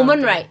 happened, that that kind of moment,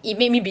 thing. right? It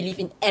made me believe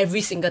in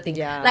every single thing.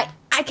 Yeah. Like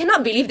I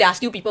cannot believe there are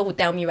still people who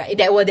tell me, right,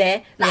 that were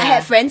there. Like I Yeah.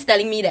 had friends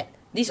telling me that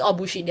this is all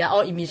bullshit. They are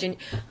all imagination.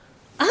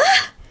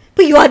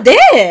 But you are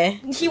there!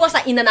 He was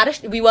like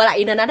we were like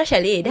in another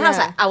chalet. Then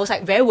Yeah. I was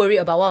like very worried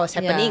about what was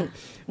happening.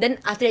 Then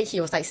after that he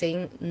was like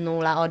saying, no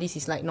lah, all this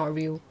is like not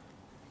real.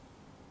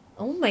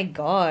 Oh my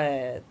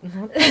god.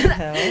 What the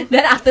hell?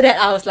 Then after that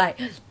I was like,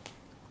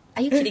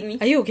 are you kidding me?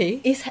 Are you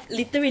okay? It's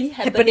literally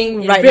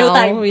Happening in right real now,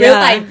 time. Real yeah.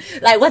 time.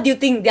 Like, what do you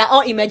think? They're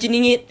all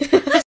imagining it.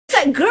 It's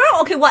like,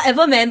 girl, okay,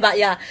 whatever, man. But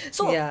yeah.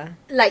 So, Yeah.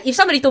 like, if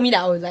somebody told me that,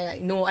 I was like,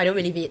 no, I don't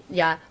believe it.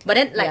 Yeah. But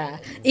then, like, Yeah.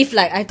 If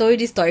like I told you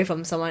this story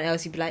from someone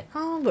else, you'd be like,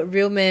 oh, but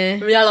real man.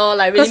 real lor,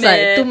 like, really, Because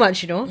like meh. too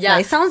much, you know? Yeah.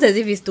 Like, it sounds as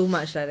if it's too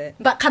much like that.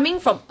 But coming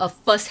from a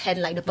first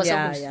hand, like, the person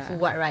Yeah. who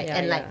what, right? Yeah,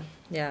 and like,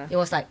 yeah. it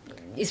was like,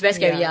 it's very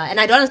scary, Yeah. yeah. And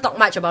I don't want to talk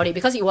much about it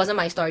because it wasn't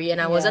my story and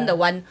I wasn't Yeah. the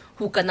one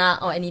who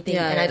kena or anything.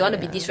 Yeah, And I don't want to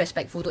be yeah.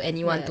 disrespectful to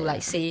anyone Yeah, to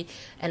like say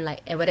and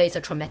whether it's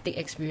a traumatic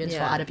experience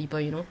for Yeah. other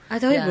people, you know? I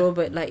tell you, Yeah. bro,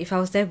 but like if I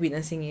was there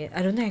witnessing it,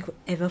 I don't think I could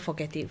ever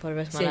forget it for the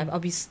rest of my Same. life. I'll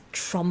be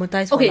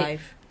traumatized Okay. for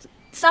life.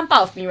 Some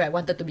part of me, right,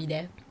 wanted to be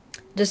there.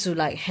 Just to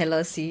like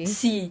hella see.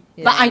 See.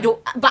 Yeah. But I don't,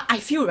 but I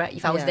feel, right,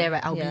 if I was Yeah, there,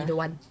 right, I'll yeah. be the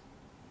one.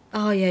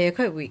 Oh yeah, you're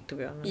quite weak to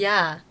be honest.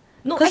 Yeah.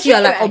 No, Because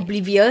you're like right,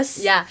 oblivious.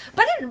 yeah.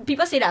 But then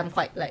people say that I'm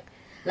quite like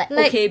Like-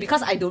 okay,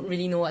 because I don't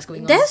really know what's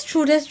going on. That's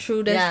true, that's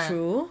Yeah.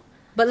 true.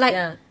 But like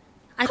yeah.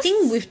 I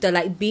think with the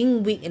like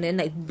being weak and then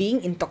like being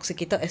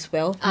intoxicated as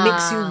well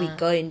makes you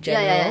weaker in Yeah,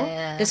 general.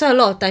 yeah. That's why a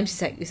lot of times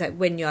it's like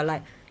when you're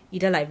like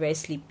either like very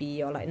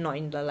sleepy or like not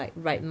in the like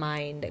right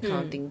mind, that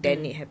kind of thing,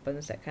 then it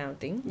happens, that kind of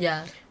thing.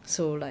 Yeah.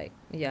 So like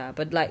yeah,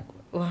 but like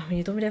wow, when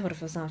you told me that for the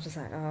first time I was just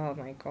like, oh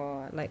my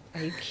god, like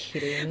are you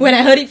kidding? When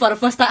I heard it for the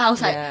first time, I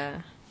was like, yeah.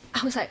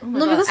 oh my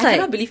No, god, because, I like,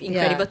 cannot believe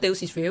Incredible yeah.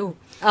 Tales is real.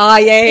 Oh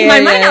yeah, In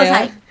my mind, I was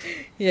like,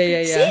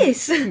 yeah.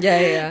 sis.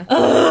 Yeah.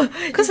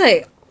 Cause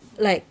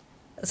like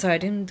sorry, I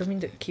don't mean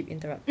to keep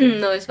interrupting.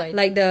 No, it's fine.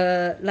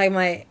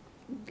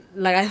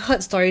 Like I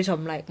heard stories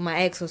from like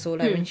my ex also,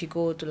 like when she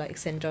go to like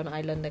St. John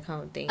Island, that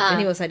kind of thing. Ah.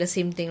 And it was like the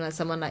same thing, like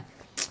someone like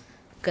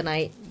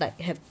gonna like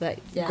have like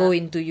Yeah. go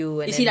into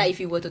you and you see, then- like if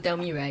you were to tell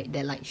me, right,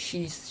 that like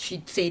she'd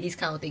say this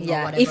kind of thing or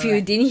yeah, whatever. if you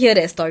right? didn't hear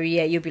that story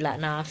yet, you'll be like,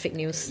 nah, fake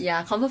news.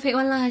 Yeah, confirm fake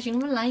one lah. She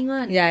confirm lying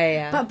one.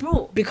 Yeah. But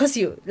bro, Because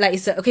you like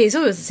it's okay,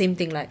 so it was the same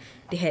thing, like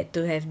they had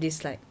to have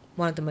this like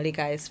one of the Malay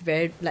guys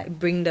very like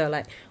bring the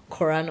like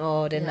Quran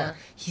or then Yeah. like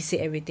he said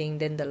everything,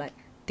 then the like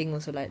thing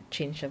also like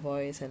change the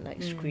voice and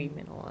like scream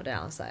and all. Then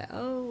I was like,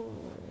 oh,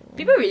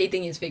 people really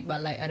think it's fake,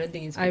 but like I don't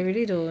think it's fake. I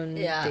really don't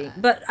Yeah. think,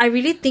 but I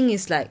really think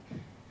it's like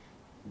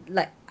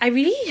I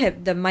really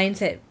have the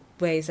mindset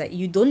where it's like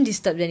you don't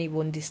disturb, then it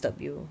won't disturb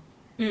you.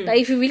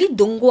 Like if you really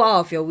don't go out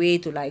of your way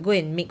to like go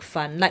and make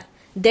fun, like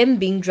them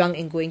being drunk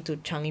and going to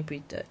Changi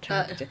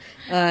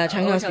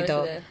Changi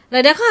Hospital, there.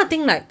 like that kind of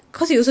thing, like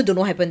cause you also don't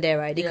know what happened there,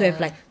 right? They could have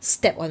Yeah. like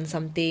stepped on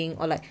something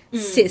or like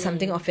said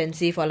something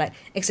offensive or like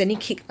accidentally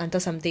kicked onto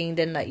something,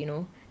 then like, you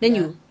know, then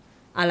Yeah. you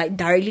are like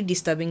directly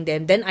disturbing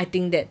them, then I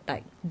think that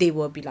like they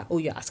will be like, oh,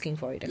 you're asking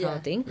for it, that kind Yeah,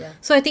 of thing. yeah.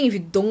 So I think if you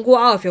don't go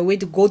out of your way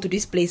to go to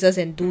these places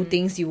and do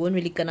things, you won't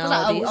really kena Cause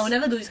all like, this. I'll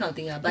never do this kind of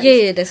thing. But Yeah,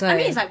 it's- yeah, that's why. I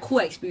mean, it's like cool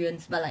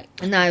experience, but like.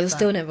 Nah, I will but-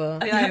 still never.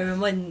 Oh, yeah, I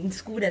remember in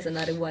school there's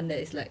another one that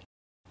is like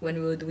when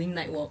we were doing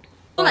night walk.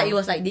 So like it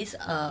was like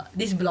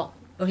this block.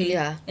 Okay.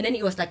 Yeah. And then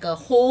it was like a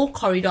whole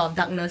corridor of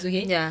darkness.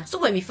 Okay. Yeah. So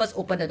when we first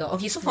opened the door,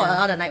 okay. So for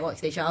all the night walk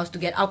station,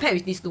 I'll pair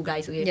with these two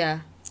guys. Okay. Yeah.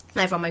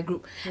 like from my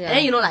group. And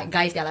then you know, like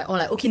guys, they're like, oh,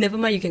 like, okay, never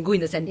mind, you can go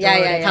in the center,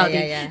 that kind of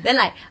thing. Then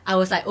like I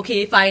was like,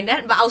 okay, fine.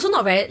 Then but I also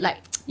not very like,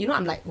 you know,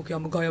 I'm like, okay,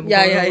 I'm a guy.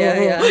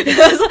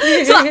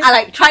 So I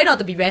like try not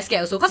to be very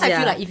scared also, because I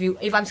feel like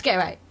if I'm scared,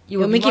 right, it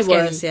will make it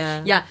worse.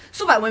 Yeah.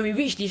 So but when we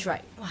reach this,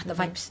 right, wow, the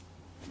vibes.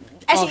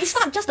 Actually, it's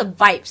not just the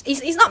vibes.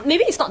 It's not.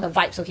 Maybe it's not the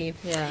vibes. Okay.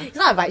 Yeah. It's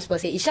not the vibes per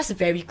se. It's just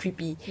very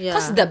creepy.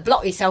 Because the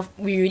block itself,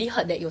 we already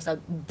heard that it was a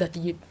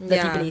dirty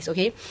place.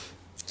 Okay.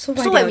 So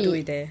why did you do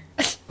it there?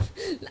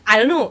 I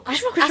don't know.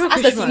 Ask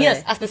the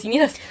seniors. Ask the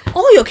seniors.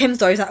 All your camp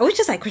stories are always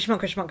just like question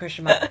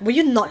mark. Were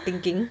you not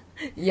thinking?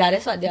 Yeah,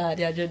 that's what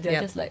they're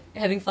just like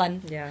having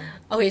fun. Yeah.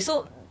 Okay,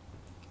 so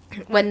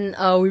when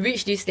we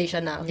reach this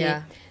station now,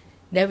 okay,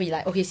 then we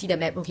like, okay, see the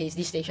map, okay, it's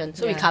this station.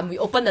 So we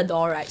open the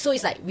door, right? So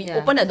it's like we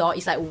open the door,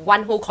 it's like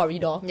one whole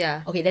corridor.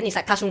 Yeah. Okay, then it's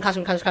like classroom.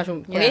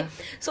 Okay.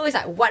 So it's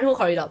like one whole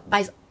corridor,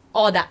 but it's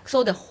all dark.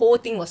 So the whole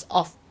thing was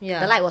off. Yeah.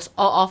 The light was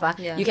all off.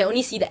 You can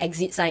only see the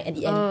exit sign at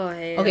the end. Oh,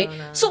 hey, okay.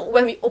 So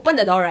when we opened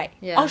the door, right,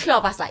 all three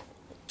of us like,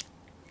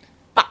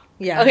 fuck.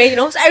 Yeah. Okay, you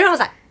know, so everyone was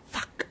like,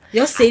 fuck.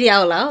 You all said it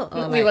out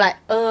loud? We were like,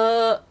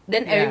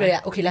 then everybody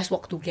like, okay, let's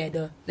walk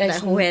together. Let's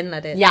like hold hand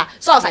like that. Yeah.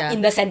 So I was like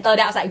in the center,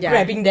 then I was like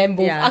grabbing them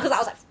both. Because I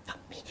was like, fuck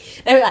me.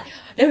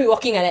 Then we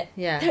walking like that.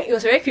 Yeah. Then it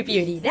was very creepy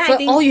already. Then so I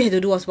think all you had to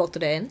do was walk to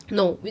the end?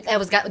 No, there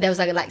was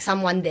like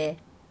someone there.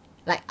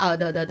 Like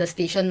the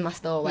station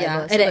master or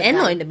whatever. Yeah. At the end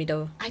or in the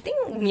middle? I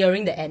think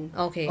nearing the end.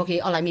 Okay. Okay,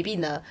 or like maybe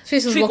in the so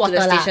you three walk quarter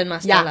to the station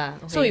master yeah.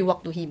 Okay. So we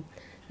walked to him.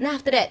 Then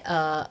after that,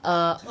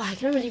 I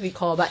can't really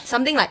recall, but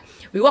something like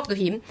we walked to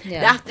him.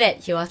 Then after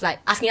that, he was like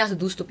asking us to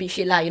do stupid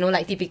shit lah. You know,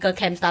 like typical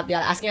camp stuff. They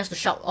are asking us to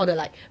shout all the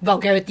like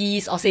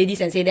vulgarities or say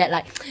this and say that.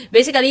 Like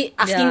basically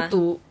asking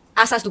to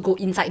ask us to go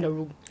inside the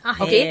room.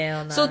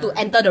 Okay, so to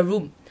enter the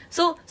room.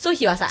 So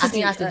he was like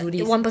asking us to do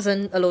this. One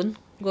person alone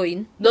go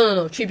in?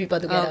 No, 3 people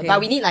together. Okay. But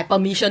we need like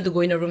permission to go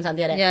in the room,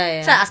 something like that.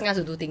 Yeah. So asking us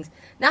to do things.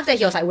 Then after that,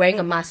 he was like wearing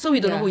a mask, so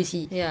we don't know who is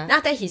he. Yeah. Then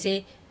after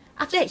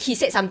that, he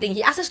said something.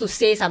 He asked us to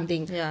say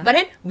something. Yeah. But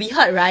then we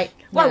heard, right?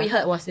 What we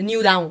heard was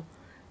kneel down.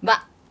 But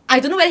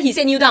I don't know whether he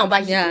said kneel down,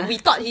 but we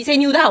thought he said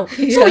kneel down.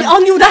 So we all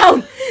kneel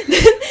down.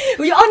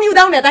 We all kneel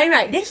down that time,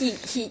 right? Then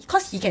he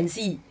cause he can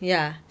see.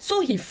 Yeah.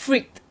 So he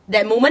freaked.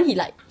 That moment he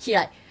like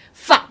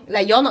fuck,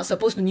 like you're not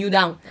supposed to kneel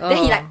down. Then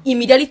he like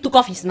immediately took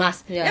off his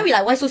mask. Then we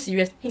like, why so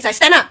serious? He's like,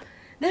 stand up.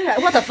 Then we're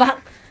like, what the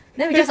fuck?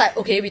 Then we just like,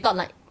 okay, we thought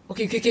like,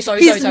 okay,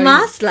 sorry. His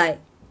mask like,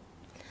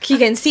 he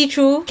can see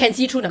through? Can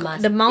see through the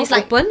mask. The mouth it's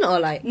like, open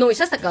or like? No, it's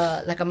just like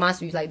a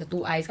mask with like the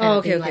 2 eyes kind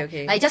of thing.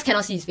 Okay. Like just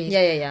cannot see his face.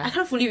 Yeah. I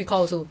can't fully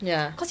recall also.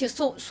 Yeah. Because he was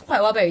so quite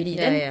a while back already.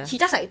 Then he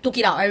just like took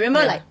it out. I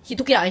remember like he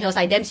took it out and he was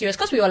like damn serious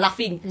because we were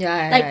laughing.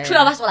 Like 3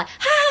 of us were like,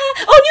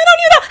 ha! Oh, kneel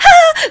down!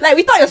 Ha! Like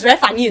we thought it was very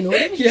funny, you know.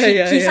 Then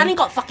he suddenly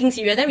got fucking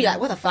serious. Then we like,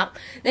 what the fuck?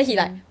 Then he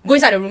like, go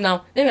inside the room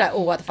now. Then we like,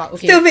 oh, what the fuck?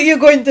 Okay. Still make you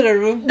go into the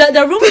room?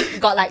 The room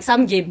got like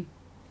some game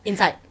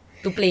inside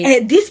to play.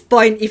 At this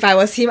point, if I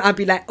was him, I'd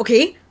be like,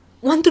 okay,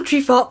 1, 2,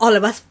 3, 4, all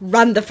of us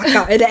run the fuck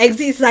out. At the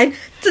exit sign,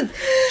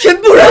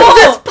 全部人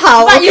just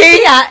跑, But okay?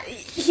 you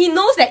see, he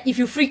knows that if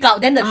you freak out,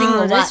 then the thing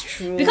will that's what?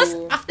 true. Because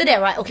after that,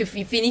 right, okay,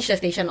 we finished the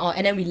station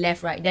and then we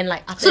left, right? Then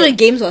like after So the that,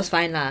 games was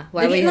fine lah.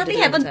 nothing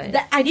happened.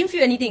 I didn't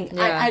feel anything.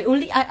 Yeah.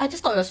 I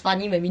just thought it was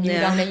funny when we knew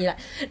down. Then he like.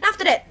 And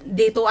after that,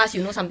 they told us,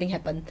 you know, something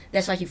happened.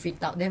 That's why he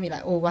freaked out. Then we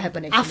like, oh, what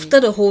happened actually? After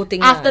the whole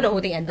thing. After the whole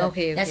thing ended.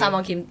 Okay. Then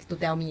someone came to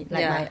tell me,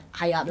 like my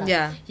high up,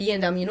 like, he came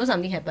and tell me, you know,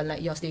 something happened,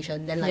 like your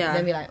station. Then like,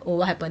 then we like, oh,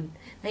 what happened?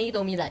 Then he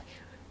told me like,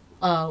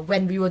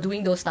 when we were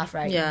doing those stuff,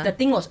 right? The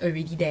thing was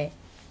already there,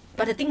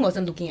 but the thing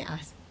wasn't looking at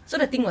us. So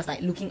the thing was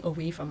like looking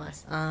away from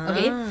us.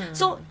 Okay?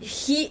 So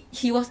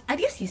he was, I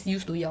guess he's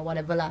used to it or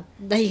whatever lah.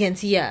 That he can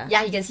see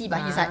Yeah, he can see,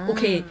 but he's like,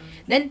 okay.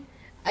 Then,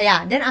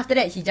 then after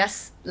that, he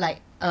just like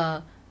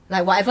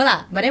whatever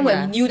lah. But then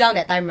when we knew down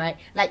that time, right,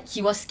 like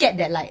he was scared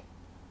that like,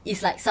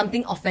 it's like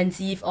something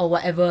offensive or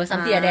whatever,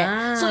 something like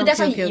that. So that's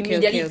why he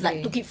immediately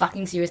like took it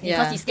fucking seriously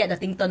because he scared the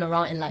thing turned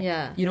around and like,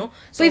 you know.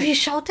 So but if he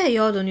shouted at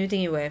y'all, don't you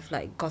think it would have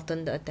like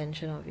gotten the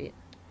attention of it?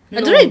 I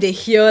don't know if they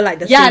hear like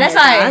the same that's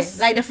why us.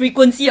 like the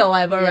frequency or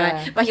whatever,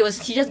 right? But he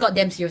just got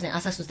damn serious and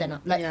asked us to stand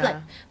up like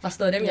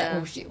faster. Then we like,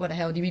 oh shit, what the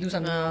hell, did we do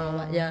something wrong or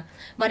what?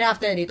 But then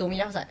after that they told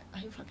me, I was like, are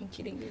you fucking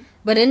kidding me?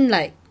 But then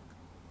like,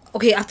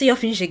 okay, after y'all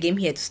finished the game,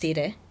 he had to stay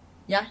there.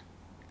 Yeah,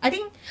 I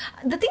think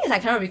the thing is I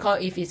cannot recall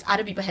if it's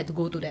other people had to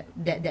go to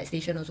that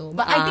station also.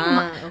 But I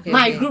think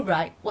my group,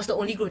 right, was the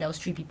only group that was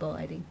 3 people,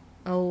 I think.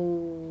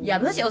 Oh. Yeah,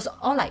 because it was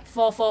all like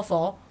 4.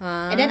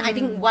 And then I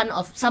think one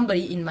of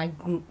somebody in my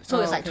group.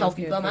 So it's like 12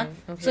 people,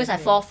 so it's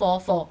like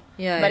 4.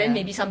 Yeah. But then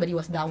maybe somebody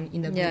was down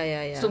in the group.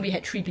 Yeah. So we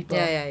had 3 people.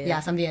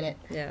 Yeah, something like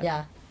that.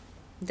 Yeah.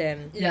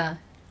 Damn. Yeah.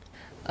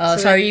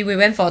 Sorry, we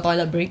went for a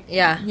toilet break.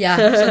 Yeah.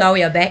 So now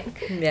we are back.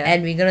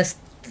 And we're gonna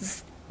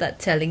start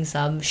telling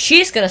some.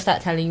 She's gonna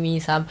start telling me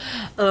some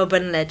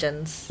urban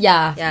legends.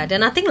 Yeah. They're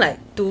nothing like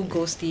too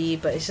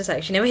ghosty, but it's just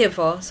like she never heard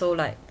before, so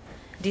like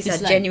these are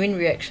like genuine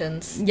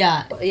reactions.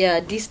 Yeah,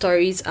 these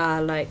stories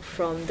are like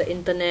from the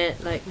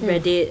internet, like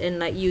Reddit and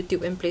like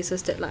YouTube and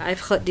places that like I've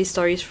heard these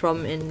stories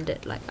from and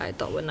that like I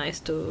thought were nice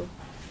to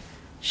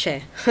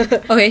share.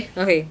 Okay.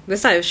 Okay, we'll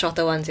start with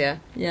shorter ones, yeah.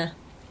 Yeah.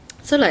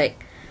 So like,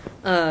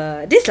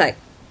 this like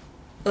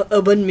a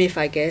urban myth,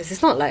 I guess.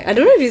 It's not like, I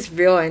don't know if it's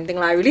real or anything.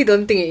 Like, I really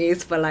don't think it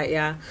is, but like,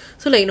 yeah.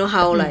 So like, you know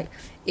how like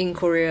in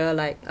Korea,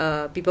 like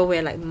people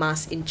wear like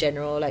masks in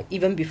general, like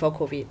even before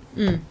COVID.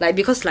 Like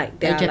because like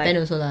they're Japan like,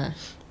 also lah.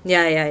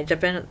 yeah,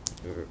 Japan.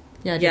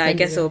 Yeah, Yeah, I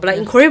guess so. But like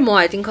in Korea more,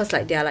 I think because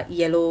like they are like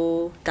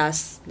yellow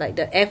dust, like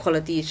the air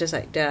quality is just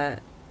like the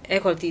air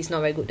quality is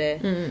not very good there.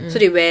 So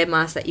they wear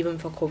masks like even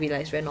for COVID,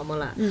 like it's very normal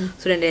lah.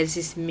 So then there's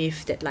this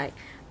myth that like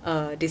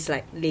this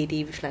like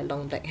lady with like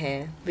long black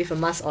hair with a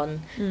mask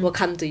on will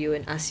come to you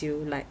and ask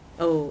you like,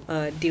 oh,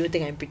 do you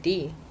think I'm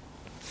pretty?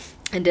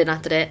 And then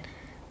after that,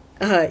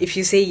 if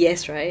you say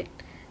yes, right,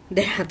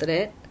 then after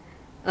that,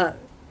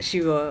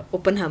 she will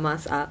open her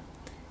mask up,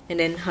 and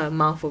then her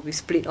mouth will be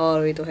split all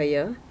the way to her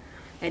ear.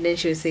 And then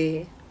she'll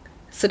say,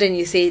 so then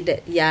you say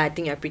that, yeah, I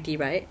think you're pretty,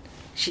 right?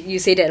 You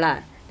say that lah.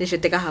 Then she'll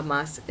take out her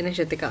mask, and then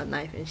she'll take out a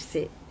knife, and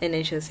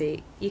then she'll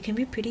say, you can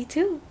be pretty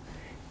too.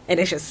 And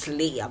then she'll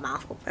slit your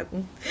mouth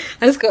open.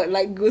 I just got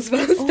like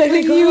goosebumps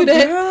telling you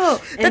that. Bro.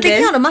 But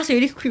taking out the mask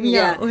really creeped me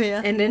out. Okay,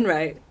 yeah. And then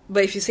right,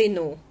 but if you say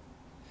no,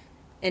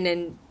 and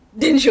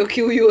then she'll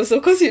kill you also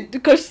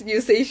because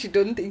you say she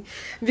don't think,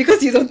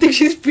 because you don't think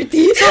she's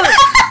pretty.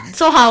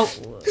 So how?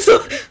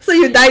 So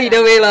you die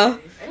either way lah.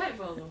 I like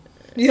for though.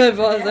 You heard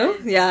about it though?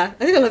 Yeah,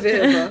 I think a lot of you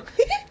heard about.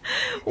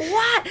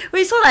 What?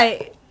 Wait, so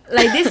like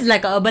this is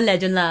like an urban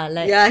legend lah.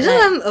 Like, Yeah, it's like,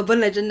 just some urban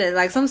legend that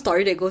like some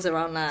story that goes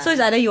around lah. so it's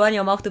either you want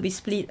your mouth to be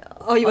split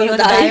or you want to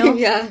die. oh?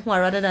 Yeah. Oh, I'd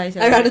rather die.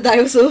 I'd rather die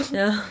also.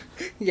 Yeah.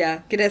 Yeah,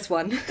 okay, that's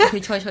one.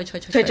 Okay, try. Try.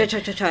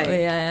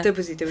 Okay, yeah. 对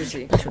不起.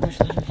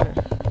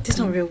 This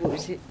not real wood,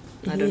 is it?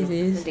 I don't know.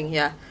 It is. I think,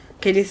 yeah.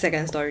 Okay, this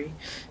second story.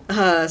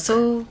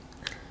 So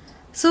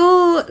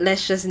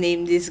let's just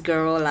name this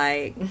girl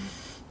like...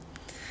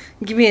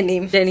 Give me a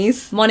name,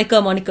 Janice.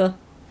 Monica.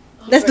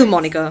 Let's do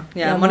Monica.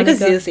 Yeah, Yeah, Monica's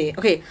Monica. easy to say.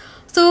 Okay,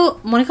 so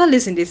Monica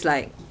lives in this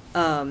like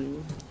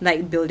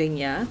building,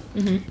 yeah.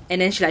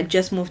 And then she like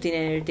just moved in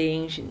and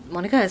everything.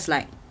 Monica has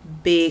like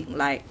big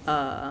like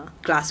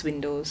glass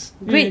windows,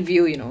 great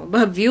view, you know. But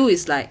her view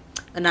is like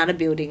another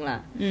building lah.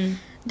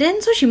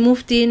 Then so she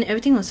moved in,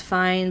 everything was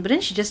fine. But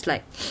then she just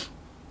like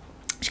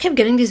she kept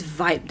getting this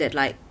vibe that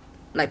like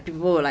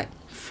people were like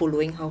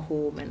following her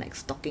home and like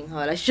stalking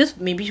her. Like she just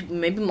maybe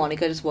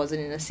Monica just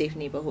wasn't in a safe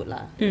neighborhood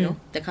lah, you know,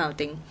 that kind of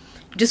thing.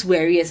 Just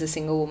wary as a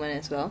single woman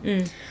as well.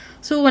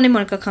 So one day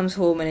Monica comes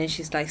home and then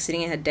she's like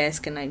sitting at her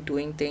desk and like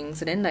doing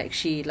things, and then like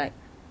she like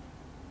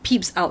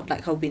peeps out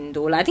like her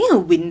window. Like I think her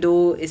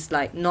window is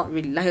like not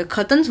really like her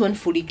curtains weren't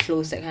fully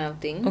closed, that kind of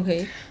thing.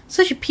 Okay.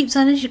 So she peeps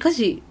out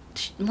and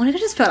Monica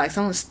just felt like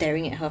someone was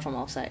staring at her from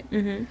outside.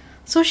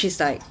 So she's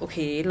like,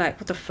 okay, like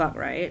what the fuck,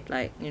 right?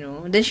 Like, you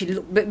know. Then she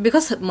looked,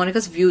 because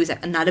Monica's view is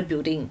like another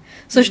building,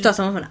 so she thought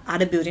someone from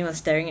another building was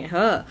staring at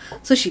her.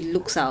 So she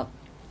looks out,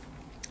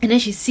 and then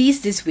she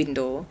sees this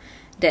window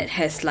that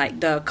has like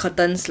the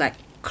curtains like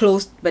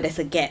closed, but there's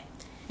a gap,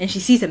 and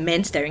she sees a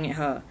man staring at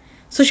her.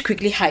 So she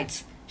quickly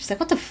hides. She's like,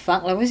 what the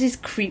fuck? Like, what's this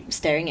creep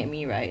staring at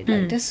me, right?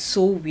 Like, that's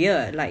so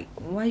weird. Like,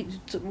 why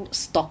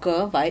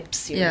stalker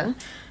vibes, you know?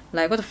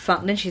 Like, what the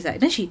fuck? Then she's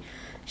like,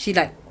 she's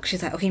like,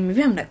 okay,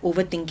 maybe I'm like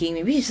overthinking.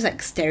 Maybe she's just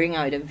like staring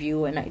out at the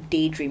view and like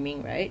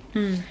daydreaming, right?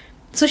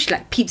 So she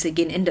like peeps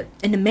again,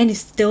 and the man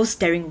is still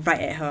staring right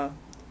at her.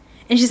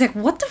 And she's like,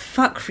 what the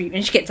fuck, creep?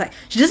 And she gets like,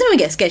 she doesn't even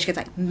get scared, she gets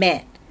like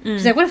mad.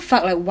 She's like, what the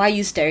fuck, like, why are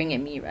you staring at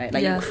me, right?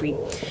 Like, you creep.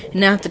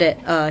 And then after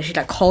that, she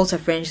like calls her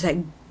friend, she's like,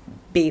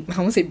 babe,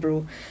 I won't say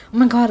bro, oh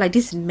my god, like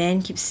this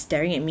man keeps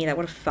staring at me, like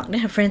what the fuck.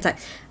 Then her friend's like,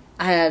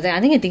 I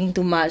think you're thinking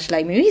too much,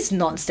 like maybe he's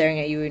not staring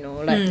at you, you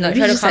know, like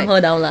try to calm her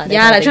down lah.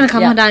 Yeah, like trying to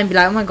calm her down and be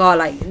like, oh my god,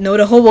 like no,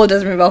 the whole world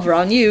doesn't revolve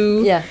around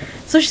you. Yeah.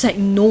 So she's like,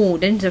 no.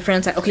 Then the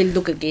friend's like, okay,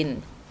 look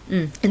again.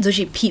 And so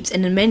she peeps,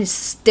 and the man is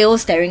still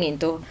staring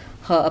into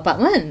her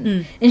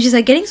apartment. And she's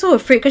like getting so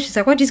afraid because she's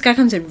like, what, this guy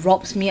comes and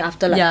robs me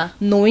after like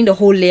knowing the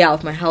whole layout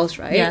of my house,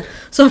 right? Yeah.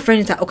 So her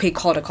friend is like, okay,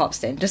 call the cops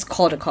then, just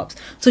call the cops.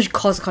 So she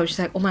calls the cops. She's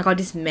like, oh my god,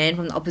 this man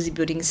from the opposite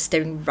building is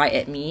staring right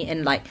at me,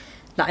 and like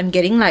I'm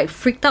getting like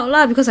freaked out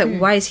lah, because like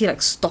why is he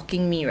like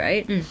stalking me,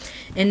 right?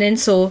 And then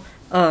so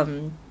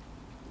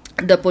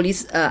the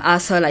police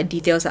ask her like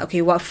details, like,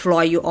 okay, what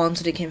floor are you on,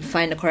 so they can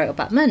find the correct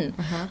apartment.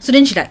 So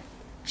then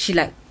she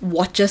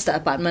watches the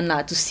apartment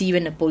lah to see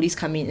when the police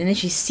come in, and then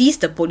she sees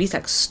the police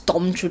like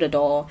storm through the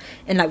door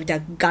and like with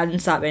their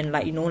guns up and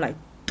like, you know, like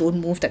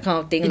don't move, that kind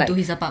of thing, into like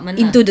his apartment,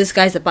 into this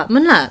guy's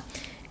apartment lah.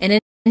 And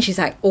then she's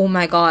like, oh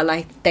my god,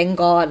 like thank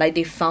god, like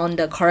they found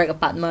the correct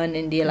apartment,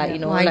 and they like, you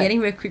know, I'm like,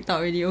 getting very creeped out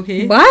already.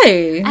 Okay,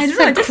 why? I don't It's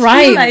know, like I just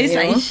crime, feel like it's you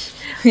like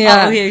know?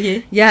 Yeah.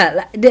 okay. Yeah,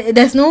 like,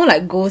 there's no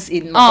like ghost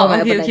in all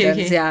my okay, urban okay,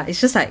 legends. okay. Yeah,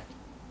 it's just like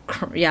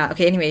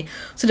okay, anyway,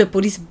 so the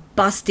police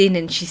bust in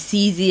and she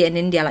sees it, and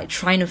then they're like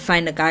trying to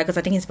find the guy because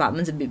I think his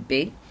apartment's a bit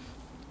big.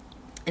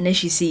 And then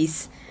she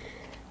sees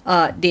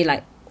they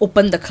like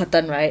open the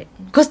curtain, right?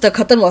 Because the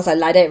curtain was like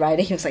that, right?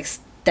 Then he was like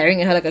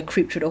staring at her like a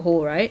creep through the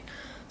hole, right?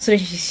 So then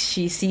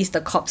she sees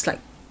the cops like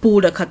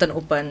pull the curtain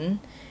open,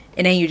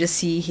 and then you just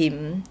see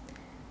him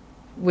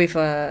with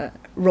a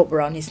rope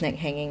around his neck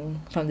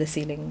hanging from the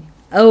ceiling.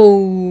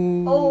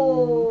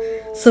 Oh.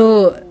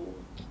 So,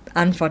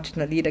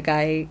 unfortunately, the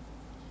guy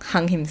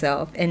hung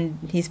himself and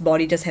his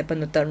body just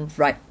happened to turn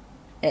right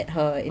at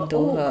her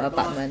into her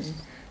apartment. Gosh.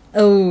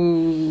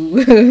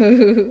 Oh.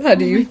 How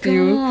do you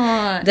feel?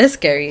 God. That's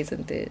scary,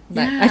 isn't it?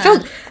 Like, Yeah. I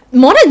felt,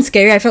 more than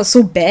scary, I felt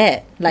so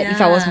bad. Like,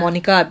 if I was Yeah.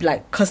 Monica, I'd be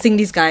like cursing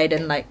this guy,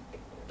 then like,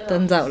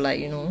 turns out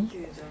like, you know.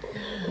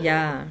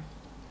 Yeah.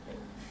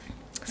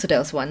 So that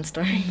was one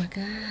story. Oh my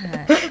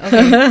god.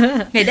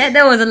 Okay. Okay,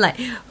 that wasn't like.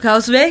 Okay, I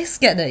was very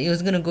scared that it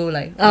was gonna go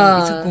like.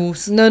 Oh, it's a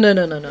ghost. No. I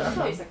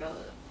thought it's like a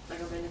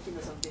mannequin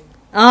or something.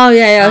 Oh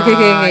yeah.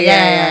 Okay.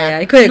 Yeah.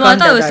 It could have No, I gone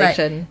thought that it was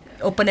direction.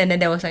 Open and then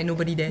there was like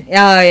nobody there.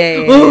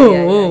 Yeah.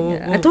 Oh.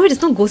 I told you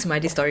there's no ghost in my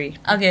this story.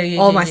 Okay.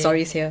 All my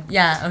stories here.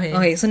 Yeah. Okay.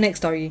 Okay, so next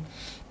story.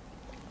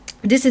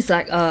 This is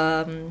like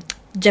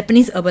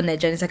Japanese urban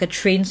legend. It's like a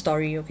train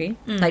story, okay?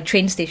 Like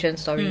train station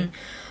story.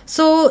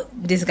 So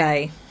this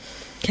guy,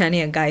 can I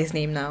name a guy's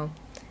name now?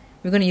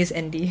 We're gonna use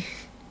Andy.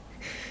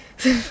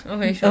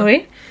 Okay. Sure.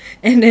 Okay?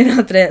 And then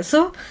after that,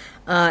 so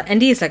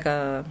Andy is like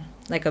a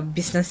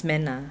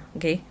businessman,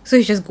 okay? So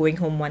he's just going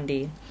home one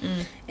day.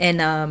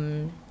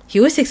 And he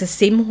always takes the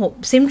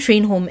same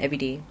train home every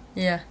day.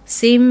 Yeah.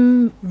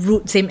 Same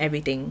route, same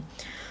everything.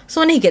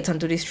 So when he gets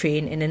onto this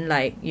train and then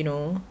like, you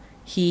know,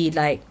 he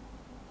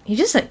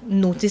just like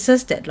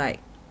notices that like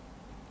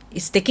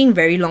it's taking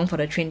very long for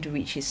the train to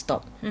reach his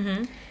stop.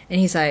 Mm-hmm. And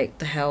he's like,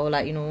 the hell,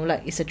 like, you know,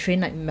 like, is the train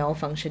like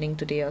malfunctioning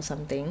today or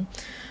something?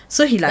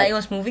 So he Like like it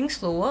was moving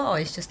slower, or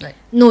it's just like.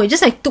 no, it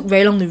just like took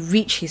very long to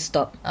reach his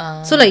stop.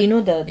 So like, you know,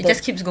 It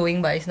just keeps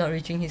going, but it's not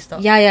reaching his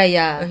stop.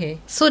 yeah. Okay.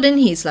 So then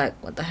he's like,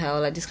 what the hell,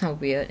 like this kind of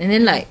weird. And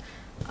then like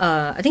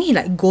I think he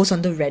like goes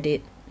onto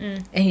Reddit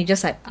and he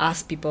just like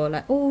asks people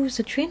like, oh, is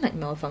the train like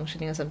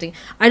malfunctioning or something?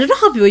 I don't know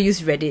how people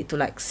use Reddit to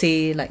like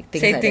say like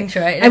things Say like things,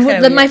 that. right? I That's would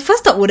kinda like, my weird.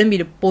 first thought wouldn't be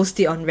to post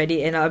it on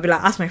Reddit, and I'll be like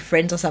ask my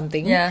friends or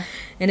something. Yeah.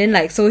 And then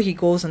like so he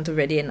goes onto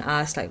Reddit and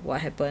asks like what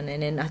happened,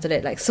 and then after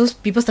that like so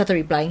people started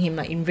replying him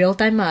like in real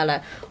time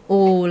like,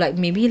 oh, like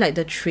maybe like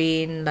the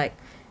train like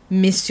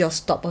missed your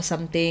stop or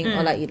something,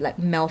 or like it like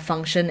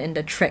malfunctioned and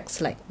the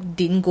tracks like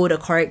didn't go the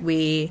correct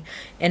way,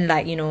 and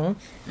like, you know,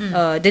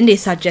 then they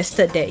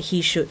suggested that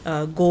he should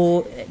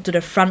go to the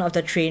front of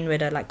the train where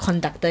the like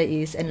conductor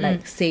is and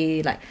like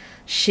say like,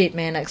 shit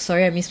man, like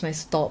sorry I missed my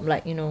stop,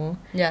 like, you know,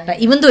 Yeah. like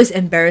even though it's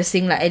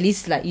embarrassing, like at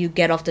least like you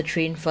get off the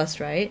train first,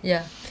 right?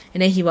 Yeah.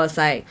 And then he was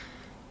like,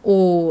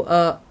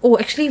 oh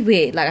actually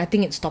wait, like I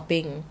think it's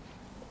stopping.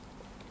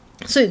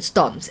 So it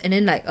stops, and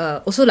then like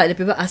also like the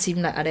people asked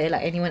him like, are there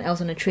like anyone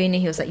else on the train?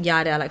 And he was like,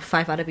 yeah, there are like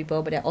 5 other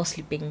people, but they're all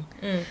sleeping.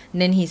 And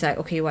then he's like,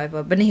 okay,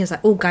 whatever. But then he was like,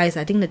 oh guys,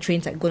 I think the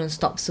train's like gonna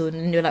stop soon.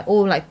 And they're like,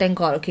 oh, like thank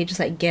God, okay, just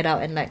like get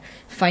out and like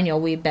find your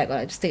way back, or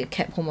like just take a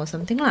cab home or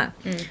something lah.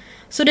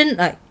 So then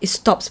like it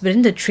stops, but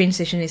then the train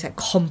station is like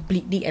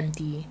completely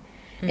empty.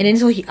 And then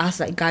so he asked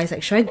like, guys,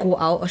 like should I go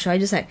out or should I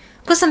just like,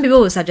 because some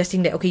people were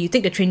suggesting that okay, you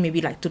take the train maybe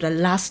like to the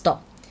last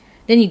stop,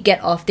 then you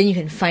get off, then you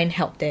can find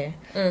help there.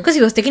 Because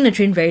he was taking the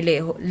train very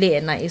late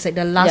at night. It's like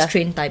the last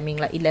train timing,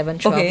 like 11,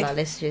 12 Okay. lah,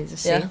 let's just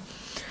say.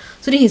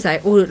 So then he's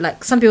like, oh,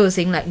 like some people were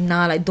saying like,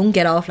 nah, like don't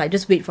get off, like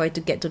just wait for it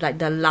to get to like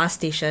the last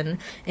station,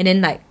 and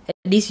then like at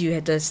least you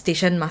have the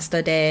station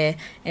master there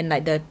and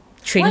like the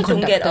train Why don't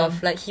conductor. get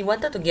off? Like he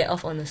wanted to get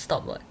off on the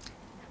stop, what?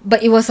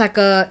 But it was like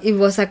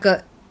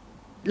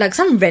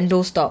some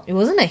random stop. It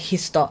wasn't like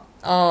his stop.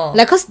 Oh.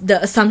 Like, cause the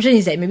assumption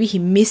is that maybe he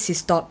missed his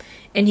stop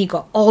and he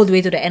got all the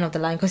way to the end of the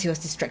line because he was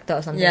distracted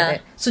or something Yeah. like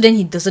that. So then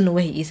he doesn't know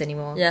where he is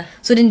anymore. Yeah.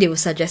 So then they were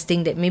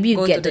suggesting that maybe you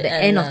Go get to to the the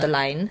end end of lah. the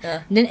line.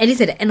 Yeah. Then at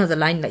least at the end of the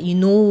line, like you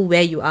know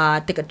where you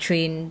are. Take a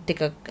train, take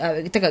a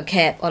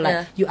cab, or like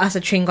Yeah. you ask a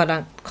train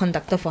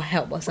conductor for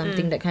help or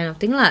something, that kind of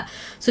thing lah.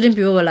 So then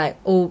people were like,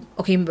 oh,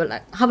 okay, but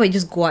like how about you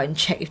just go out and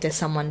check if there's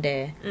someone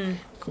there.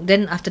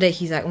 Then after that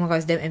he's like, oh my god,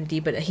 it's damn empty,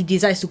 but he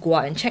decides to go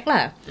out and check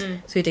lah.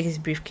 So he takes his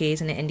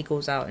briefcase and then Andy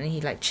goes out and he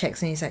like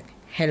checks and he's like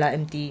hella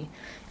empty.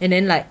 And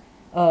then like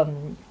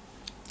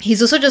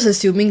he's also just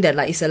assuming that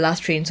like it's the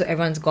last train, so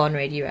everyone's gone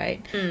already, right?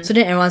 So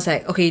then everyone's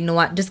like, okay, you know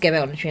what, just get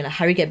back on the train, like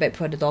hurry, get back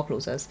before the door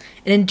closes.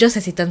 And then just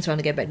as he turns around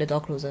to get back, the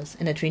door closes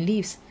and the train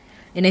leaves.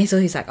 And then so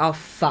he's like, oh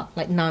fuck,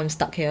 like now I'm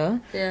stuck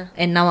here. Yeah.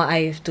 And now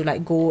I have to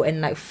like go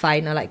and like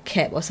find a like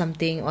cab or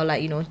something, or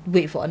like, you know,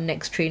 wait for a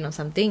next train or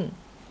something.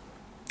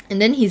 And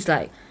then he's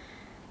like,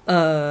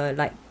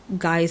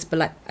 guys, but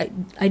like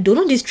I don't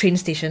know this train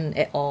station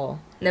at all.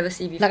 Never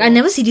see before. Like I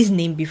never see this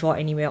name before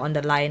anywhere on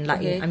the line.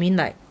 Like Okay. I mean,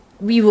 like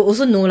we will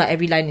also know like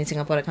every line in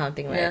Singapore, that kind of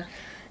thing, right?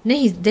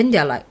 Yeah. Then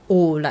they're like,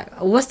 oh, like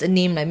what's the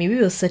name? Like maybe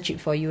we'll search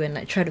it for you and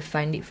like try to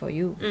find it for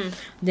you.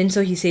 Then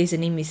so he says the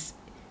name is,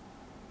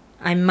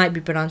 I might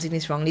be pronouncing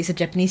this wrongly. It's a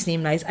Japanese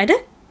name. Like it's either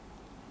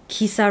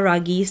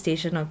Kisaragi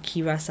Station or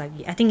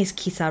Kirasagi. I think it's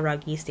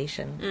Kisaragi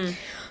Station.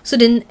 So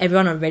then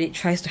everyone on Reddit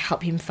tries to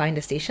help him find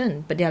the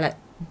station, but they're like,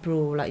 bro,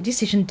 like this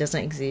station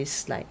doesn't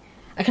exist. Like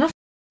I cannot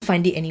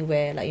find it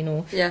anywhere. Like, you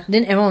know. Yeah.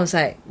 Then everyone was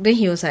like, then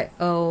he was like,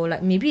 oh,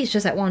 like maybe it's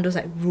just like one of those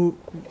like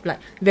like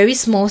very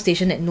small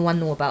station that no one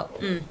know about.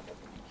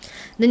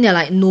 Then they're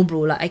like, no bro,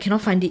 like I cannot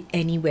find it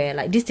anywhere.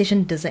 Like this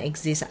station doesn't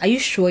exist. Are you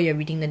sure you're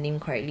reading the name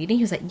correctly? Then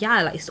he was like,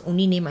 yeah, like it's the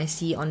only name I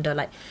see on the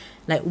like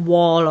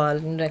wall or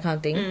that kind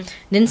of thing.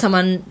 Then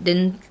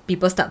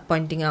people start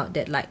pointing out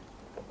that like,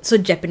 so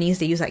Japanese,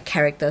 they use like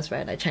characters,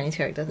 right? Like Chinese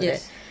characters.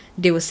 Yes. Like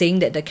they were saying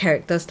that the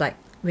characters, like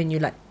when you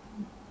like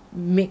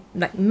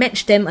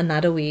match them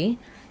another way,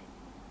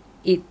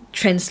 it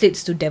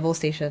translates to Devil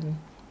Station.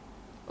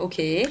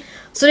 Okay.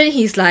 So then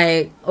he's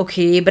like,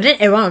 okay, but then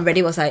everyone on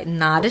Reddit was like,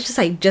 nah, that's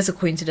just a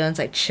coincidence,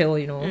 like chill,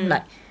 you know,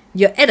 like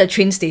you're at a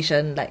train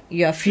station, like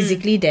you're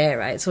physically there,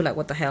 right? So like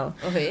what the hell?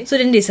 Okay. So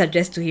then they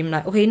suggest to him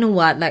like, okay, you know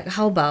what, like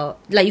how about,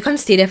 like you can't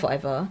stay there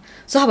forever,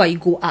 so how about you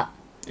go up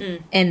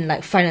and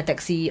like find a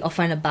taxi or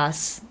find a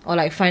bus or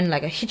like find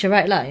like a hitch a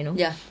ride lah, you know?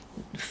 Yeah.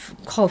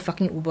 Call a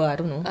fucking Uber, I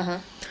don't know. Uh-huh.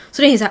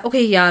 So then he's like,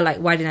 okay, yeah, like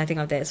why didn't I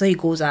think of that? So he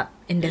goes up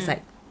and there's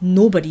like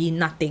nobody,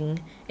 nothing,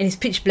 and it's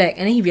pitch black,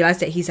 and then he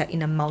realized that he's like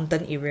in a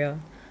mountain area.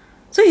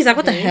 So he's like,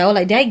 what the hell?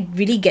 Like, did I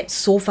really get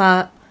so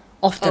far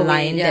off the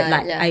line that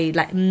like I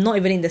like I'm not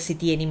even in the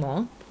city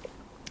anymore?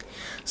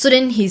 So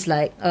then he's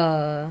like,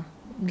 so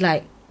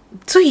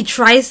he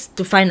tries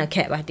to find a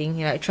cab, I think.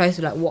 He like tries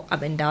to like walk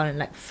up and down and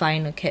like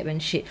find a cab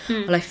and shit.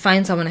 Or like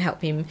find someone to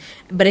help him.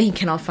 But then he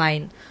cannot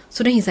find.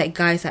 So then he's like,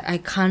 guys, I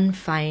can't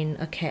find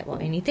a cab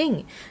or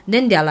anything.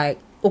 Then they're like,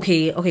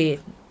 okay,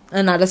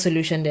 another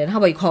solution then. How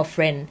about you call a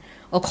friend?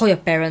 Or call your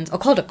parents? Or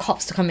call the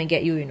cops to come and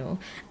get you, you know?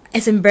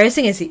 As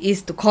embarrassing as it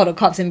is to call the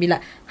cops and be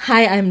like,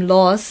 hi, I'm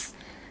lost.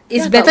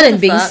 It's better than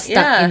being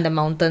stuck in the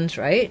mountains,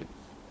 right?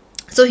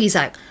 So he's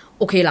like,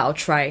 okay lah, I'll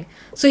try.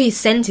 So he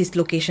sends his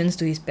locations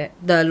to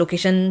the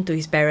location to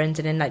his parents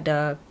and then like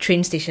the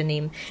train station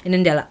name, and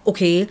then they're like,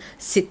 okay,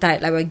 sit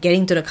tight, like we're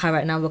getting to the car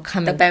right now, we'll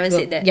come. The parents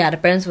said that? Yeah, the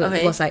parents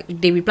was like,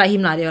 they replied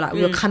him lah, they were like,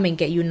 we'll come and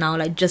get you now,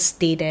 like just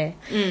stay there.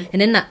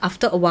 And then like,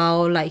 after a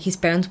while, like his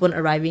parents weren't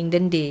arriving,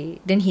 then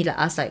he like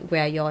asked like,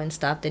 where are y'all and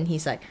stuff. Then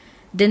he's like,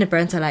 then the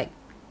parents are like,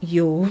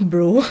 yo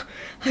bro,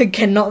 I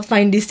cannot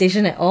find this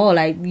station at all,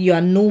 like you are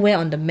nowhere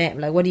on the map,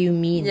 like what do you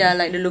mean? Yeah,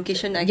 like the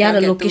location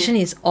the location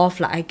is off,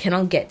 like I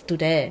cannot get to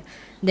there.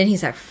 Then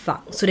he's like,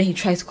 fuck. So then he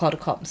tries to call the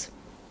cops,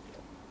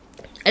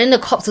 and then the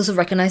cops also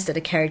recognize that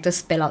the characters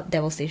spell out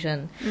Devil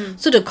Station.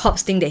 So the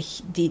cops think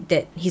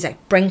that he's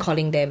like prank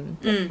calling them.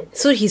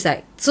 So he's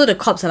like, so the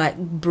cops are like,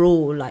 bro,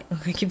 like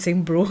I keep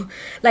saying bro,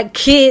 like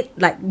kid,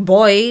 like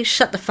boy,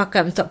 shut the fuck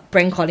up and stop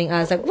prank calling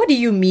us. Like what do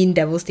you mean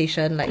Devil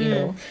Station? Like you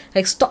know,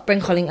 like stop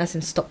prank calling us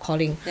and stop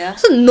calling. Yeah.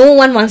 So no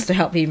one wants to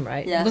help him,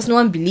 right? Yeah. Because no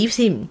one believes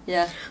him.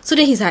 Yeah. So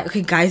then he's like,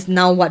 okay guys,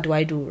 now what do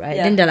I do, right?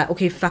 Yeah. Then they're like,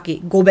 okay, fuck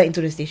it, go back into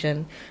the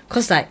station.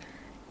 Cause like,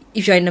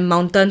 if you're in the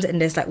mountains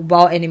and there's like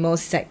wild animals,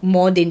 it's like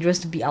more dangerous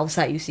to be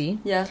outside, you see?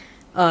 Yeah.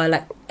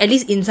 Like at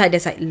least inside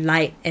there's like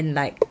light and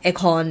like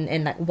aircon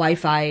and like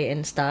Wi-Fi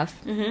and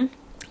stuff.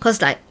 Cause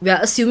like we are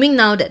assuming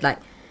now that like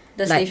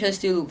the station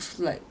still looks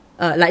like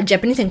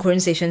Japanese and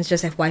Korean stations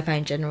just have Wi-Fi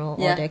in general all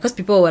there. Cause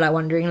people were like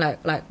wondering like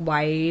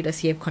why does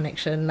he have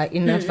connection like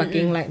in a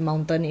fucking like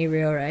mountain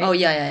area, right? Oh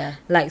yeah.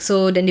 Like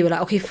so then they were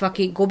like, okay, fuck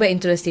it, go back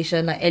into the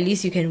station, like at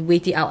least you can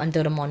wait it out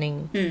until the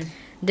morning.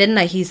 Then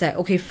like he's like,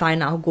 okay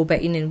fine, I'll go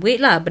back in and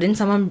wait lah. But then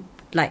someone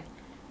like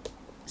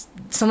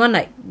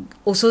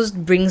also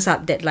brings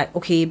up that like,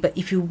 okay, but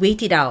if you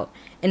wait it out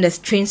and the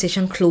train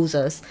station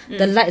closes,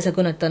 the lights are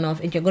gonna turn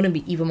off and you're gonna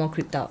be even more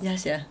creeped out.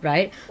 Yes, yeah.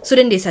 Right? So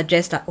then they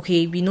suggest that,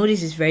 okay, we know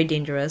this is very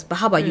dangerous, but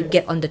how about you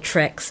get on the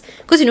tracks?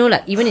 Because you know,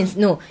 like even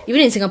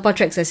in Singapore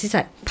tracks, there's this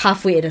like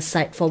pathway at the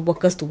side for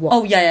workers to walk.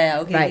 Oh yeah.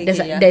 Okay. Right?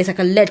 Okay, There's like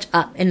a ledge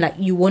up and like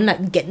you won't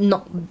like get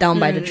knocked down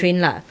by the train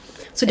lah.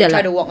 So they're try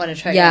like, to walk on the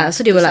track. Yeah,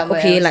 so they were like,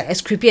 okay, else. like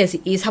as creepy as it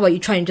is, how about you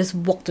try and just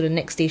walk to the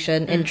next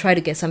station and try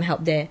to get some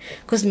help there?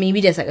 Because maybe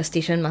there's like a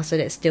station master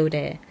that's still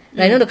there.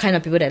 Like, I know the kind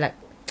of people that like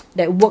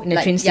that work in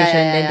the train station,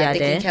 then they are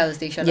taking there. care of the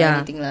station or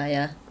anything lah.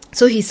 Yeah.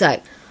 So he's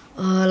like,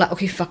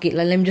 okay, fuck it,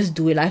 like let me just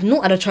do it. Like, I have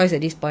no other choice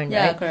at this point,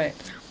 Yeah, right?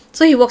 correct.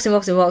 So he walks and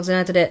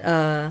after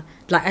that,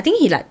 like I think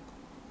he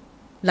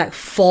like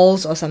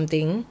falls or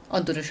something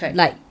onto the track.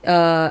 like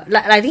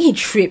I think he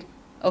tripped.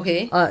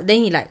 Okay.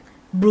 Then he like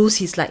bruised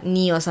his like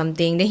knee or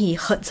something. Then he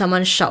heard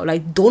someone shout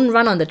like, don't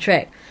run on the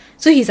track.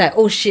 So he's like,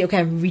 oh shit, okay,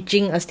 I'm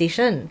reaching a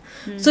station.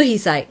 So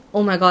he's like,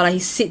 oh my god, like he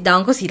sit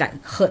down because he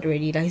like hurt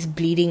already, like he's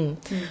bleeding.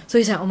 So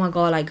he's like, oh my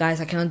god, like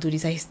guys, I cannot do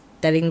this. Like, he's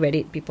telling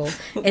Reddit people.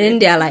 And then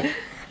they're like,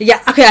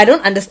 yeah, okay, I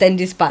don't understand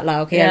this part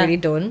lah, okay, I really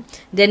don't.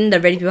 Then the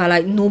Reddit people are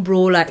like, no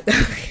bro, like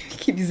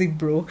keep using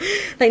bro.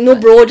 Like, no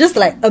bro, just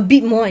like a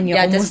bit more and you're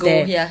almost just go,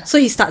 there. yeah. So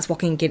he starts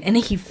walking again and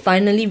then he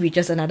finally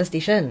reaches another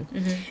station.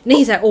 And then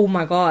he's like, oh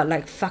my god,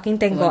 like fucking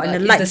thank god. And the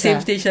lights it's the same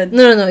are, station.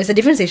 No, it's a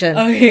different station.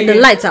 Okay. And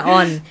the lights are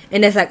on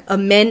and there's like a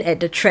man at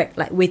the track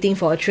like waiting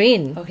for a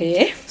train.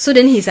 Okay. So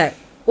then he's like,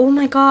 oh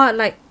my god,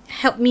 like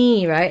help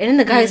me, right? And then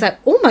the guy is like,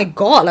 oh my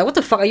god, like what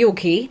the fuck, are you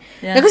okay?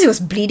 Yeah. Because he was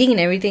bleeding and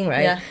everything,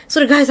 right? Yeah. So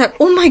the guy's like,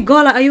 oh my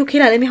god, like are you okay?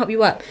 Like let me help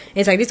you up. And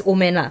it's like this old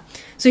man lah.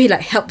 So he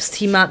like helps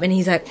him up and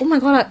he's like, oh my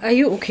god, like are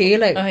you okay?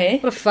 Like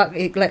what the fuck?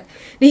 Like then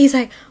he's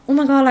like, oh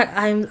my god, like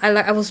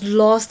I was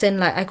lost and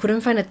like I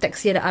couldn't find a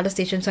taxi at the other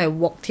station, so I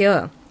walked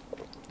here.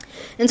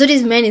 And And so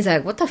this man is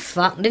like, what the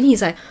fuck? Then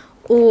he's like,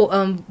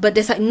 oh, but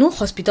there's like no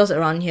hospitals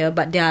around here,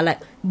 but there are like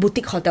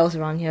boutique hotels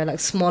around here, like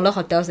smaller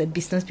hotels that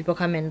business people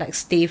come and like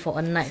stay for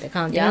a night, that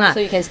kind of thing. Yeah,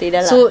 so you can stay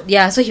there. So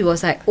yeah, so he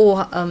was like,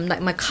 oh,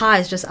 like my car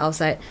is just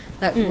outside.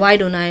 Like, why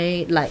don't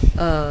I like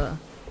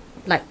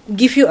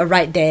give you a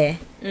ride there?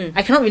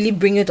 I cannot really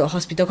bring you to a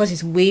hospital because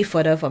it's way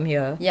further from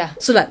here. Yeah.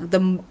 So like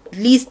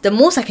the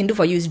most I can do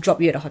for you is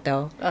drop you at the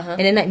hotel, and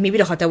then like maybe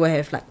the hotel will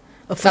have like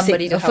a first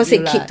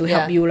aid kit to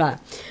help you lah.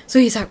 So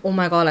he's like, oh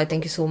my god, like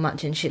thank you so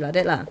much and shit like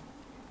that lah.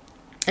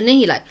 And then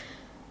he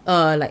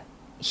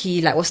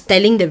was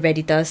telling the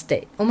Redditors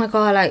that, oh my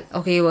god, like,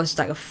 okay, it was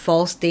like a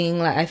false thing,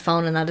 like I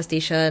found another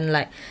station,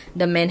 like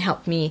the man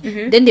helped me.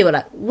 Then they were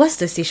like, what's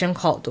the station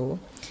called though?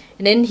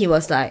 And then he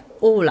was like,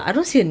 oh, like, I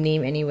don't see a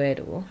name anywhere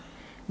though.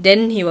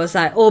 Then he was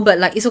like, oh, but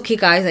like it's okay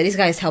guys, like this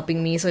guy is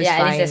helping me, so it's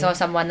fine. At least I saw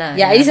someone.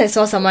 Yeah, at least I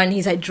saw someone.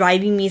 He's like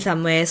driving me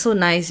somewhere, so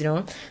nice, you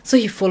know. So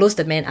he follows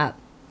the man up.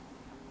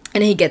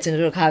 And then he gets into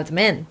the car with the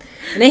man.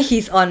 And then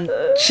he's on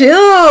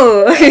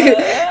chill.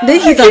 Then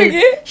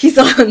he's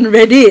on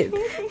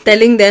Reddit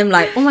telling them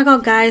like, oh my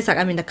god guys, like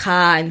I'm in the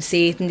car, I'm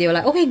safe. And they were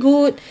like, okay,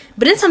 good.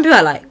 But then some people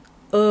are like,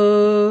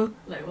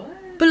 like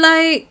what? But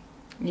like,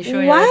 you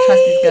sure you don't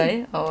trust this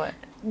guy or what?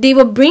 They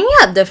were bringing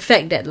up the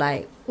fact that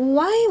like,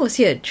 why was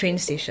he at a train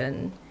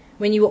station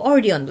when you were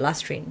already on the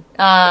last train?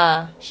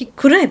 He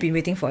couldn't have been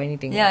waiting for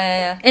anything.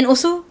 Yeah. And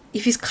also,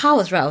 if his car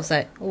was right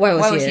outside, why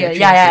was he at a train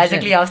Yeah, station?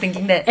 exactly. I was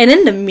thinking that. And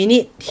then the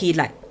minute he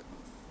like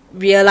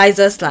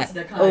realizes like,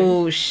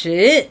 oh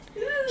shit,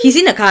 he's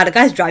in the car, the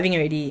guy's driving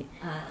already.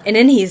 And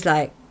then he's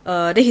like,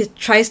 then he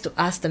tries to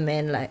ask the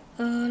man like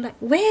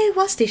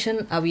what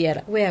station are we at?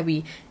 Like, where are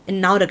we? And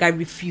now the guy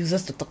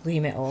refuses to talk to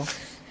him at all.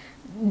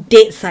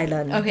 Dead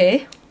silent.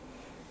 Okay.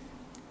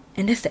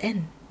 And that's the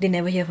end. They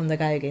never hear from the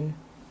guy again.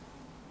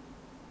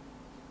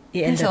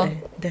 It ended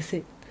there. That's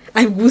it.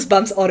 I have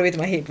goosebumps all the way to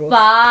my head, bro.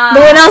 But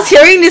when I was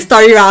hearing this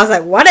story, I was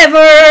like,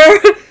 whatever.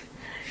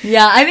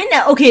 Yeah, I mean,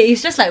 okay,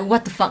 it's just like,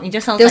 what the fuck? It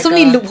just sounds There's so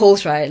many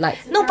loopholes, right?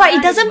 Like, no, but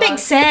it doesn't make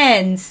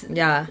sense.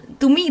 Yeah.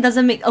 To me, it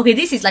doesn't make... Okay,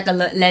 this is like a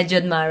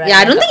legend, ma, right? Yeah,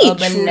 I don't like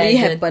think it truly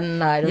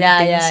happened. I don't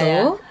think so.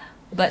 Yeah.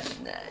 But,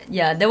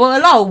 yeah, there were a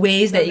lot of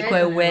ways that it could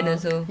have went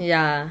also.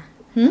 Yeah.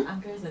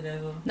 Uncle is the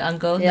devil. The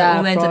uncle? Yeah, the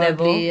old man's the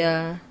devil?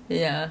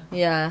 Yeah.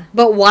 Yeah.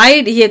 But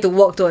why did he have to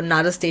walk to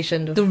another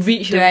station to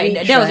reach, right?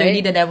 That was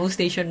already the devil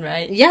station,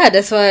 right? Yeah,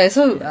 that's why.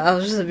 So I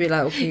was just a bit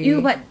like, okay.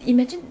 But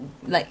imagine,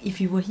 like, if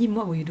you were him,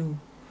 what would you do?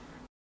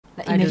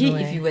 Like, imagine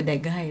if you were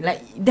that guy.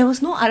 Like, there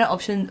was no other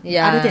option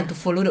other than to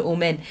follow the old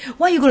man.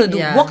 What are you gonna do?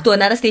 Walk to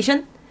another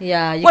station?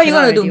 Yeah. What are you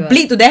gonna do?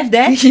 Bleed to death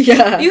there?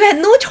 Yeah. You had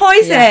no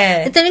choice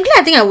eh. Technically,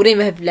 I think I wouldn't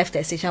even have left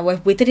that station. I would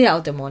have waited it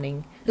out the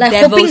morning. Like,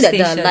 Devil hoping station.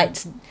 that the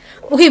lights...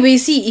 Okay, but you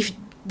see, if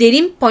they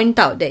didn't point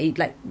out that it,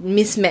 like,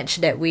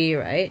 mismatched that way,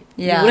 right?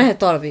 Yeah. You wouldn't have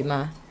thought of it,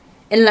 ma.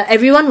 And, like,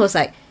 everyone was,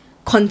 like,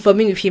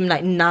 confirming with him,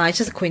 like, nah, it's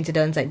just a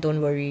coincidence, like,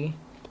 don't worry.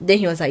 Then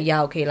he was like,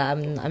 yeah, okay, like,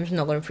 I'm just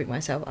not gonna freak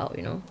myself out,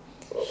 you know?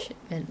 Shit,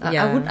 man.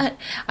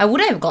 I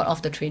wouldn't have got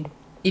off the train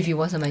if it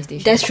wasn't my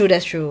station. That's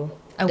true.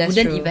 I wouldn't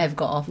even have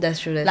got off. That's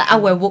true. I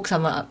would have woke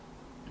someone up.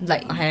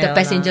 Like, the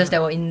passengers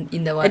that were in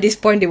the one. At this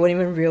point, they weren't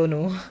even real,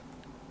 no?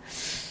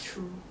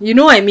 True. You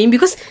know what I mean?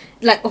 Because,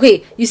 like,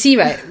 okay, you see,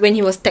 right, when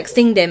he was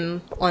texting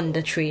them on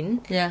the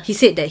train, he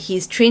said that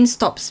his train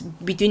stops,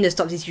 between the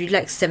stops, is usually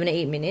like 7 or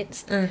 8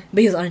 minutes, but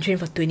he was on the train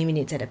for 20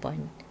 minutes at that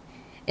point.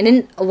 And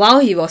then while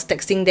he was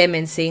texting them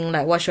and saying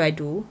like, what should I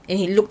do? And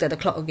he looked at the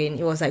clock again,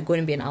 it was like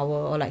going to be an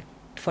hour or like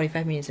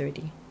 45 minutes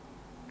already.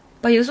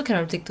 But you also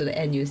cannot take to the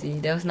end, you see.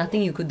 There was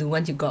nothing you could do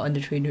once you got on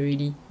the train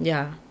already.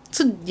 Yeah.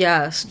 So,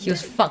 yeah. He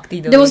was fucked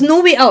either There way. was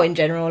no way out in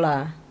general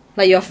lah.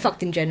 Like, you're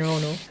fucked in general,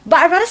 no? But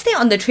I'd rather stay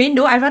on the train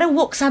though. I'd rather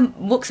woke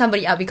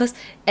somebody up because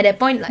at that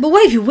point, like... But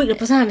what if you wake the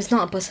person up, it's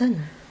not a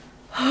person?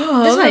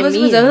 That's what I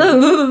mean.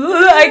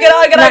 I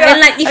cannot. And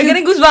like, I'm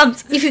getting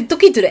goosebumps. If you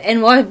took it to the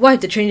end, why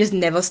if the train just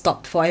never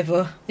stopped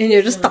forever? And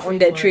you're just stuck on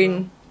that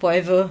train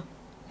forever?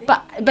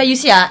 But you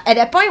see, at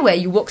that point where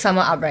you woke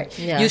someone up, right?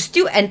 Yeah. You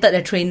still entered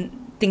the train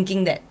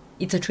thinking that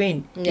it's a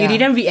train. Yeah. You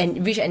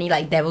didn't reach any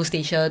like devil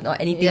station or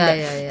anything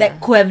Yeah.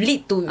 that could have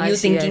led to you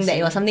thinking that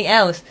it was something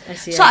else.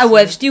 So I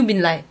would have still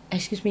been like,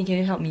 excuse me, can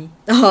you help me?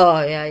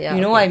 Oh yeah.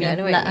 You know what I mean? I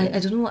know like, I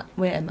don't know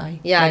where am I?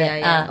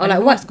 Yeah. Or like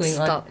what's going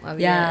on?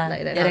 Yeah,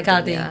 like that kind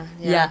of thing.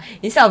 Yeah.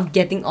 Instead of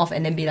getting off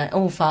and then be like,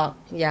 oh fuck.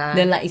 Yeah.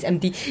 Then like it's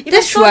empty. If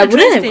That's true. I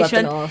wouldn't have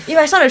gotten off. If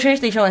I saw the train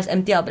station was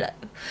empty, I'll be like,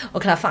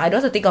 okay lah, fuck. I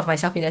don't have to think of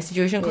myself in that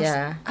situation because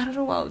I don't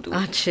know what I'll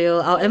do. Chill.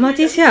 Our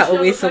MRTs here are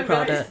always so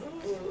crowded.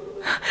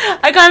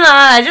 I can't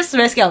I just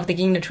very scared of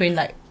taking the train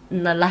like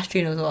the last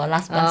train also or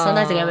last bus.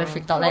 Sometimes I get very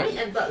freaked out. Like, he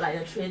entered like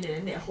the train and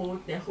then that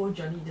whole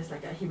journey just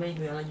like he went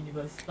into another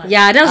universe. Like,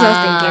 yeah, that's what I was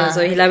thinking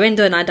also. He like went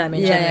to another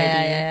dimension.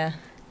 Yeah.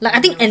 Like I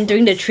think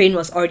entering the train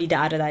was already the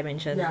other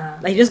dimension.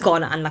 Yeah. Like he just got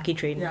on an unlucky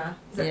train. Yeah.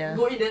 It's like,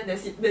 go in there,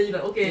 that's it. Then you're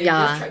like, okay,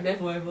 just track there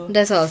forever.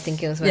 That's what I was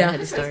thinking also when I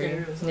heard the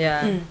story.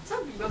 Yeah.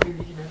 Some people believe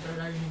in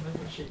another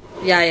universe and shit.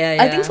 Yeah.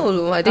 I think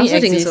so. I think also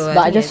it exists, think so.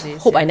 but I just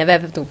hope I never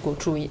have to go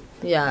through it.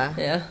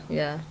 Yeah.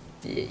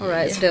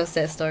 Alright, so that was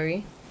that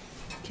story.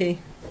 Okay.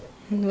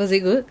 Was it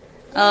good?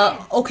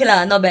 Okay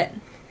lah, not bad.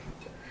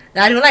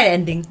 I don't like the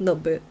ending.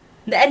 Not bad.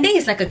 The ending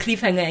is like a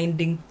cliffhanger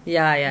ending.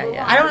 Yeah.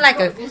 I don't like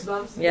a...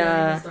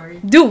 Yeah.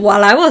 Dude,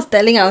 while I was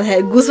telling, I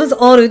had goosebumps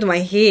all the way to my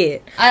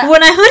head.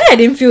 When I heard it, I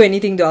didn't feel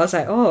anything though. I was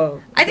like,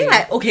 oh. I think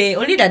like, okay,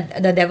 only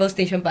the devil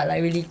station part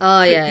like really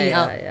Oh, freaked me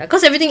yeah. out.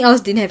 Because everything else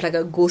didn't have like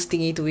a ghost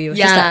thingy to it. It was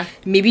just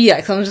like, maybe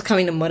like someone just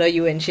coming to murder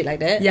you and shit like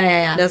that.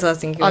 Yeah. That's what I was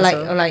thinking. Or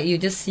like you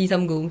just see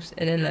some ghosts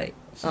and then like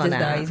she just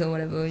dies or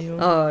whatever, you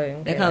know. Oh,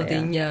 okay, that kind of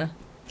thing, yeah.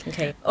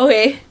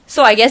 Okay,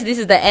 so I guess this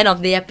is the end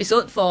of the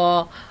episode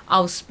for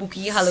our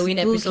spooky Halloween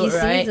episode,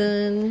 right?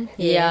 Season.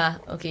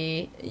 Yeah,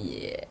 okay.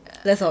 Yeah.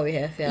 That's all we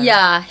have,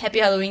 Yeah, happy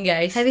Halloween,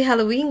 guys. Happy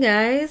Halloween,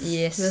 guys.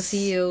 Yes. We'll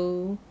see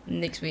you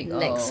next week.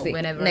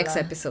 Whenever. Next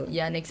episode.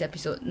 Yeah, next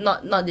episode.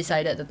 Not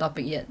decided the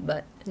topic yet,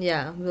 but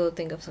yeah, we'll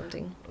think of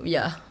something.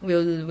 Yeah,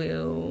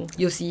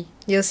 you'll see.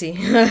 You'll see.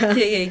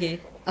 Okay.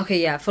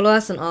 Okay, yeah. Follow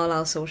us on all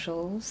our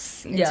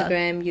socials.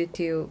 Instagram,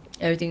 YouTube.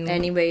 Everything.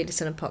 Anywhere you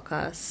listen to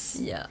podcasts.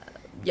 Yeah.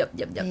 Yep.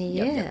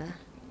 Yeah.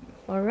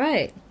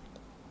 Alright.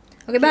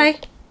 Okay, bye.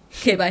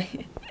 Okay,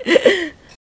 bye.